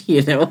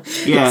 You know?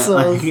 Yeah. So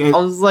I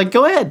was like,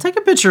 go ahead, take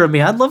a picture of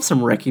me. I'd love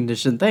some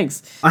recognition.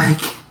 Thanks. Like,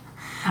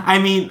 I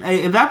mean,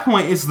 at that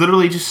point, it's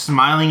literally just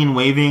smiling and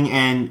waving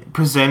and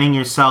presenting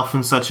yourself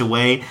in such a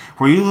way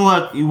where you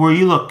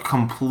look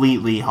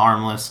completely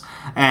harmless.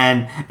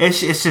 And it's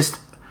just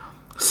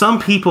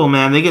some people,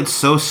 man, they get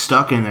so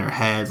stuck in their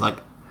heads, like,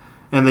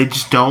 and they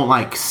just don't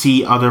like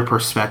see other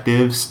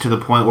perspectives to the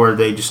point where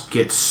they just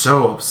get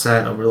so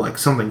upset over like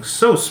something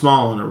so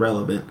small and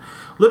irrelevant.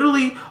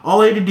 Literally,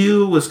 all I had to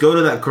do was go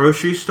to that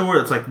grocery store.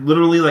 It's like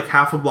literally like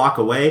half a block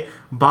away.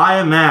 Buy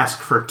a mask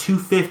for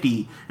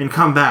 $2.50 and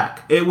come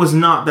back. It was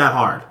not that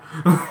hard.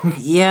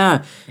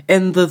 Yeah,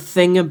 and the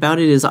thing about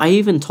it is, I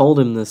even told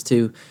him this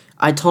too.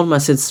 I told him, I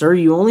said, sir,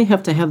 you only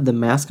have to have the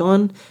mask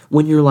on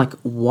when you're like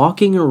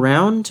walking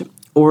around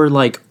or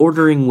like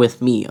ordering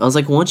with me. I was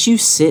like, once you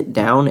sit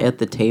down at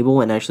the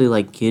table and actually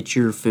like get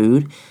your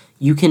food,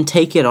 you can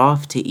take it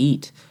off to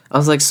eat. I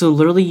was like, so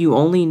literally you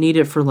only need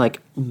it for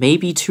like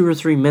maybe 2 or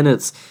 3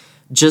 minutes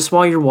just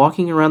while you're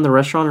walking around the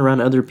restaurant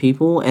around other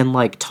people and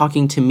like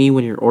talking to me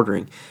when you're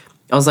ordering.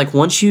 I was like,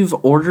 once you've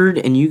ordered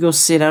and you go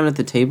sit down at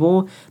the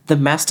table, the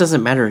mask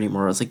doesn't matter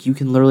anymore. I was like, you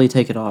can literally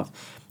take it off.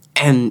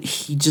 And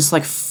he just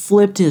like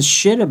flipped his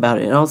shit about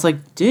it. And I was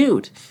like,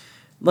 dude,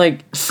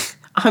 like,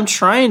 I'm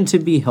trying to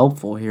be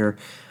helpful here.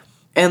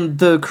 And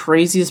the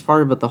craziest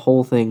part about the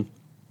whole thing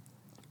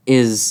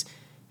is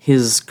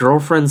his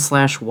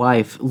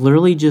girlfriend/wife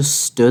literally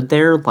just stood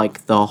there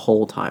like the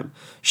whole time.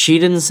 She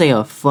didn't say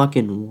a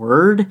fucking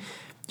word.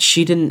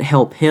 She didn't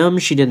help him.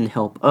 She didn't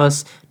help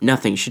us.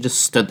 Nothing. She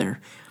just stood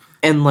there.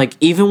 And like,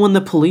 even when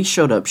the police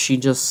showed up, she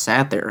just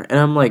sat there. And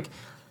I'm like,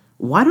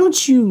 why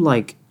don't you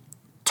like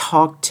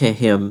talk to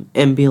him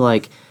and be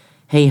like,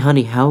 hey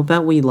honey, how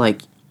about we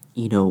like,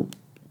 you know,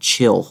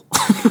 chill?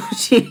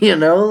 You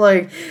know,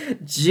 like,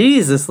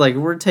 Jesus, like,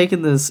 we're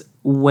taking this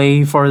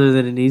way farther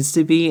than it needs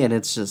to be, and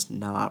it's just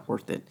not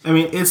worth it. I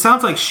mean, it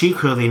sounds like she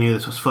clearly knew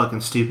this was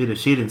fucking stupid if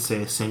she didn't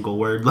say a single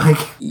word. Like,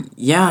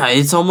 yeah,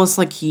 it's almost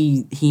like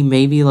he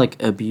may be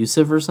like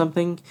abusive or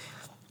something,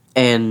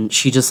 and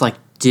she just like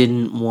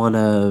didn't want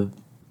to,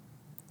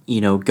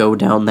 you know, go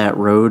down that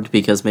road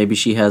because maybe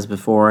she has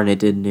before and it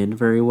didn't end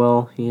very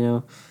well, you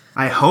know.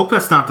 I hope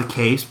that's not the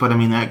case, but I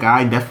mean, that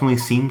guy definitely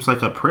seems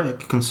like a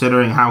prick,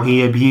 considering how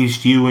he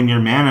abused you and your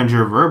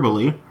manager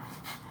verbally.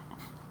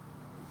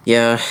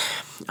 Yeah,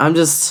 I'm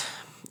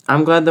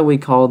glad that we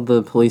called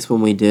the police when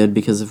we did,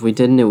 because if we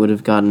didn't, it would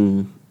have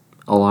gotten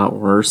a lot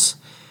worse.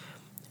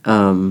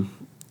 Yeah,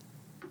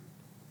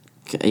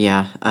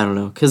 I don't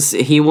know, because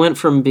he went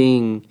from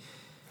being,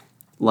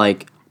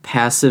 like,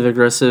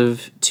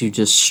 passive-aggressive to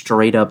just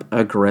straight-up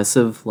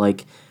aggressive,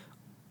 like,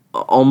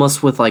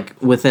 almost with like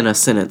within a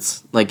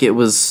sentence. Like, it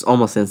was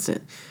almost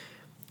instant.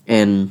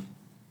 And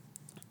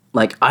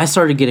like, I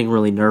started getting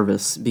really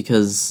nervous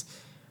because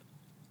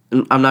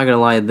I'm not gonna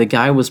lie, the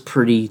guy was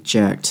pretty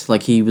jacked.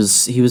 Like, he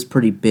was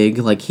pretty big.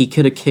 Like, he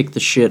could have kicked the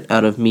shit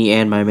out of me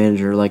and my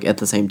manager like at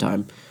the same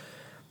time.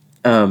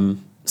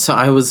 So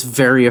I was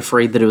very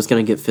afraid that it was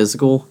gonna get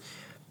physical,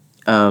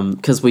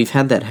 because we've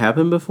had that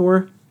happen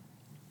before,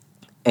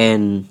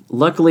 and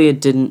luckily it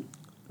didn't.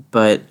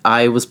 But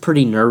I was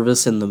pretty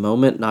nervous in the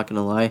moment, not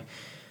gonna lie.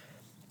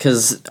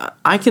 Because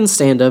I can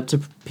stand up to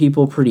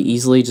people pretty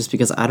easily just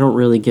because I don't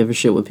really give a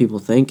shit what people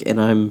think,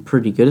 and I'm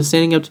pretty good at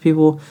standing up to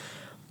people.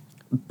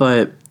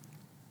 But,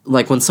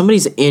 like, when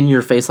somebody's in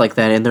your face like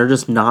that and they're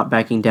just not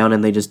backing down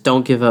and they just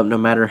don't give up no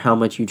matter how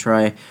much you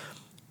try,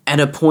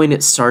 at a point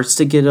it starts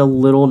to get a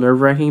little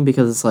nerve-wracking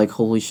because it's like,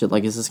 holy shit,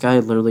 like, is this guy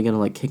literally gonna,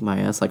 like, kick my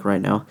ass, like,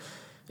 right now?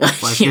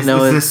 Like,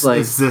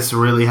 is this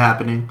really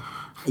happening?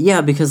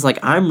 Yeah, because, like,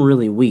 I'm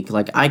really weak.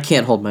 Like, I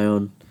can't hold my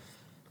own.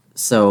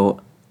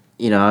 So,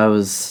 you know, I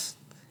was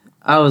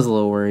a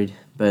little worried,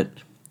 but...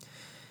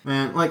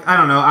 Man, like, I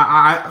don't know.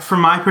 I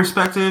from my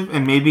perspective,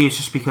 and maybe it's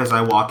just because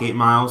I walk 8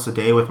 miles a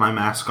day with my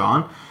mask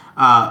on,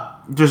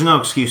 there's no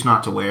excuse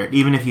not to wear it,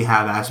 even if you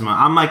have asthma.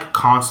 I'm, like,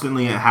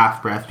 constantly at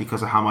half breath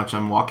because of how much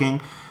I'm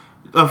walking.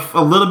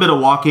 A little bit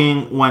of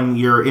walking when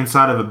you're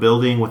inside of a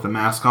building with a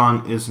mask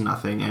on is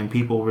nothing, and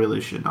people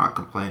really should not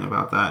complain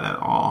about that at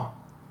all.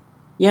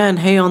 Yeah, and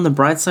hey, on the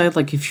bright side,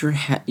 like, if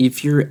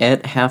you're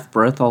at half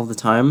breath all the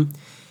time,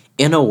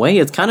 in a way,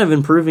 it's kind of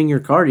improving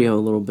your cardio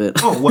a little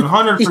bit. Oh,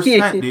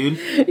 100%,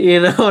 dude. You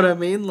know what I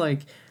mean? Like,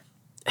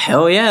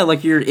 hell yeah,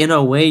 like, in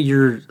a way,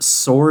 you're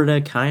sorta,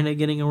 kinda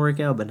getting a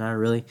workout, but not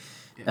really.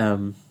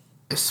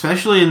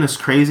 Especially in this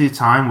crazy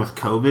time with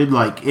COVID,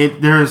 like,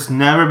 there's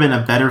never been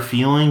a better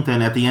feeling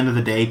than at the end of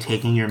the day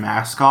taking your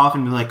mask off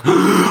and be like,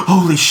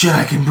 holy shit,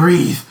 I can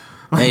breathe.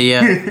 Hey,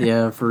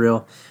 yeah, for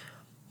real.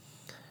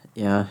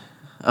 Yeah.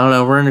 I don't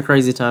know. We're in a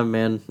crazy time,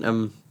 man.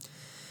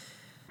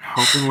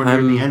 Hoping we're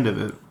near the end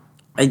of it.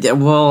 I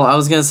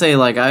was going to say,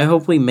 like, I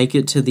hope we make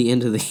it to the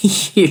end of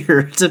the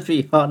year, to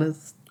be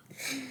honest.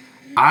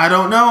 I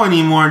don't know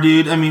anymore,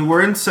 dude. I mean,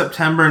 we're in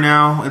September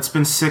now. It's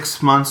been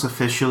 6 months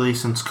officially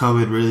since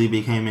COVID really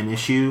became an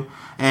issue,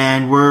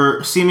 and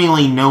we're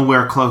seemingly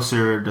nowhere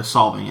closer to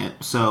solving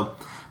it. So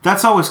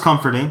that's always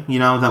comforting,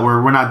 that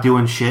we're not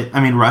doing shit.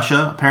 I mean,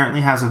 Russia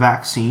apparently has a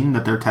vaccine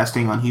that they're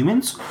testing on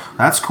humans.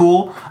 That's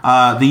cool.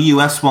 The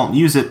U.S. won't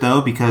use it,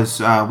 though, because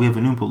we have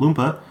an Oompa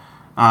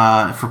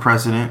Loompa for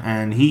president,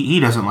 and he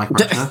doesn't like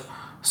Russia.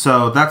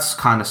 So that's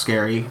kind of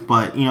scary.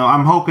 But,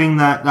 I'm hoping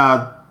that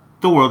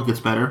the world gets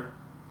better.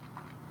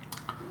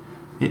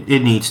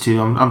 It needs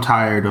to. I'm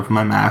tired of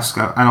my mask.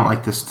 I don't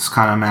like this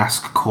kind of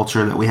mask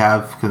culture that we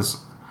have, because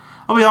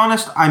I'll be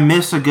honest, I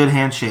miss a good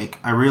handshake.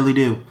 I really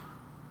do.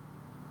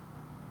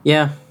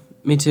 Yeah,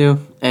 me too.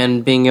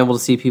 And being able to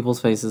see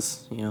people's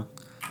faces,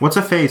 What's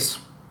a face?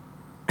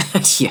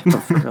 Yeah,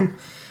 for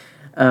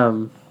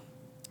real.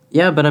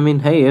 Yeah, but I mean,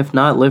 hey, if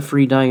not, live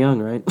free, die young,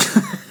 right?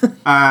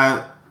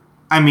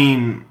 I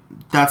mean,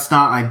 that's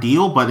not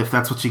ideal, but if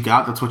that's what you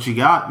got, that's what you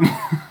got.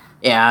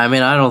 Yeah, I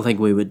mean, I don't think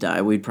we would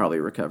die. We'd probably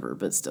recover,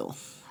 but still.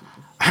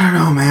 I don't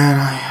know, man.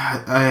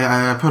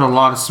 I put a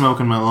lot of smoke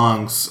in my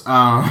lungs.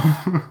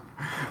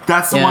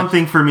 That's the one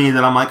thing for me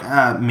that I'm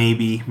like,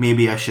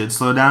 maybe I should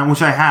slow down,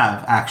 which I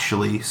have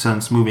actually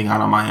since moving out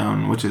on my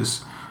own, which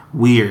is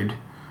weird.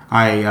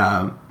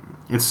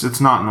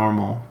 It's not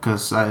normal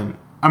because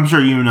I'm sure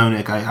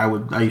Nick.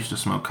 I used to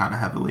smoke kind of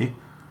heavily.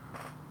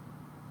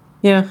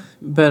 Yeah,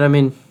 but I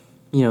mean,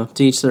 to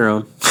each their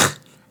own.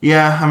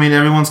 Yeah, I mean,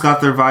 everyone's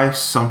got their vice.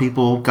 Some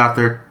people got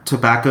their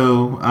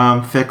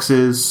tobacco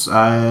fixes.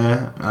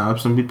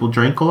 Some people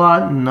drink a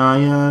lot, and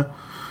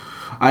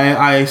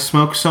I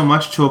smoke so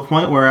much to a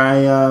point where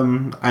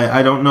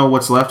I don't know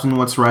what's left and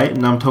what's right,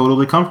 and I'm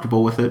totally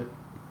comfortable with it.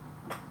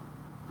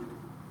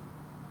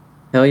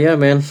 Hell yeah,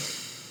 man.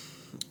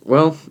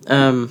 Well,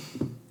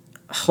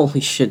 holy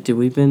shit, dude,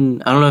 I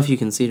don't know if you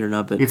can see it or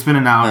not, but... It's been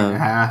an hour and a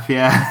half,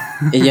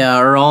 yeah. Yeah,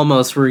 or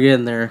almost, we're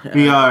getting there.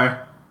 We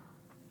are.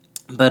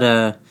 But,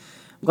 I'm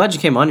glad you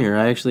came on here.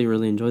 I actually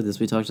really enjoyed this.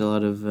 We talked a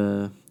lot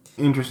of,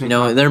 interesting.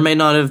 There may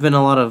not have been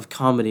a lot of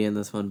comedy in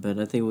this one, but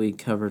I think we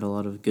covered a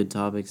lot of good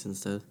topics and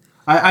stuff.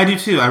 I do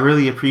too. I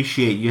really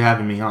appreciate you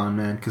having me on,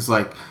 man, because,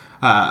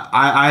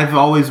 I've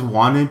always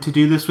wanted to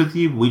do this with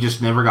you. We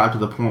just never got to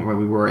the point where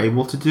we were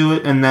able to do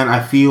it. And then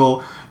I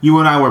feel you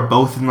and I were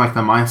both in, the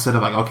mindset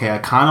of, okay, I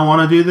kind of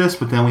want to do this,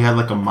 but then we had,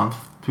 a month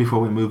before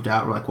we moved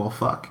out. We're like, well,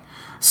 fuck.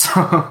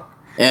 So...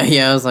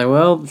 Yeah, I was like,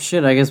 well,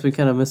 shit, I guess we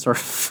kind of missed our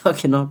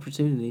fucking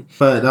opportunity.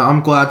 But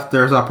I'm glad that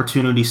there's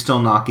opportunity still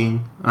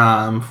knocking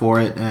for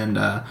it, and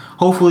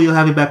hopefully you'll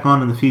have me back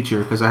on in the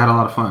future, because I had a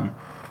lot of fun.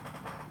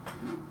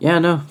 Yeah,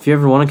 no, if you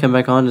ever want to come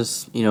back on,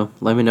 just,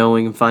 let me know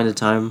when we can find a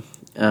time.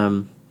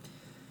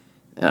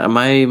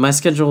 My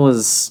schedule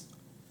is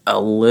a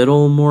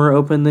little more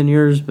open than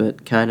yours,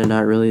 but kind of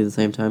not really at the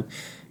same time.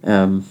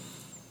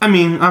 I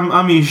mean,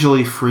 I'm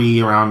usually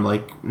free around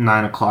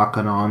 9 o'clock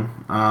and on.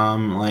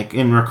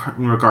 In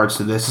regards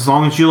to this, as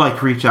long as you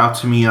reach out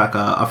to me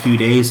a few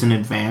days in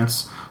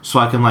advance, so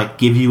I can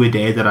give you a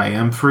day that I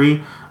am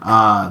free.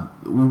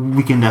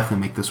 We can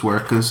definitely make this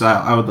work, because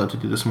I would love to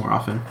do this more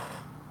often.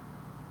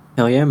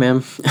 Hell yeah,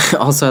 man.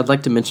 Also, I'd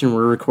like to mention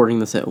we're recording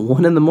this at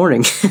 1 in the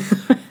morning.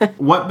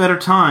 What better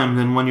time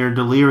than when you're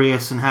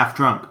delirious and half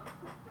drunk?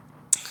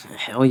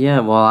 Hell yeah.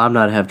 Well, I'm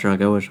not half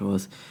drunk. I wish I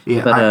was.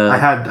 Yeah, but, I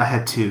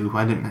had two.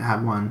 I didn't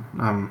have one.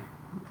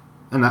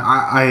 And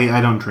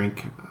I don't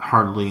drink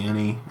hardly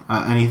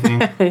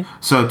anything.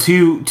 So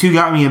two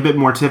got me a bit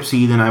more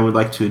tipsy than I would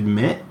like to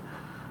admit.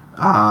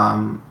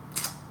 And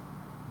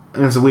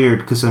it's weird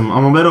because I'm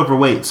a bit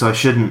overweight, so I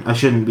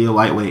shouldn't be a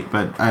lightweight,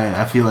 but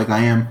I feel like I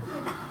am.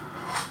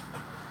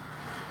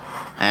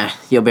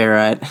 You'll be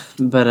alright.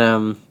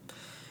 But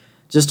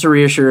just to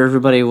reassure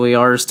everybody, we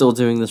are still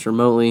doing this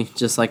remotely,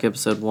 just like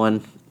episode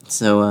 1.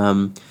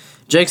 So,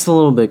 Jake's a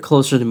little bit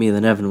closer to me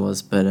than Evan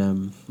was, but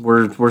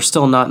we're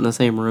still not in the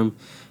same room.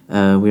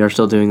 We are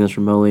still doing this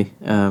remotely,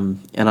 and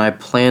I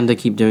plan to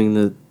keep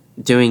doing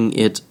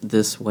it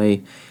this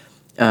way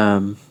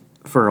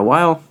for a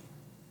while.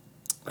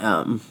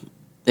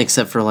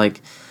 Except for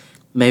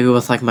maybe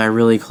with my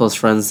really close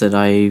friends that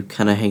I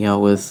kind of hang out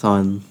with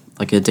on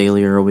a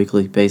daily or a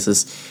weekly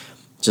basis.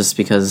 Just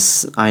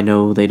because I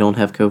know they don't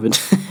have COVID.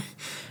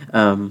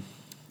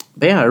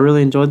 But yeah, I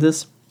really enjoyed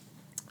this.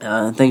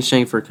 Thanks,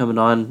 Shane, for coming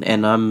on.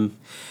 And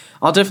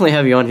I'll definitely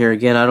have you on here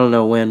again. I don't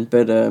know when,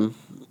 but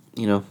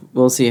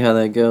we'll see how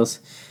that goes.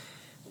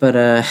 But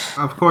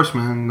of course,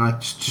 man.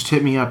 Just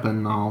hit me up,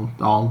 and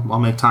I'll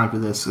make time for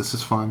this. This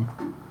is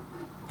fun.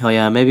 Hell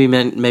yeah, maybe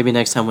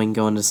next time we can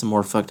go into some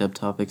more fucked up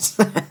topics.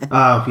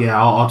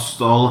 Yeah, I'll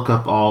look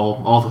up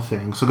all the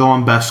things. So go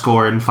on Best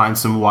Score and find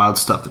some wild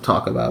stuff to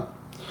talk about.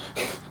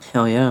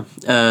 Hell yeah.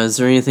 Is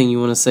there anything you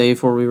want to say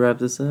before we wrap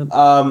this up?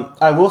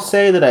 I will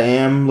say that I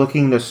am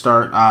looking to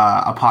start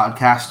a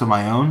podcast of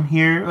my own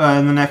here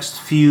in the next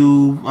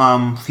few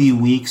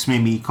weeks,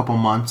 maybe a couple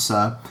months.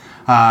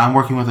 I'm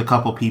working with a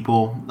couple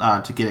people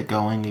to get it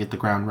going, to get the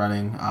ground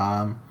running.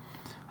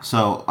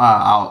 So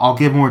I'll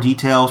give more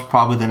details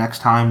probably the next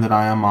time that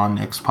I am on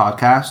Nick's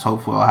podcast.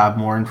 Hopefully I'll have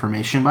more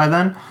information by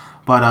then.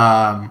 But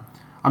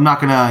I'm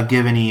not going to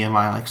give any of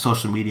my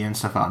social media and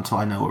stuff out until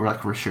I know we're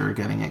for sure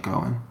getting it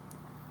going.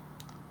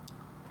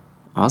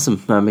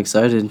 Awesome. I'm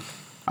excited.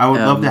 I would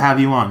love to have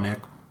you on, Nick.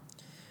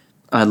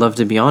 I'd love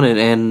to be on it,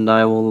 and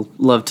I will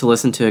love to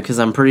listen to it because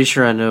I'm pretty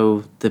sure I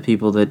know the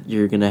people that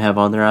you're gonna have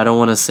on there. I don't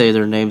want to say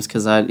their names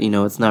because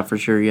it's not for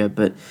sure yet.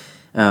 But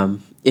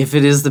if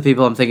it is the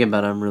people I'm thinking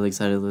about, I'm really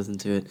excited to listen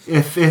to it.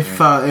 If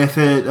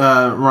it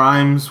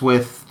rhymes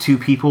with two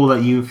people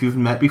that you've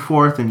met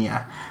before, then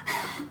yeah.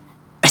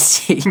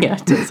 Yeah,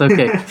 it does.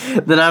 Okay,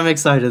 then I'm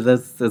excited.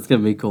 That's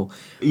gonna be cool.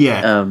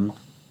 Yeah.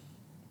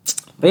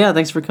 But yeah,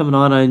 thanks for coming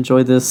on. I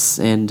enjoyed this,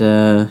 and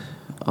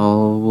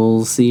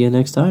we'll see you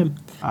next time.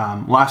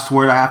 Last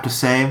word I have to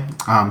say,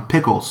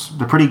 pickles.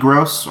 They're pretty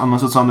gross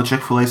unless it's on the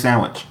Chick-fil-A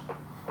sandwich.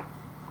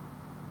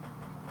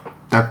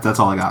 That's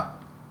all I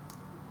got.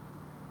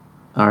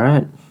 All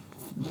right.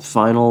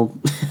 Final.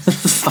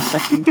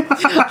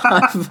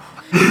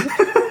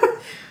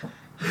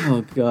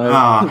 Oh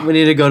God. We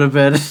need to go to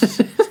bed.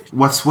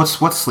 What's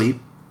sleep?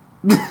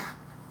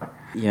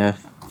 Yeah.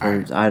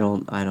 I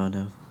don't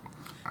know.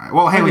 Right,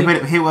 well, hey, we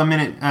hit 1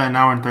 minute, an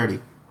hour and 30.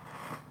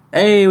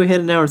 Hey, we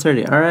hit an hour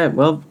 30. All right.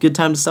 Well, good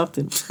time to stop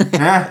then.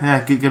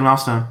 yeah, good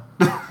milestone.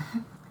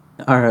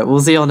 All right. We'll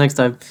see y'all next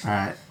time. All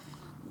right.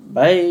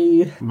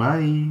 Bye.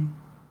 Bye.